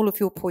agree on all of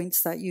your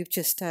points that you've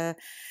just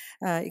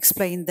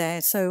explained there.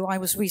 So I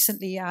was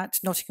recently at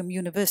Nottingham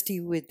University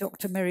with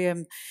Dr.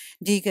 Miriam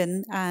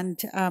Deegan, and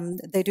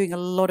they're doing a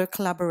lot of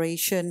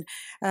collaboration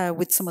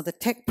with some of the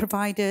tech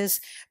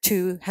providers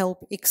to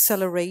help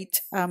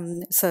accelerate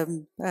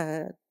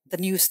the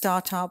new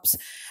startups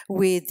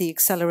with the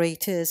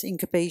accelerators,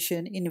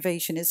 incubation,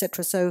 innovation,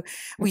 etc. So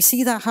we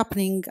see that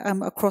happening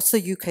across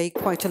the UK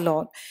quite a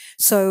lot.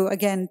 So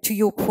again, to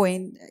your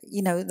point,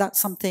 you know,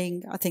 that's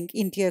something I think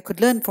India could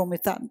learn from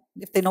if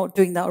they're not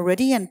doing that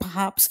already, and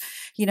perhaps,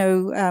 you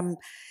know,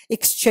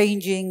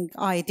 exchanging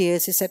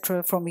ideas,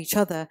 etc., from each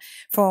other.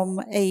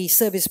 From a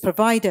service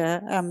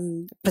provider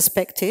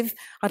perspective,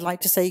 I'd like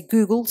to say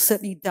Google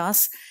certainly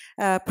does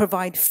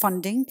provide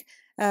funding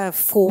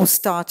for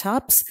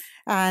startups,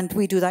 and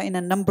we do that in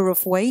a number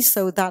of ways.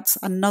 So that's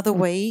another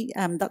way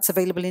that's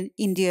available in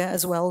India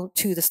as well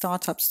to the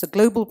startups. The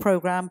global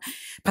program,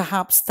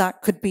 perhaps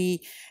that could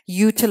be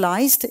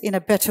utilized in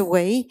a better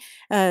way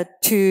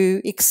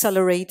to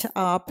accelerate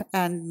up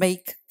and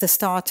make the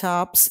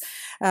startups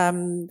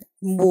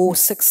more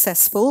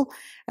successful.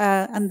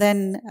 And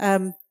then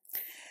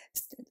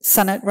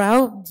Sanat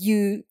Rao,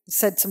 you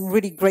said some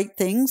really great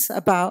things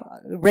about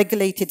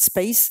regulated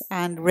space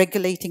and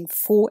regulating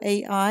for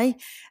AI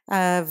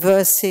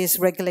versus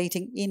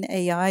regulating in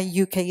AI.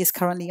 UK is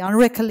currently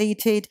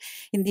unregulated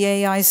in the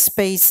AI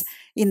space.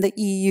 In the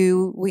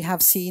EU, we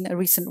have seen a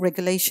recent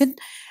regulation.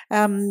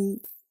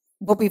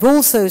 What we've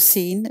also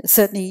seen,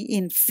 certainly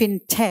in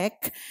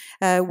fintech,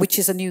 which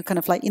is a new kind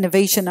of like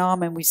innovation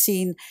arm, and we've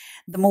seen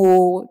the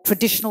more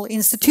traditional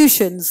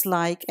institutions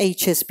like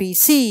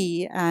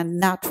HSBC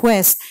and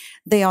NatWest,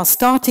 they are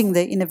starting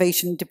their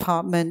innovation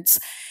departments.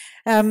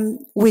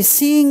 We're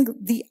seeing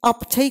the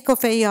uptake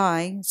of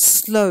AI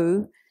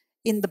slow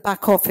in the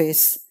back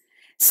office.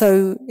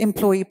 So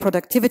employee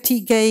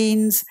productivity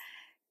gains,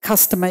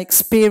 customer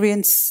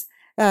experience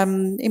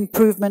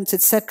improvements,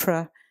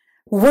 etc.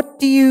 What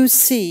do you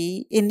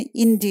see in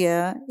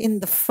India in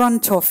the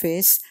front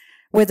office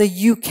where the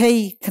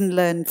UK can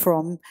learn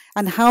from,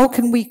 and how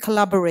can we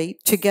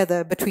collaborate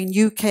together between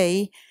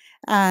UK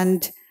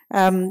and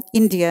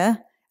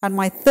India? And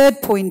my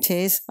third point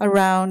is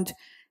around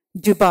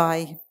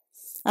Dubai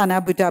and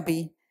Abu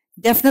Dhabi.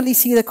 Definitely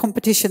see the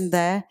competition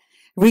there.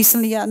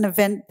 Recently at an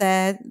event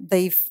there,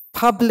 they've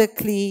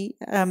publicly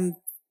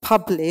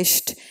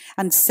published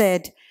and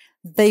said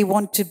they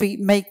want to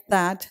make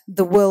that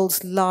the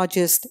world's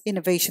largest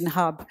innovation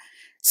hub.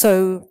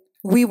 So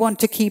we want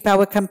to keep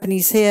our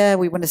companies here.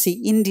 We want to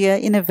see India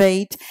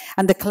innovate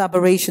and the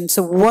collaboration.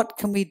 So what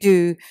can we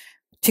do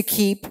to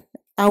keep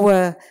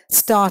our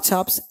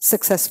startups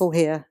successful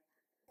here?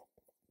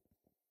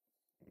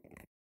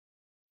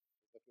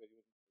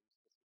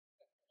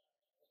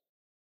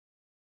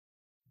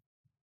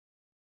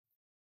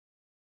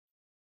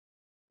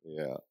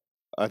 Yeah,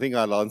 I think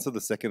I'll answer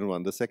the second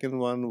one. The second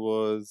one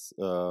was,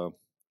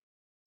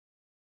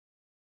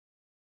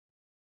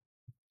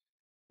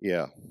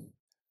 yeah,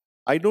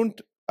 I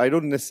don't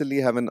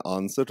necessarily have an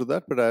answer to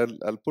that, but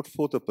I'll put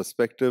forth a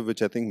perspective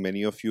which I think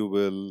many of you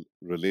will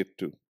relate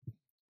to.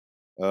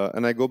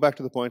 And I go back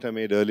to the point I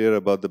made earlier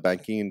about the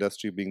banking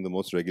industry being the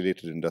most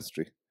regulated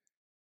industry.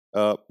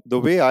 The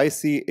way I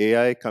see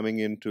AI coming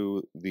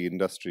into the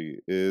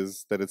industry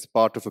is that it's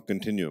part of a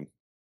continuum.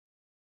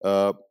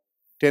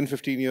 10,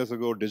 15 years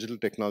ago, digital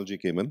technology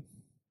came in,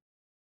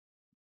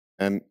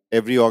 and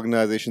every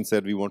organization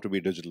said, we want to be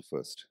digital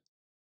first,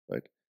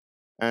 right?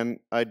 And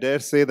I dare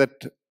say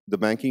that the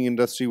banking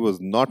industry was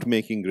not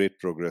making great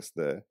progress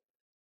there.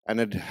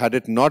 And had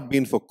it not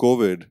been for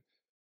COVID,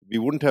 we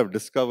wouldn't have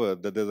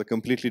discovered that there's a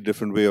completely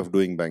different way of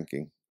doing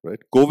banking, right?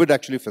 COVID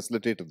actually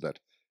facilitated that.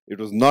 It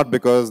was not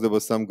because there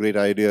were some great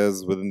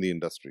ideas within the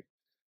industry.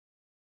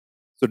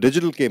 So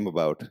digital came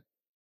about.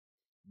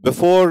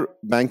 Before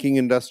banking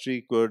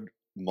industry could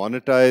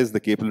monetize the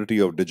capability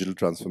of digital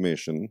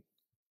transformation,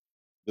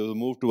 there was a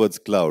move towards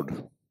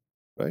cloud,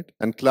 right?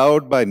 And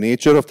cloud, by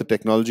nature of the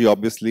technology,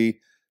 obviously,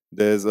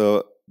 there's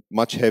a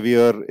much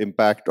heavier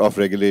impact of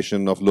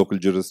regulation of local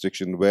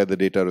jurisdiction, where the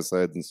data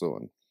resides, and so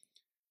on.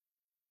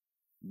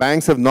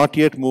 Banks have not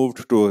yet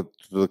moved to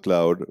the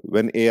cloud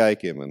when AI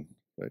came in,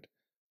 right?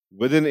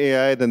 Within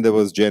AI, then there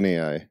was Gen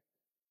AI.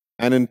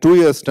 And in 2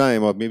 years'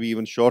 time, or maybe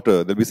even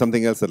shorter, there'll be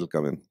something else that'll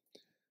come in.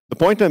 The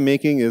point I'm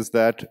making is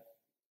that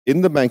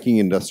in the banking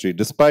industry,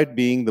 despite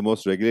being the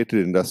most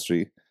regulated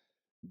industry,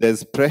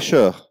 there's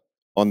pressure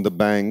on the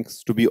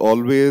banks to be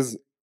always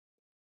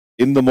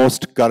in the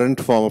most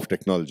current form of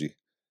technology.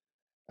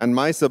 And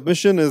my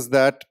submission is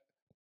that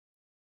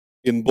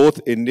in both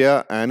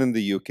India and in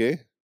the UK,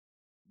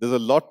 there's a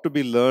lot to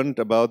be learned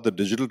about the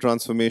digital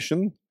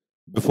transformation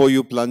before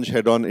you plunge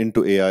head on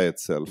into AI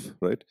itself,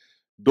 right?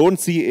 Don't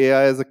see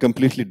AI as a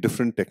completely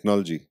different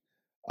technology.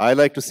 I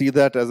like to see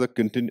that as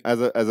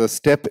a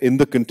step in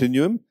the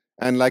continuum.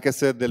 And like I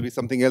said, there'll be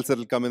something else that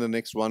will come in the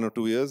next 1 or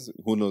 2 years.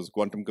 Who knows?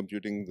 Quantum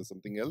computing is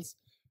something else.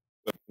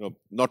 But,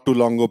 not too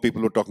long ago,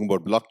 people were talking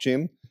about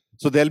blockchain.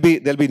 So there'll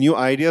be new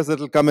ideas that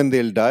will come and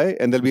they'll die,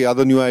 and there'll be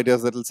other new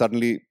ideas that will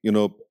suddenly,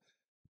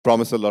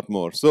 promise a lot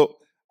more. So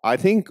I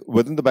think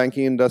within the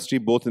banking industry,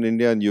 both in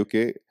India and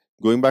UK,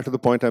 going back to the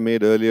point I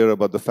made earlier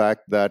about the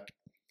fact that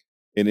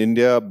in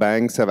India,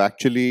 banks have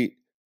actually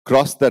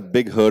crossed that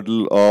big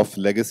hurdle of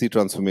legacy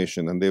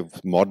transformation and they've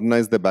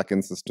modernized their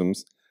backend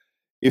systems.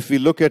 If we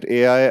look at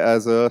AI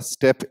as a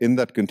step in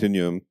that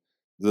continuum,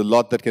 there's a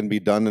lot that can be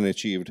done and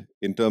achieved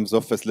in terms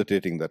of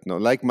facilitating that. Now,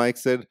 like Mike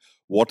said,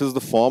 what is the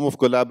form of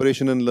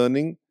collaboration and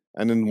learning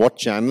and in what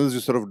channels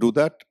you sort of do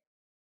that?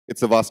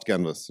 It's a vast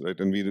canvas, right?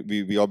 And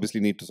we obviously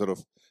need to sort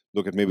of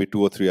look at maybe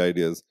 2 or 3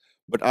 ideas.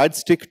 But I'd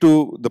stick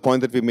to the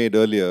point that we made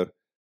earlier,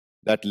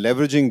 that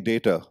leveraging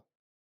data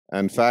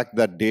and fact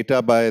that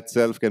data by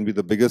itself can be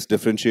the biggest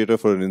differentiator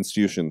for an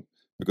institution,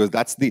 because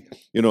that's the,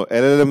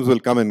 LLMs will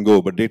come and go,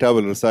 but data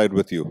will reside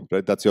with you,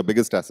 right? That's your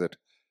biggest asset.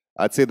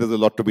 I'd say there's a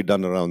lot to be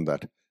done around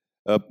that.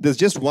 There's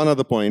just one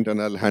other point,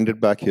 and I'll hand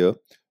it back here.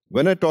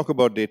 When I talk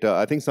about data,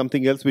 I think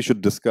something else we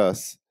should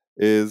discuss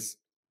is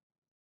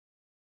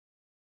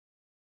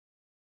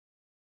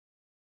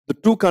the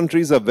two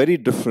countries are very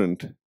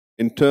different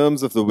in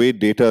terms of the way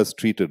data is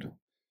treated.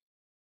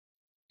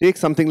 Take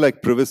something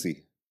like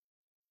privacy.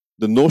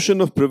 The notion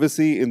of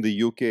privacy in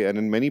the UK and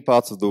in many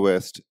parts of the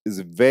West is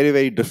very,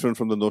 very different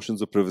from the notions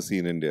of privacy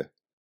in India,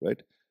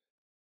 right?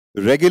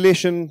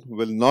 Regulation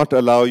will not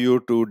allow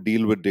you to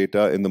deal with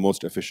data in the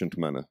most efficient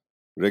manner.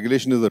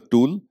 Regulation is a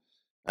tool,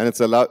 and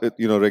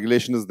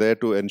regulation is there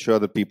to ensure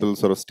that people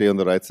sort of stay on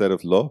the right side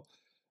of law.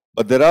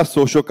 But there are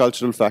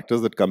socio-cultural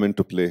factors that come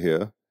into play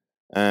here.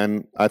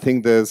 And I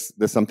think there's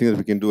something that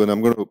we can do, and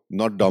I'm going to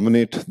not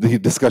dominate the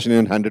discussion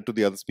and hand it to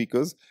the other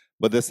speakers,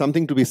 but there's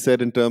something to be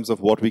said in terms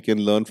of what we can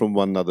learn from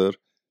one another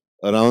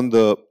around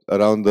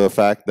the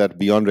fact that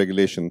beyond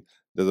regulation,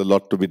 there's a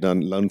lot to be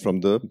done, learned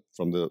from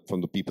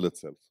the people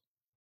itself.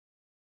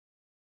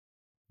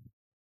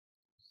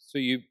 So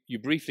you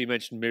briefly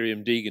mentioned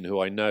Miriam Deegan, who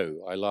I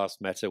know. I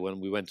last met her when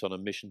we went on a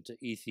mission to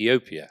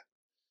Ethiopia,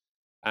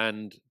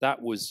 and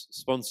that was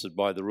sponsored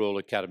by the Royal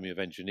Academy of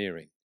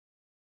Engineering.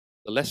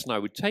 The lesson I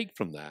would take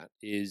from that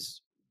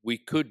is we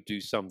could do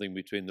something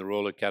between the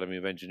Royal Academy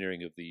of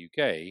Engineering of the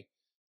UK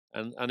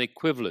and an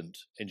equivalent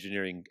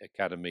engineering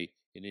academy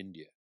in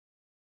India.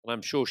 And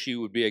I'm sure she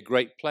would be a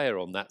great player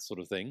on that sort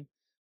of thing,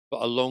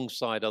 but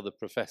alongside other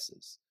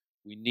professors.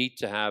 We need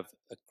to have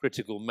a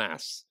critical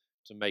mass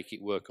to make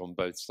it work on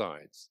both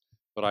sides.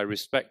 But I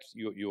respect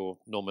your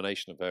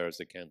nomination of her as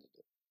a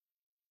candidate.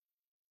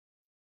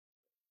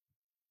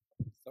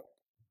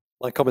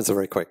 My comments are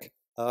very quick.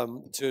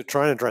 To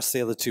try and address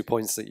the other 2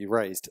 points that you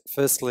raised.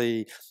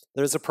 Firstly,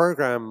 there is a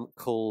program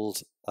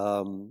called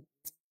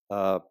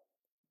what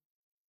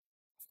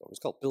was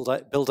called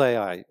Build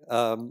AI,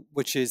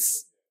 which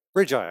is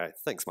Bridge AI.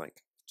 Thanks,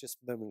 Mike. Just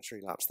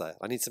momentary lapse there.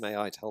 I need some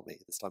AI to help me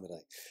this time of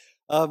day.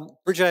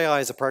 Bridge AI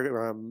is a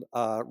program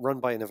run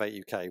by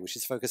Innovate UK, which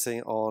is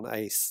focusing on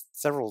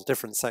several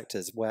different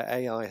sectors where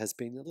AI has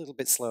been a little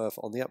bit slower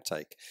on the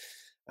uptake.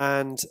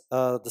 And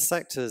the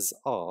sectors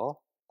are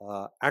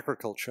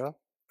agriculture,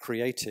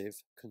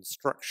 creative,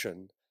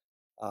 construction,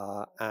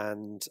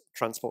 and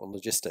transport and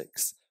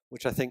logistics,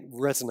 which I think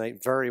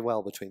resonate very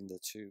well between the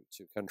two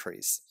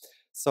countries.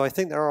 So I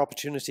think there are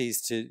opportunities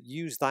to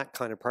use that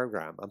kind of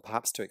program and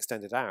perhaps to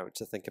extend it out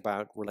to think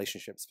about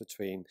relationships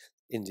between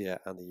India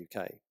and the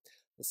UK.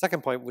 The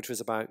second point, which was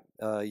about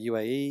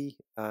UAE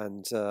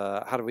and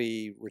how do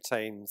we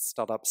retain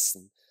startups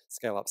and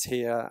scale-ups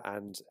here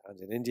and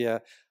in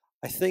India,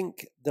 I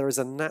think there is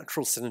a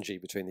natural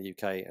synergy between the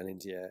UK and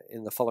India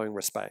in the following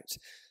respect.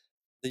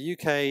 The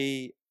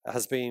UK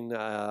has been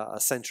a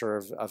center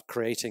of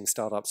creating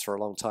startups for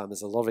a long time.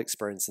 There's a lot of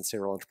experience in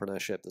serial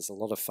entrepreneurship. There's a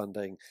lot of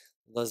funding.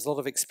 There's a lot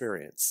of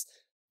experience.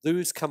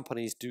 Those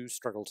companies do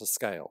struggle to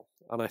scale.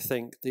 And I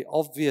think the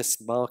obvious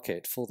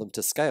market for them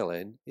to scale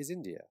in is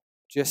India,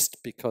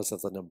 just because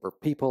of the number of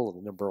people and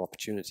the number of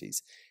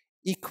opportunities.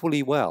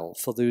 Equally well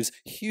for those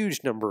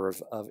huge number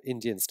of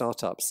Indian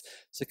startups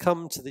to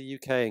come to the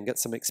UK and get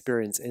some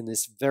experience in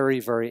this very,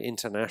 very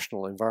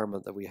international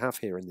environment that we have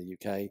here in the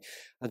UK,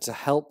 and to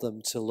help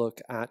them to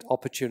look at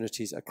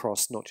opportunities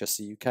across not just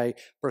the UK,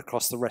 but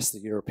across the rest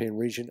of the European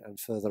region and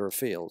further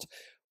afield,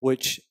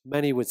 which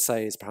many would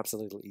say is perhaps a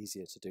little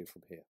easier to do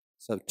from here.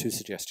 So 2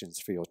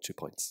 suggestions for your 2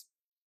 points.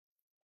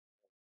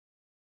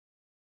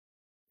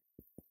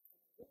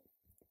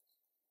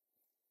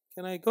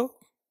 Can I go?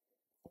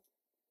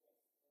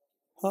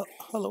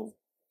 Hello.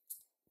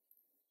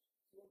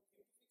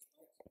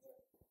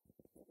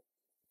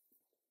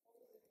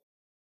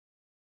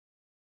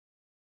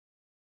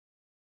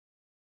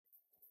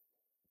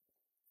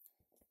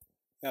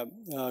 Yeah,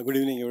 good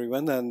evening,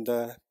 everyone. And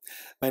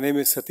my name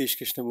is Satish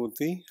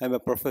Krishnamurthy. I'm a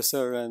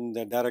professor and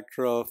the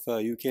director of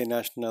UK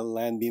National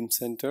Land Beam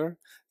Center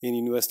in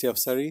University of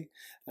Surrey.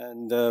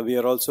 And we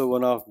are also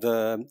one of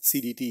the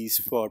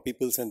CDTs for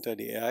People-Centered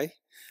AI.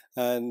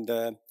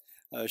 And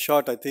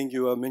Short, I think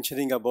you were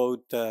mentioning about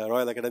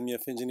Royal Academy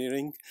of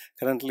Engineering.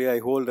 Currently, I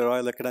hold a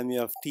Royal Academy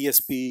of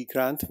TSP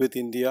grant with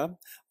India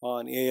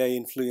on AI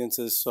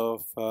influences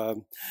of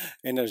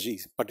energy,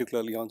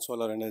 particularly on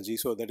solar energy.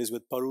 So that is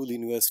with Parul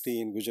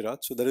University in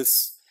Gujarat. So there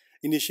is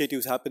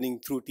initiatives happening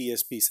through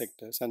TSP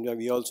sectors, and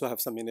we also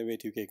have some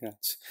Innovate UK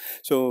grants.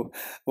 So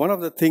one of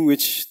the things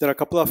which, there are a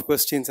couple of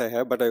questions I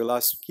have, but I will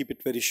keep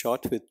it very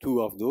short with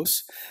two of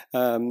those.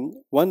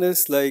 One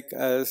is like,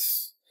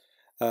 as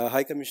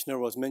High Commissioner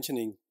was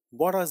mentioning,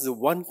 what is the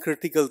one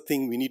critical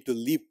thing we need to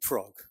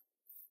leapfrog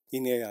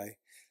in AI?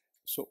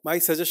 So my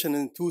suggestion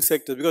in two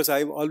sectors, because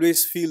I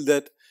always feel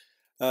that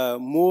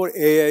more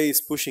AI is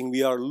pushing,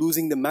 we are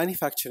losing the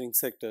manufacturing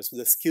sectors,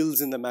 the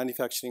skills in the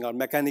manufacturing or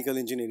mechanical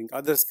engineering,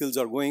 other skills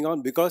are going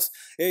on because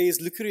AI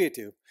is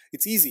lucrative.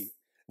 It's easy.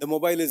 The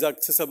mobile is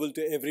accessible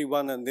to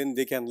everyone and then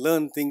they can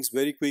learn things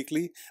very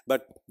quickly,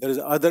 but there is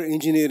other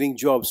engineering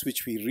jobs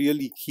which we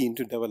really keen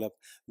to develop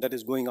that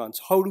is going on.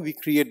 So how do we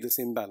create this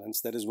imbalance?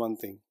 That is one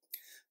thing.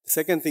 The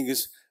second thing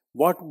is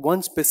what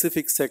one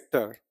specific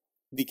sector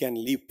we can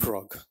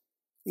leapfrog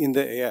in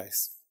the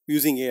AIs,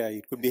 using AI.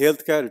 It could be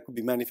healthcare, it could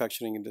be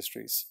manufacturing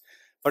industries.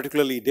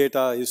 Particularly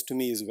data is, to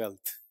me, is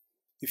wealth.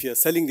 If you are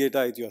selling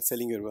data, you are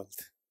selling your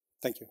wealth.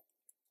 Thank you.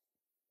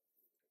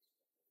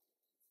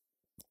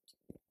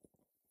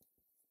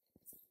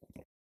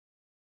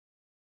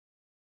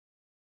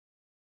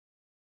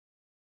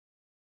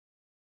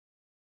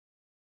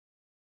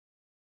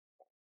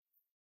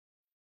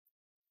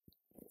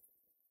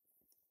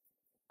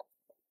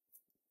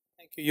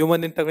 Thank you.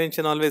 Human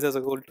intervention always has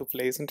a role to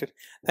play, isn't it?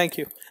 Thank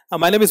you.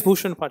 My name is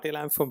Bhushan Patel.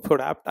 I'm from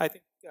Product. I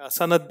think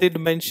Sanat did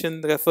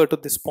refer to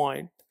this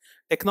point.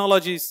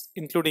 Technologies,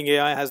 including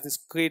AI, has this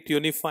great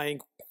unifying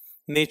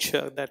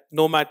nature that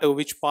no matter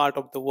which part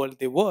of the world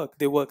they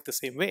work the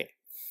same way.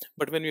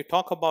 But when we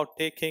talk about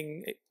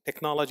taking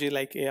technology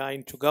like AI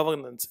into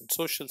governance and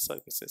social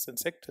services and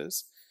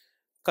sectors,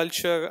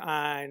 culture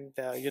and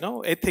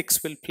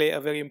ethics will play a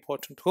very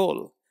important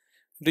role.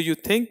 Do you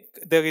think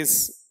there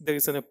is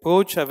an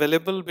approach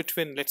available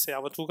between, let's say,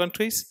 our two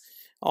countries,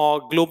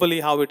 or globally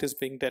how it is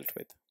being dealt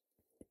with?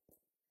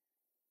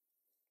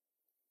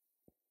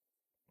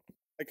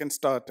 I can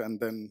start and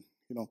then,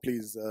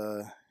 please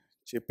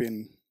chip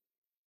in.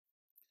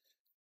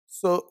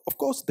 So, of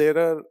course, there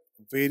are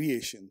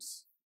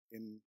variations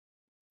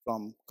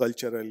from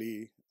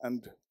culturally,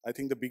 and I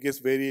think the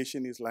biggest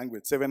variation is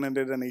language,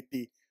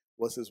 780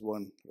 versus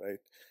 1, right?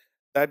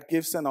 That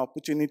gives an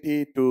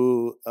opportunity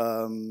to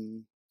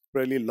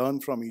really learn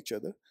from each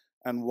other.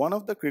 And one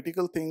of the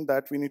critical things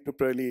that we need to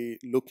really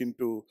look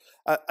into,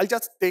 I'll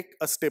just take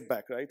a step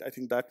back, right? I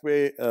think that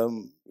way,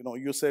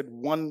 you said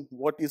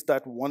what is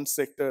that one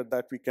sector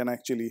that we can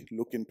actually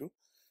look into?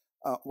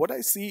 What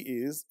I see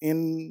is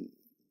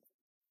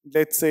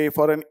let's say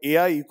for an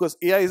AI, because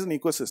AI is an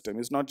ecosystem,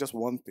 it's not just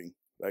one thing,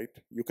 right?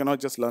 You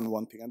cannot just learn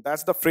one thing. And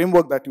that's the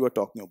framework that you are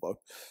talking about.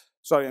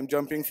 Sorry, I'm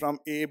jumping from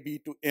A,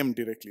 B to M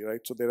directly, right?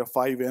 So there are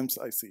 5 M's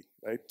I see,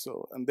 right?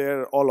 So, and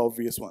they're all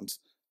obvious ones.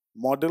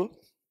 Model,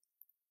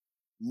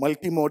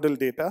 multimodal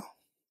data,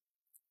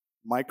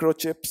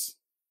 microchips,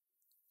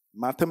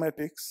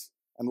 mathematics,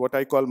 and what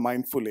I call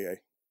mindful AI.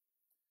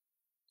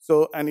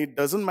 So, and it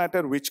doesn't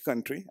matter which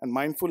country, and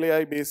mindful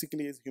AI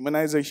basically is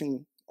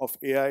humanization of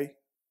AI,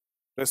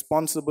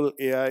 responsible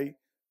AI,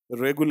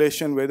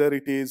 regulation, whether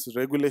it is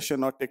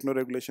regulation or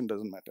techno-regulation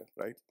doesn't matter,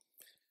 right?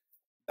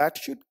 That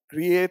should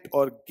create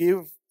or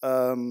give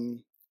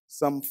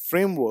some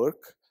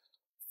framework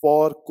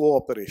for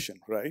cooperation,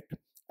 right?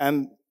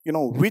 And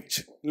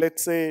which,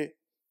 let's say,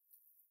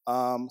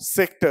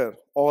 sector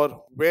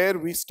or where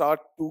we start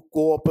to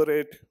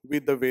cooperate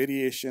with the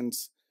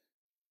variations,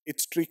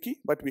 it's tricky,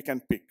 but we can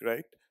pick,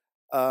 right?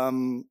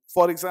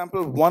 For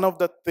example, one of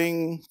the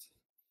things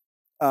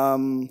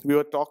we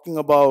were talking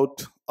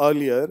about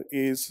earlier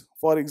is,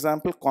 for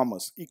example,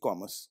 commerce,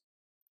 e-commerce,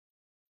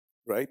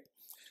 right?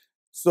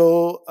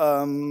 So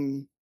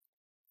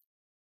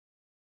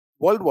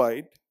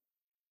worldwide,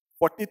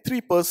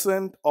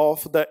 43%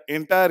 of the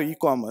entire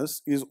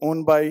e-commerce is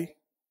owned by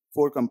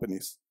 4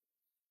 companies,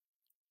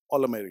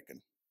 all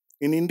American.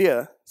 In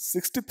India,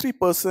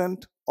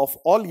 63% of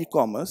all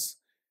e-commerce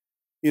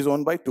is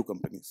owned by 2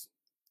 companies,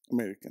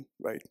 American,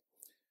 right?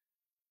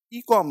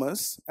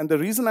 E-commerce, and the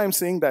reason I'm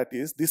saying that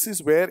is, this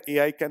is where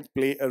AI can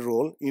play a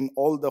role in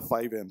all the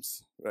 5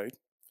 M's, right?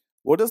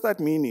 What does that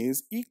mean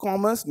is,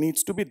 e-commerce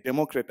needs to be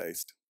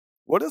democratized.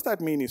 What does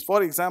that mean is,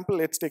 for example,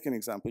 let's take an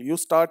example. You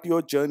start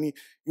your journey,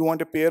 you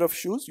want a pair of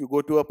shoes, you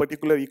go to a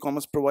particular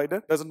e-commerce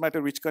provider, doesn't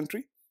matter which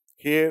country,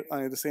 here,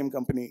 the same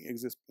company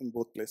exists in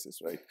both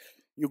places, right?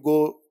 You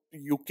go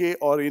to UK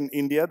or in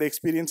India, the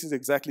experience is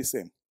exactly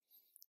same.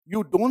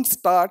 You don't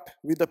start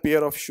with a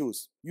pair of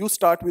shoes. You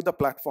start with the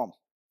platform.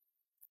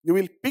 You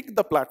will pick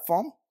the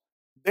platform,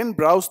 then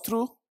browse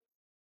through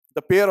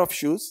the pair of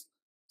shoes,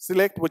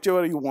 select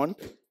whichever you want,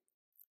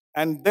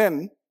 and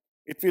then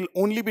it will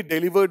only be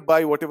delivered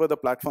by whatever the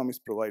platform is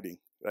providing,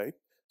 right?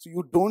 So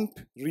you don't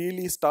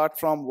really start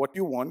from what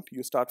you want,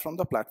 you start from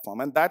the platform,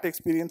 and that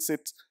experience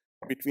sits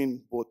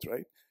between both,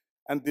 right?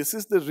 And this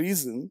is the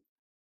reason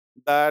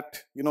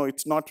that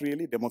it's not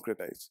really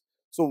democratized.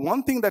 So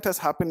one thing that has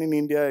happened in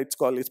India,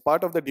 it's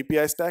part of the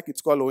DPI stack,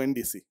 it's called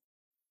ONDC,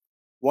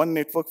 One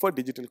Network for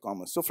Digital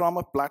Commerce. So from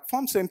a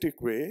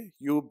platform-centric way,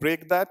 you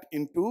break that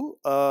into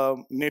a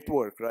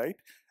network, right?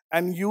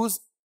 And use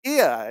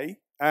AI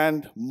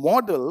and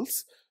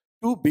models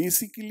to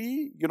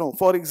basically,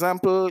 for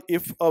example,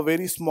 if a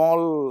very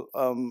small,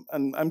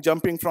 and I'm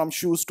jumping from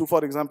shoes to,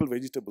 for example,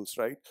 vegetables,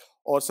 right?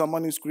 Or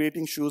someone is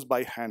creating shoes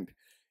by hand.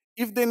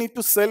 If they need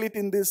to sell it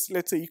in this,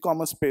 let's say,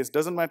 e-commerce space,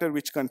 doesn't matter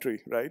which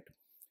country, right?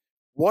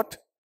 What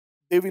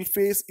they will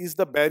face is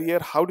the barrier,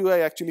 how do I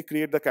actually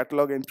create the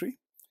catalog entry?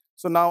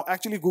 So now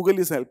actually Google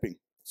is helping.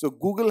 So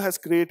Google has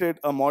created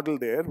a model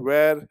there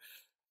where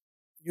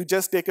you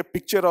just take a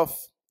picture of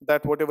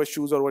that whatever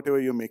shoes or whatever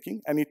you're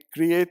making, and it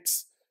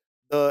creates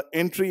the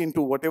entry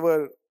into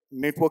whatever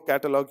network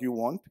catalog you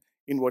want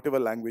in whatever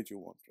language you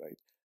want, right?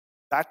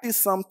 That is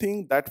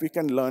something that we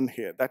can learn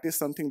here. That is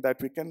something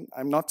that we can,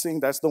 I'm not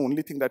saying that's the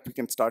only thing that we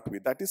can start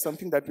with. That is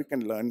something that we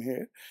can learn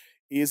here,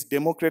 is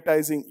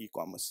democratizing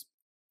e-commerce.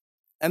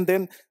 And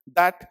then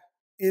that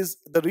is,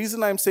 the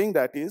reason I'm saying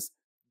that is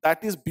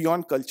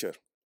beyond culture.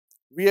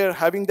 We are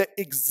having the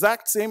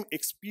exact same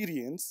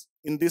experience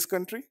in this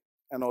country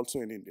and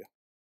also in India.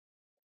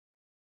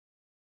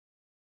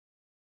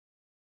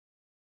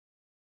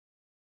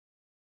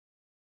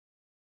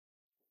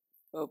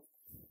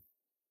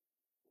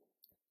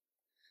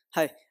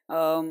 Hi,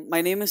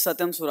 my name is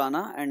Satyam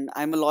Surana and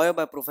I'm a lawyer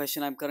by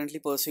profession. I'm currently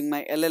pursuing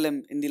my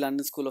LLM in the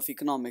London School of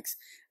Economics,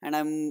 and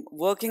I'm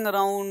working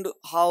around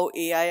how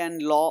AI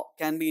and law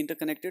can be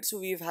interconnected. So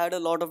we've had a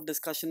lot of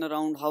discussion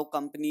around how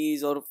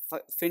companies or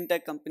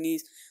fintech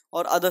companies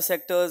or other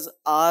sectors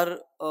are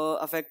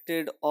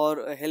affected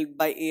or helped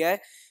by AI.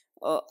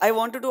 I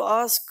wanted to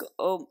ask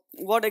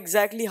what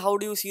exactly, how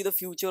do you see the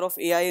future of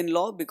AI in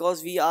law?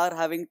 Because we are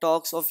having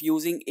talks of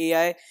using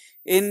AI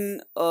in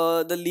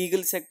the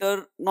legal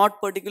sector,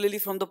 not particularly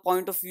from the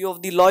point of view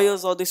of the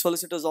lawyers or the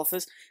solicitor's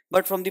office,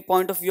 but from the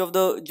point of view of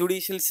the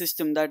judicial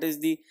system, that is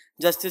the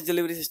justice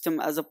delivery system,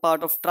 as a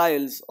part of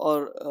trials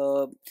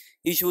or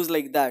issues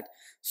like that.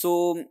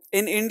 So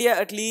in India,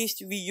 at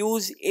least, we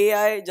use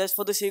AI just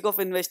for the sake of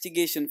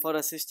investigation, for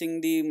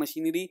assisting the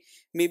machinery,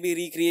 maybe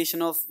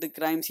recreation of the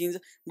crime scenes,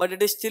 but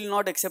it is still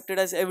not accepted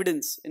as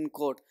evidence in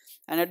court.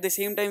 And at the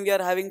same time, we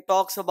are having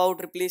talks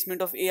about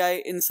replacement of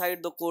AI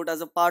inside the court as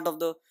a part of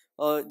the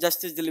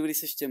justice delivery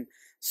system.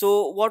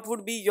 So what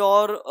would be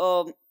your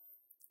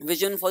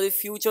vision for the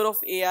future of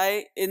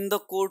AI in the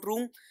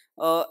courtroom,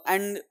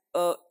 and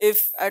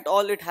if at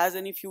all it has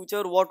any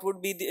future, what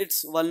would be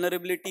its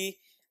vulnerability,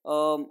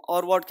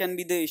 or what can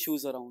be the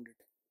issues around it?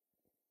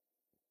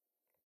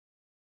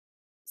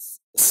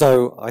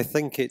 So I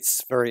think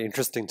it's very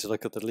interesting to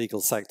look at the legal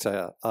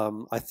sector.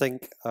 I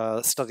think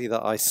a study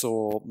that I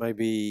saw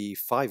maybe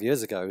 5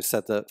 years ago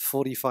said that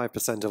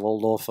 45% of all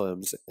law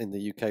firms in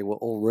the UK were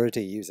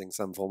already using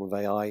some form of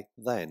AI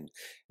then.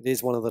 It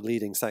is one of the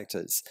leading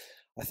sectors.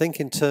 I think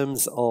in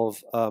terms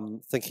of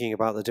thinking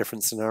about the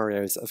different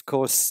scenarios, of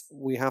course,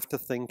 we have to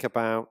think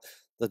about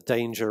the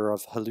danger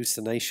of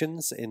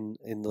hallucinations in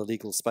the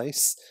legal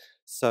space.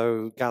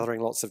 So gathering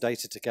lots of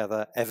data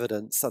together,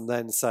 evidence, and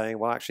then saying,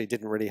 well, actually, it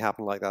didn't really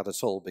happen like that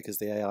at all because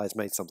the AI has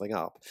made something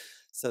up.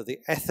 So the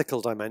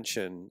ethical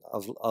dimension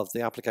of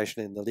the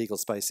application in the legal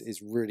space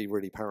is really,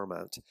 really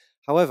paramount.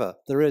 However,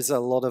 there is a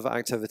lot of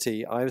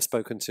activity. I've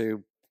spoken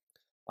to,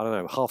 I don't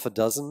know, half a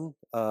dozen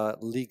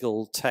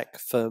legal tech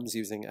firms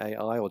using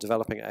AI or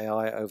developing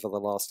AI over the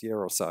last year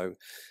or so.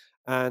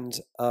 And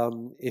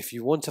if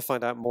you want to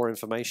find out more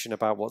information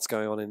about what's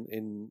going on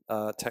in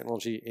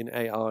technology in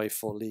AI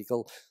for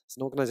legal, it's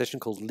an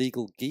organization called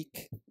Legal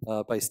Geek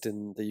based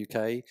in the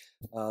UK.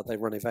 They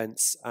run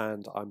events,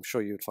 and I'm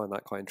sure you'd find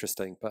that quite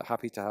interesting, but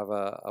happy to have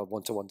a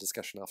one-to-one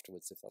discussion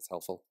afterwards if that's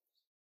helpful.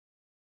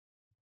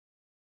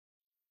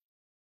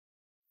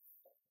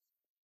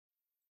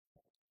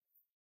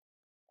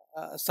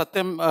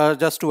 Satyam,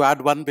 just to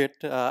add one bit,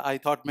 I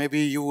thought maybe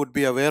you would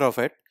be aware of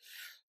it.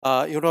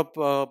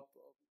 Two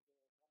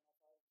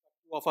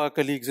of our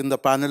colleagues in the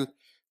panel,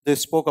 they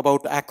spoke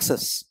about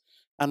access.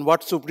 And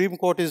what Supreme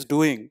Court is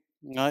doing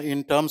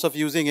in terms of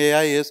using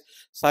AI is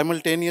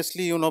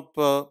simultaneously,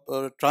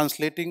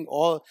 translating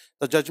all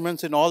the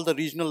judgments in all the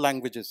regional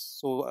languages.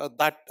 So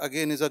that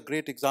again is a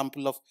great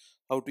example of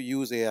how to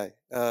use AI.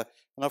 And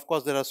of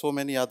course, there are so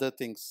many other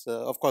things.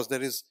 Of course,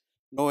 there is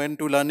no end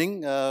to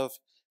learning,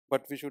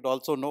 but we should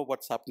also know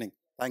what's happening.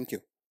 Thank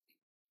you.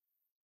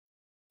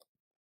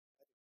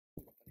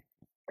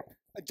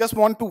 I just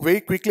want to very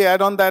quickly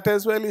add on that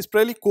as well. Is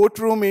probably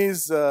courtroom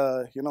is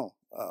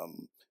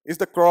is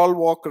the crawl,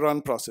 walk,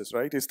 run process,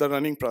 right? It's the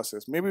running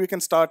process. Maybe we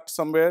can start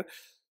somewhere.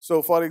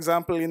 So, for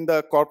example, in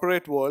the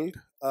corporate world,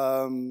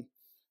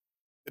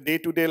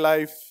 day-to-day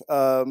life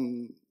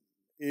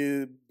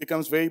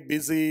becomes very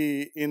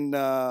busy in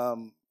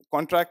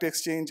contract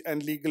exchange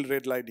and legal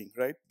redlining,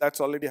 right?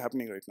 That's already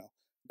happening right now.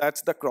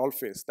 That's the crawl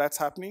phase. That's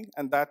happening,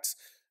 and that's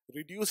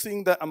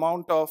reducing the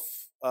amount of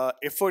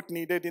effort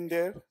needed in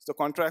there. So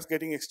contracts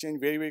getting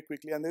exchanged very, very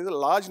quickly, and there's a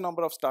large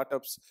number of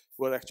startups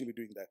who are actually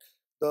doing that.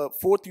 The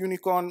fourth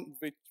unicorn,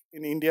 which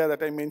in India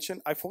that I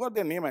mentioned, I forgot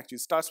their name actually,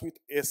 starts with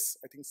S.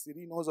 I think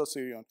Sirinos or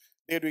Sirion.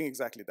 They're doing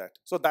exactly that.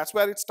 So that's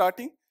where it's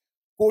starting.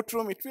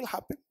 Courtroom, it will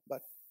happen,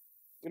 but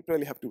we'll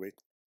probably have to wait.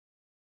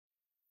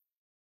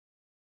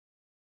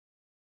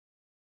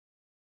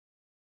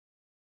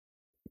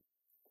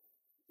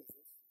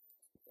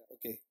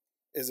 Okay,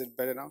 is it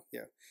better now?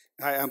 Yeah.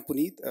 Hi, I'm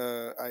Puneet.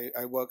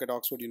 I work at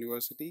Oxford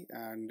University,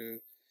 and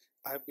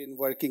I've been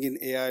working in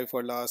AI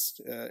for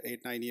last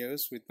 8-9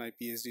 years with my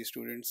PhD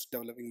students,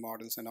 developing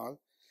models and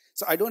all.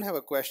 So I don't have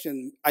a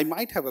question. I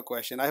might have a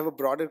question. I have a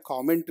broader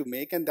comment to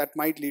make, and that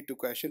might lead to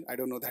question. I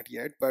don't know that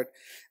yet, but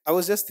I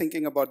was just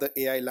thinking about the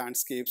AI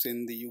landscapes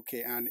in the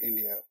UK and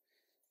India.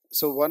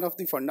 So one of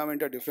the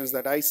fundamental difference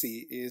that I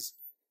see is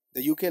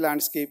the UK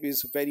landscape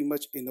is very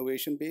much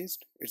innovation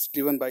based. It's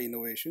driven by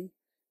innovation.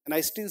 And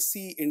I still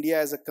see India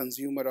as a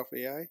consumer of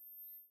AI.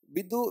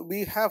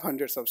 We have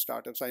hundreds of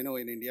startups, I know,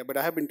 in India, but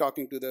I have been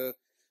talking to the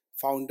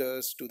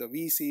founders, to the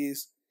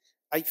VCs.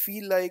 I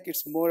feel like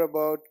it's more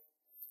about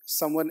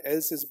someone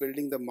else is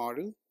building the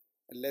model,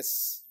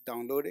 let's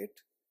download it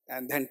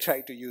and then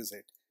try to use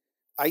it.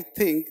 I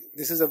think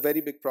this is a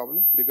very big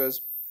problem, because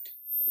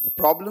the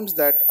problems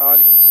that are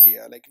in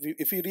India, like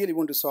if we really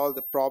want to solve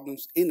the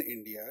problems in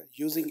India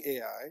using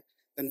AI,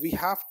 then we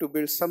have to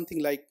build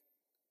something like,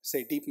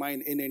 say,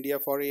 DeepMind in India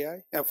for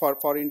AI,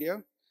 for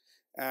India.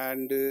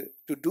 And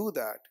to do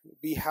that,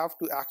 we have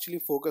to actually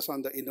focus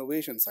on the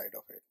innovation side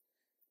of it.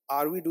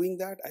 Are we doing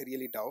that? I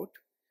really doubt.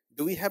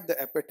 Do we have the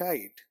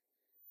appetite?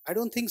 I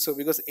don't think so,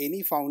 because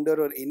any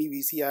founder or any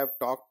VC I have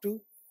talked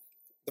to,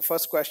 the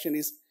first question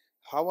is,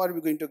 how are we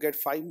going to get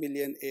 5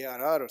 million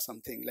ARR or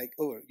something? Like,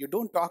 oh, you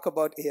don't talk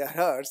about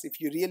ARRs. If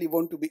you really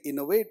want to be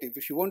innovative,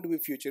 if you want to be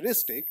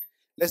futuristic,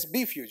 let's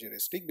be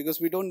futuristic,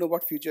 because we don't know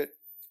what future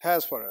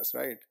has for us,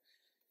 right?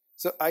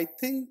 So I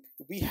think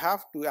we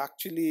have to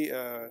actually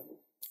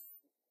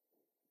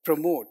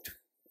promote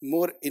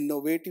more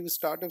innovative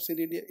startups in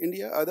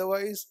India.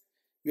 Otherwise,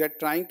 we are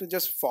trying to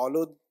just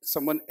follow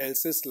someone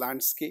else's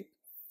landscape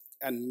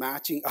and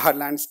matching our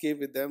landscape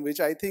with them, which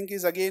I think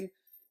is, again,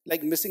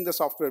 like missing the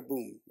software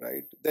boom,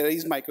 right? There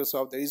is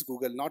Microsoft, there is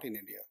Google, not in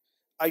India.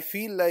 I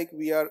feel like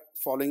we are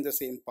following the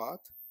same path.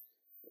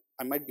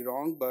 I might be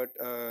wrong, but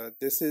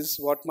this is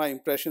what my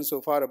impression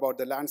so far about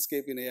the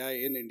landscape in AI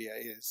in India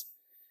is.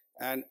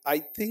 And I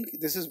think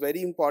this is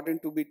very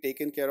important to be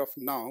taken care of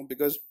now,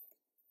 because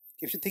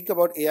if you think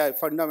about AI,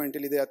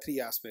 fundamentally there are three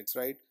aspects,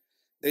 right?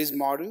 There is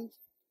model,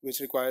 which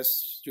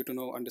requires you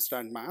to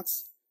understand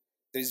maths.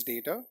 There is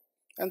data,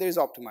 and there is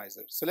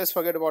optimizer. So let's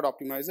forget about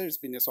optimizer. It's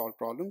been a solved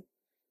problem.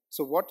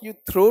 So what you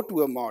throw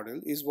to a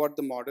model is what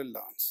the model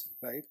learns,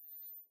 right?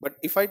 But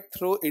if I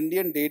throw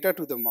Indian data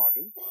to the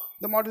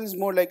model is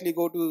more likely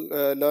go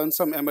to learn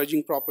some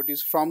emerging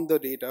properties from the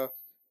data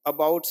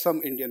about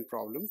some Indian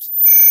problems.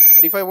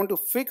 But if I want to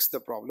fix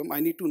the problem, I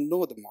need to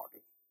know the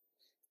model.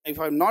 If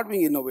I'm not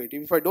being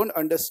innovative, if I don't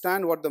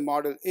understand what the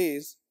model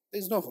is,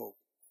 there's no hope.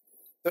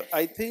 So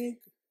I think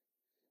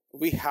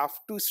we have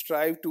to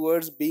strive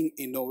towards being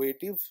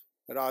innovative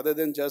rather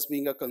than just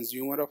being a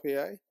consumer of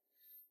AI.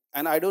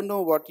 And I don't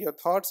know what your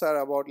thoughts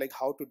are about, like,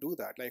 how to do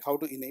that, like how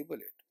to enable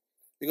it.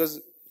 Because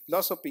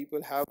lots of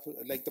people have,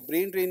 like, the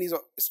brain drain is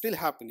still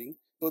happening,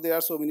 though there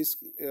are so many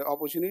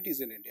opportunities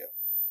in India.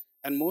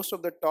 And most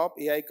of the top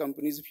AI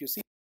companies, if you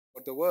see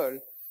about the world,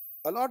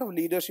 a lot of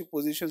leadership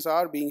positions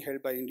are being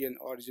held by Indian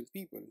origin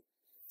people.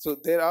 So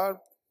there are,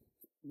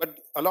 but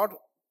a lot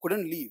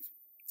couldn't leave.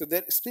 So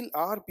there still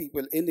are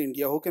people in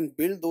India who can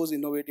build those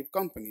innovative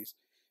companies,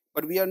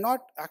 but we are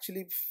not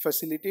actually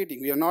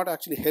facilitating, we are not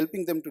actually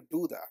helping them to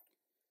do that.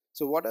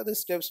 So what are the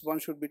steps one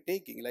should be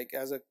taking? Like,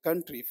 as a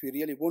country, if we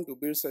really want to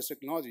build such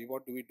technology,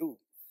 what do we do?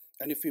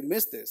 And if we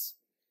miss this,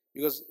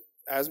 because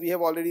as we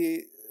have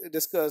already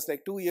discussed,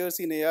 like 2 years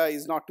in AI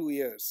is not 2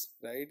 years,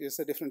 right? It's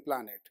a different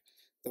planet.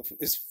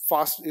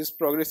 It's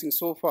progressing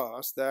so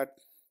fast that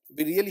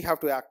we really have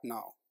to act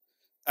now.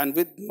 And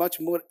with much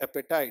more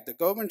appetite, the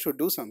government should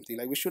do something.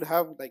 Like, we should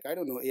have, like, I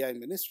don't know, AI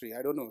ministry,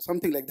 I don't know,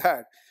 something like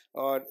that,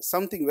 or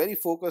something very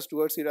focused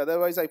towards it.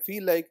 Otherwise, I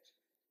feel like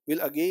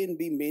we'll again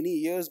be many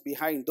years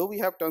behind. Though we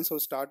have tons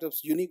of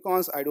startups,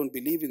 unicorns, I don't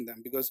believe in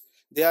them, because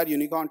they are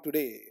unicorn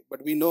today,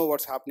 but we know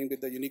what's happening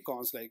with the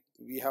unicorns. Like,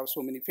 we have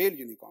so many failed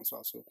unicorns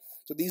also.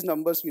 So these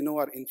numbers we know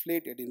are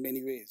inflated in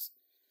many ways.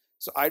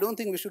 So I don't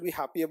think we should be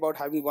happy about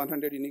having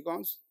 100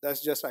 unicorns.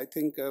 That's just, I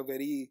think, a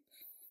very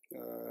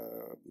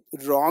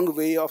wrong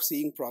way of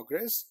seeing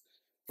progress.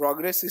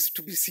 progress is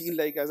to be seen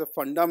like as a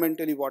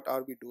fundamentally what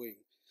are we doing.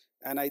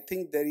 And I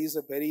think there is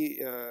a very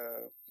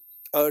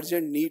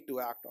urgent need to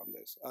act on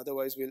this.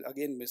 Otherwise, we'll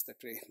again miss the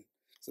train.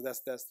 So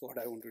that's what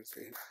I wanted to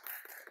say.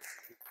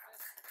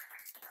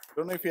 I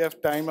don't know if you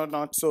have time or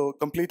not, so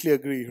completely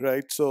agree,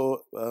 right?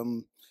 So,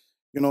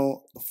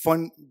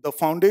 the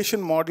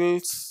foundation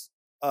models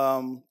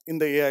in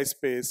the AI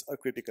space are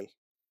critical,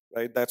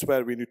 right? That's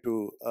where we need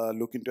to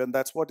look into, and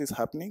that's what is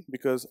happening,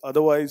 because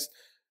otherwise,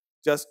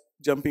 just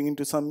jumping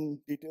into some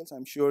details,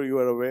 I'm sure you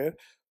are aware.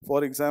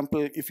 For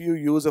example, if you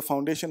use a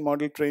foundation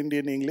model trained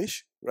in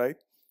English, right?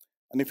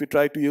 And if you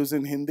try to use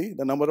in Hindi,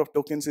 the number of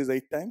tokens is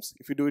 8 times.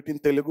 If you do it in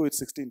Telugu, it's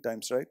 16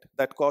 times, right?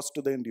 That cost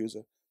to the end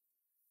user.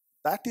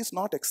 That is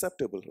not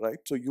acceptable, right?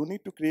 So you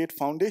need to create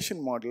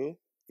foundation model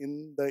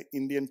in the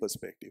Indian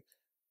perspective.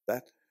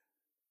 That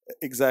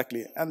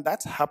exactly, and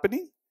that's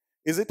happening.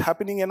 Is it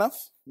happening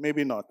enough?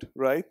 Maybe not,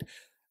 right?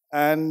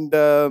 And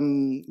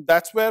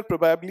that's where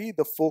probably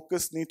the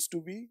focus needs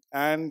to be.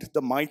 And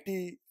the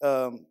mighty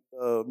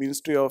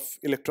Ministry of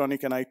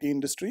Electronic and IT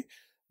Industry,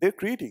 they're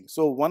creating.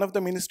 So one of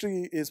the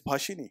ministry is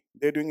Bhashini.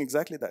 They're doing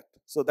exactly that.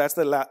 So that's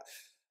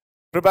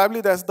probably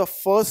that's the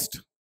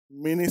first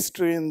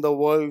ministry in the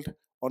world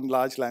on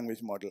large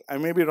language model. I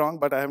may be wrong,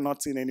 but I have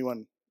not seen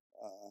anyone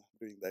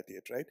doing that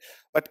yet, right?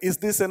 But is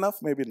this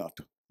enough? Maybe not.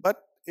 But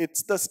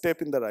it's the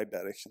step in the right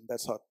direction.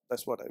 That's what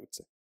I would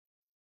say.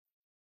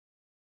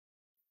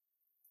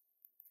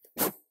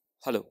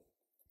 Hello.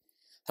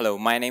 Hello,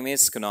 my name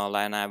is Kunal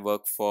and I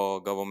work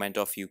for Government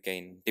of UK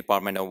in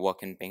Department of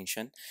Work and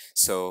Pension.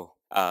 So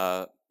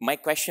my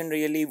question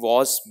really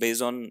was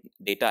based on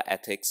data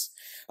ethics,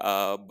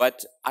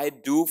 but I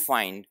do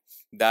find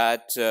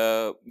that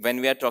when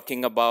we are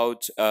talking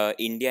about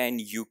India and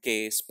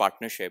UK's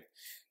partnership,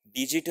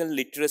 digital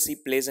literacy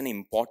plays an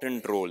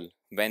important role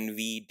when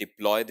we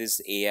deploy this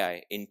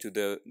AI into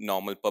the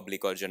normal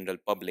public or general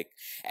public,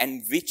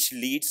 and which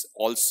leads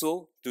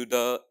also to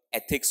the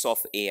ethics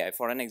of AI.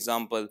 For an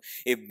example,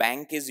 if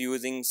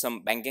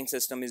banking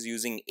system is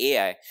using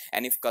AI,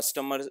 and if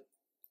customers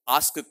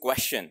ask a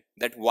question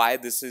that why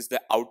this is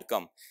the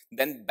outcome,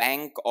 then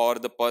bank or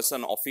the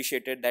person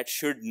officiated that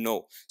should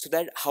know. So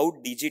that how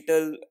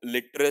digital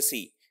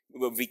literacy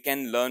we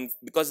can learn,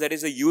 because there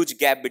is a huge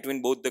gap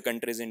between both the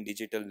countries in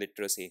digital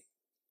literacy.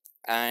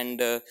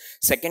 And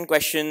second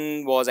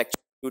question was actually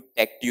to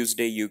Tech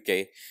Tuesday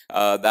UK,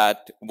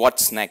 that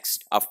what's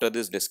next after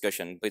this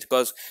discussion,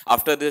 because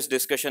after this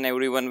discussion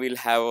everyone will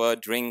have a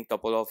drink,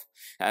 couple of,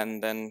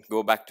 and then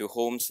go back to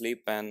home,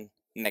 sleep, and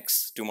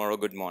next tomorrow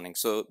good morning.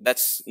 So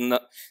that's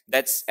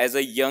as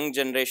a young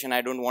generation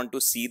I don't want to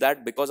see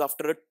that, because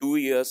after 2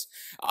 years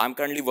I'm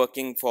currently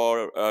working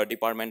for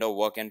Department of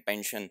Work and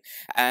Pension,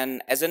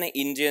 and as an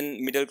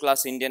Indian, middle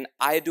class Indian,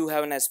 I do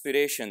have an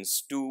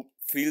aspirations to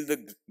fill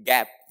the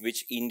gap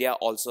which India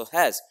also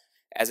has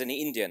as an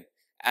Indian.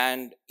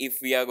 And if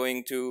we are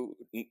going to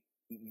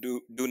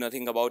do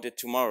nothing about it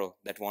tomorrow,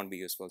 that won't be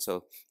useful.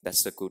 So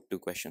that's the two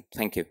question.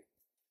 Thank you.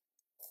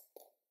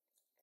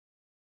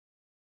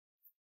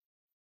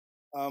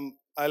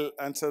 I'll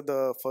answer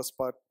the first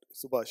part,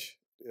 Subhash.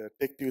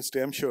 Tech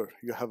Tuesday, I'm sure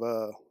you have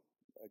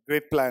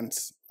great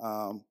plans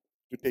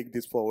to take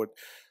this forward.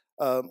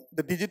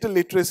 The digital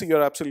literacy,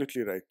 you're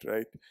absolutely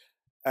right?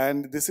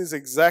 And this is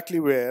exactly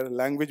where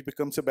language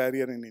becomes a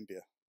barrier in India,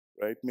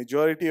 right?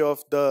 Majority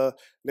of the,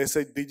 let's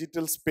say,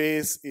 digital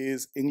space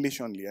is English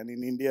only. And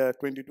in India,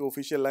 22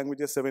 official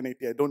languages,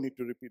 780. I don't need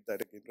to repeat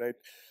that again, right?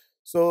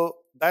 So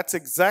that's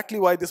exactly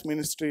why this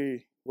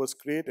ministry was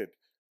created,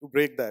 to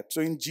break that.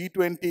 So in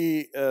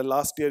G20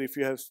 last year, if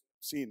you have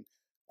seen,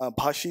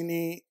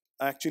 Bhashini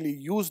actually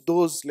used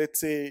those, let's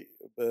say,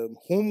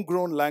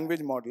 homegrown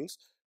language models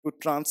to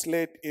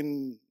translate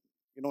in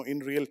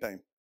real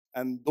time.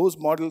 And those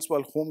models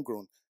were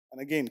homegrown.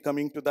 And again,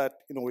 coming to that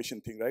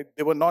innovation thing, right?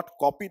 They were not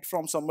copied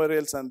from somewhere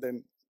else, and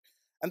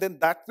then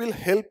that will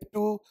help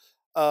to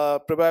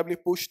probably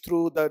push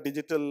through the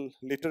digital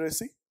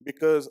literacy,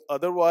 because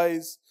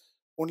otherwise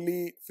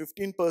only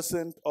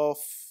 15% of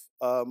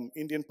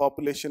Indian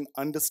population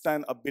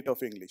understand a bit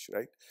of English,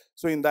 right?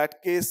 So in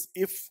that case,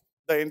 if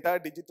the entire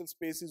digital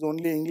space is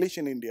only English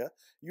in India,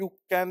 you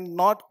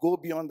cannot go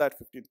beyond that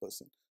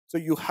 15%. So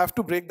you have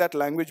to break that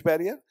language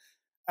barrier,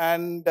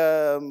 and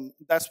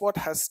that's what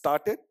has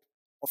started.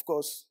 Of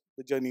course,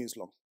 the journey is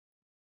long.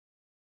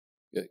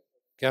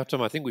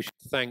 Gautam, I think we should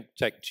thank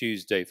Tech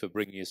Tuesday for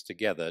bringing us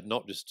together,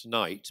 not just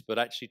tonight, but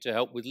actually to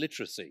help with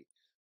literacy,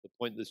 the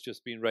point that's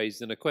just been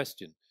raised in a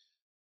question.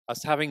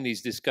 Us having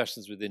these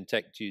discussions within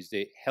Tech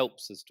Tuesday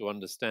helps us to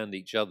understand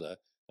each other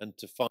and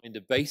to find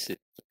a basis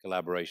for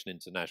collaboration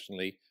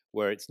internationally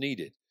where it's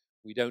needed.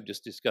 We don't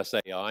just discuss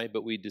AI,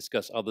 but we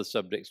discuss other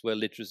subjects where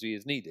literacy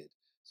is needed.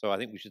 So I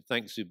think we should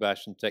thank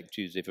Subhash and Tech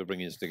Tuesday for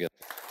bringing us together.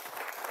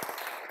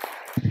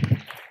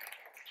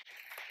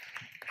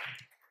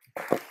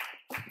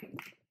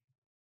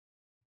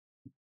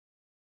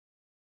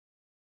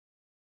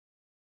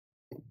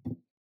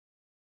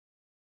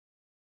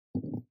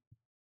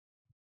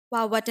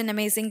 Wow, what an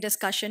amazing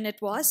discussion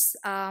it was.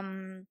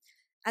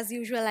 As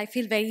usual, I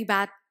feel very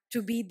bad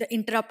to be the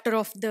interrupter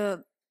of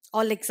the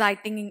all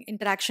exciting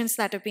interactions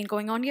that have been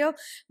going on here.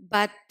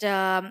 But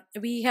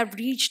we have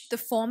reached the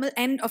formal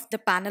end of the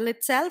panel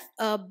itself.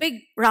 A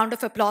big round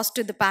of applause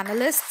to the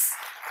panelists.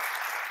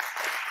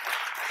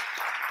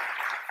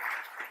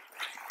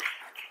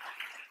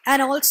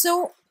 And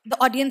also, the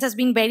audience has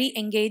been very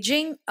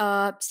engaging.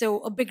 So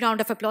a big round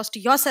of applause to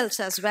yourselves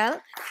as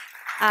well.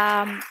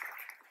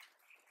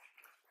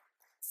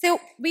 So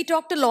we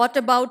talked a lot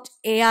about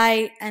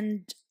AI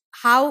and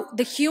how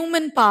the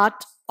human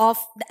part of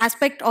the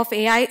aspect of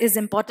AI is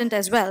important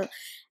as well.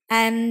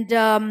 And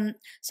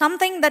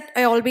something that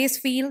I always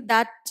feel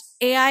that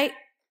AI,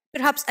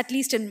 perhaps at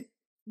least in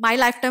my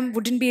lifetime,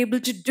 wouldn't be able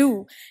to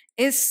do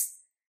is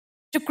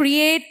to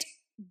create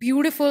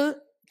beautiful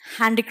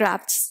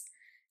handicrafts.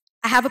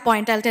 I have a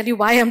point. I'll tell you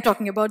why I'm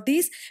talking about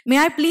these. May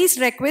I please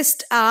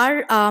request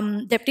our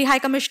Deputy High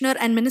Commissioner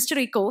and Minister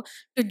ECO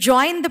to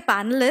join the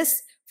panelists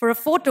for a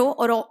photo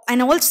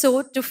and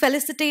also to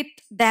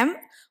felicitate them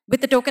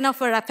with a token of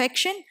our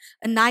affection,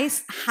 a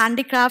nice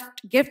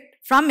handicraft gift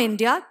from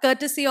India,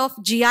 courtesy of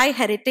GI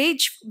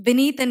Heritage,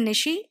 Vineet and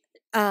Nishi.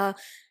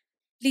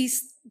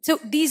 Please. So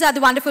these are the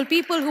wonderful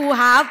people who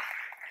have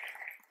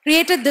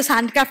created this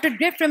handcrafted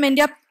gift from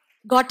India,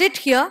 got it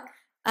here.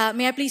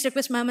 May I please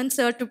request Mohammed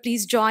sir to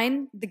please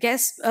join the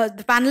guests,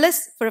 the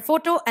panelists for a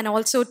photo and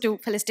also to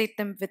felicitate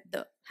them with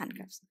the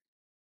handcrafts.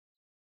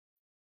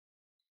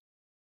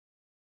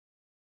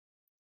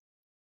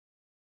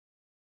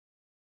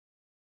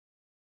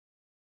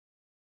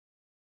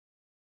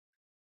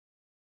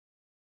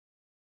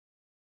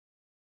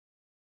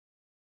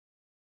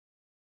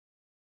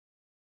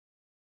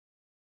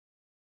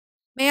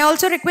 May I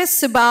also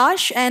request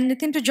Subhash and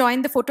Nitin to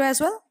join the photo as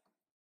well?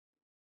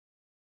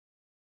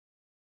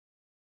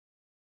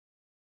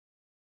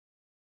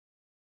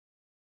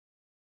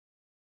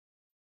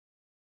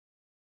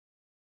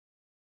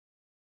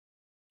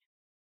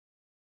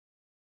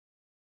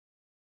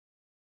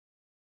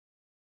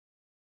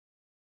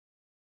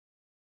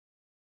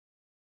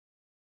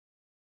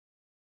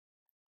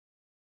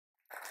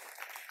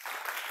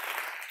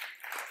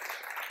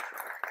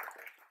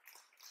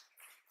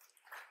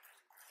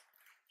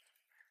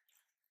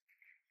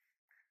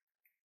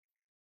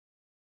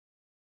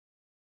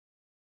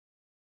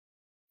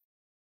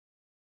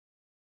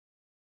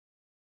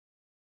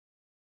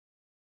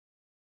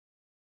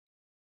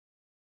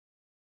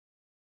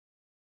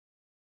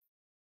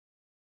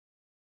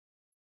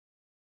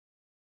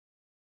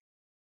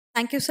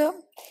 Thank you, sir.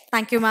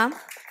 Thank you, ma'am.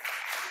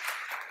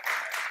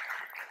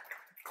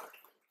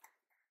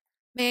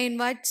 May I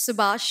invite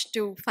Subhash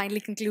to finally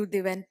conclude the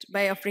event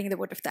by offering the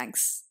vote of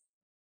thanks.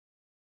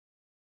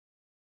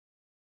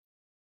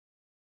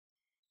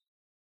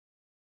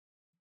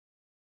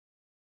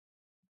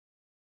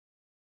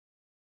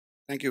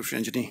 Thank you,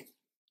 Shranjani.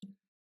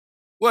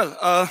 Well,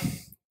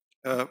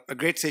 a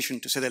great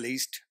session to say the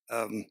least.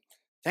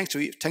 Thanks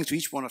to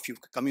each one of you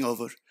for coming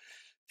over.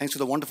 Thanks to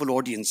the wonderful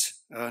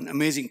audience, an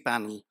amazing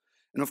panel.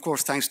 And of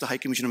course, thanks to the High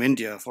Commission of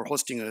India for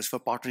hosting us, for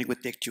partnering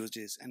with Tech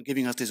Tuesdays and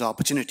giving us this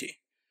opportunity.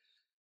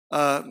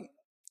 A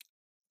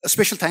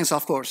special thanks,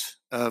 of course,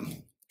 to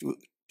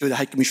the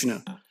High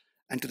Commissioner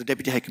and to the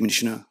Deputy High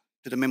Commissioner,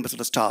 to the members of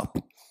the staff.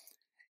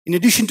 In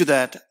addition to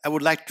that, I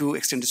would like to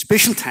extend a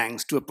special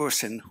thanks to a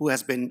person who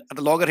has been at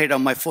the loggerhead of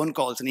my phone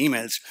calls and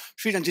emails.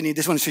 Sri Ranjani,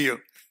 this one's for you.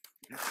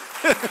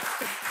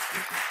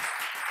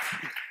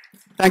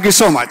 Thank you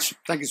so much.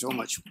 Thank you so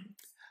much.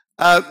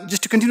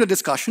 Just to continue the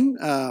discussion,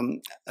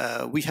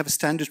 we have a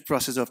standard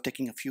process of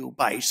taking a few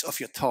bites of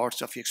your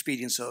thoughts, of your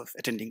experience of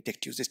attending Tech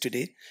Tuesdays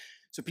today.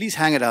 So please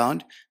hang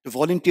around. The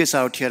volunteers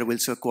out here will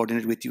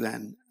coordinate with you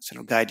and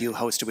sort of guide you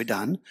how it's to be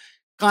done.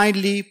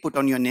 Kindly put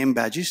on your name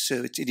badges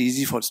so it's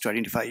easy for us to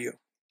identify you.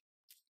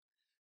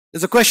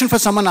 There's a question for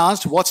someone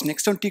asked, what's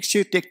next on Tech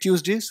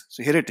Tuesdays?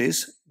 So here it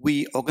is.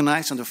 We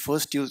organize on the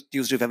first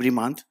Tuesday of every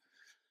month.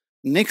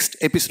 Next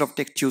episode of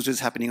Tech Tuesdays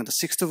is happening on the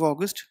 6th of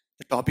August.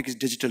 The topic is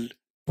digital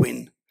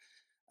twin.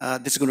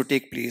 This is going to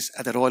take place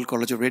at the Royal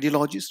College of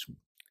Radiologists.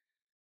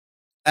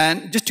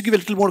 And just to give a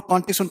little more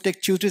context on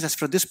Tech Tuesdays, as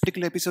for this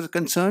particular episode is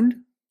concerned,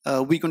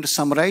 we're going to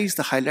summarize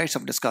the highlights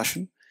of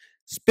discussion,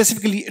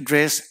 specifically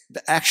address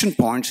the action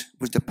points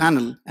which the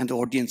panel and the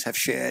audience have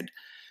shared,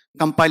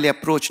 compile an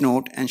approach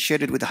note and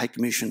share it with the High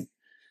Commission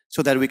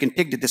so that we can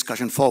take the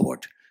discussion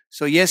forward.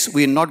 So yes,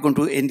 we are not going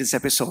to end this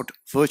episode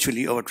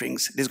virtually over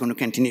drinks. This is going to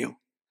continue.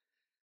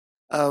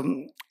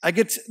 I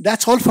guess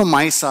that's all from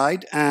my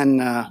side.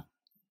 And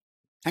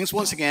thanks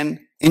once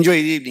again. Enjoy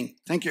the evening.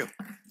 Thank you.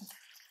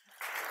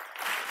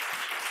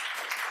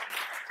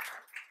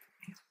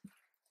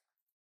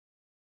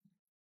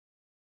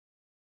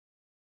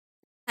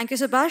 Thank you,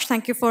 Subhash.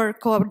 Thank you for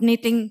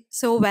coordinating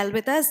so well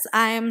with us.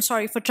 I am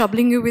sorry for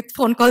troubling you with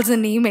phone calls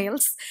and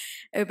emails,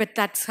 but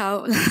that's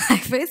how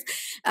life is.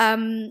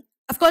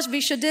 Of course, we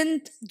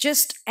shouldn't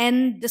just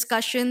end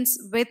discussions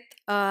with,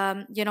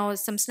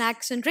 some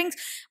snacks and drinks,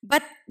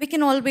 but we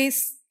can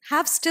always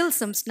have still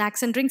some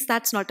snacks and drinks.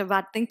 That's not a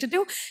bad thing to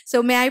do.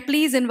 So may I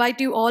please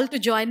invite you all to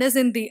join us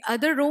in the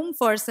other room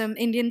for some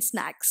Indian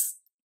snacks.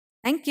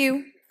 Thank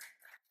you.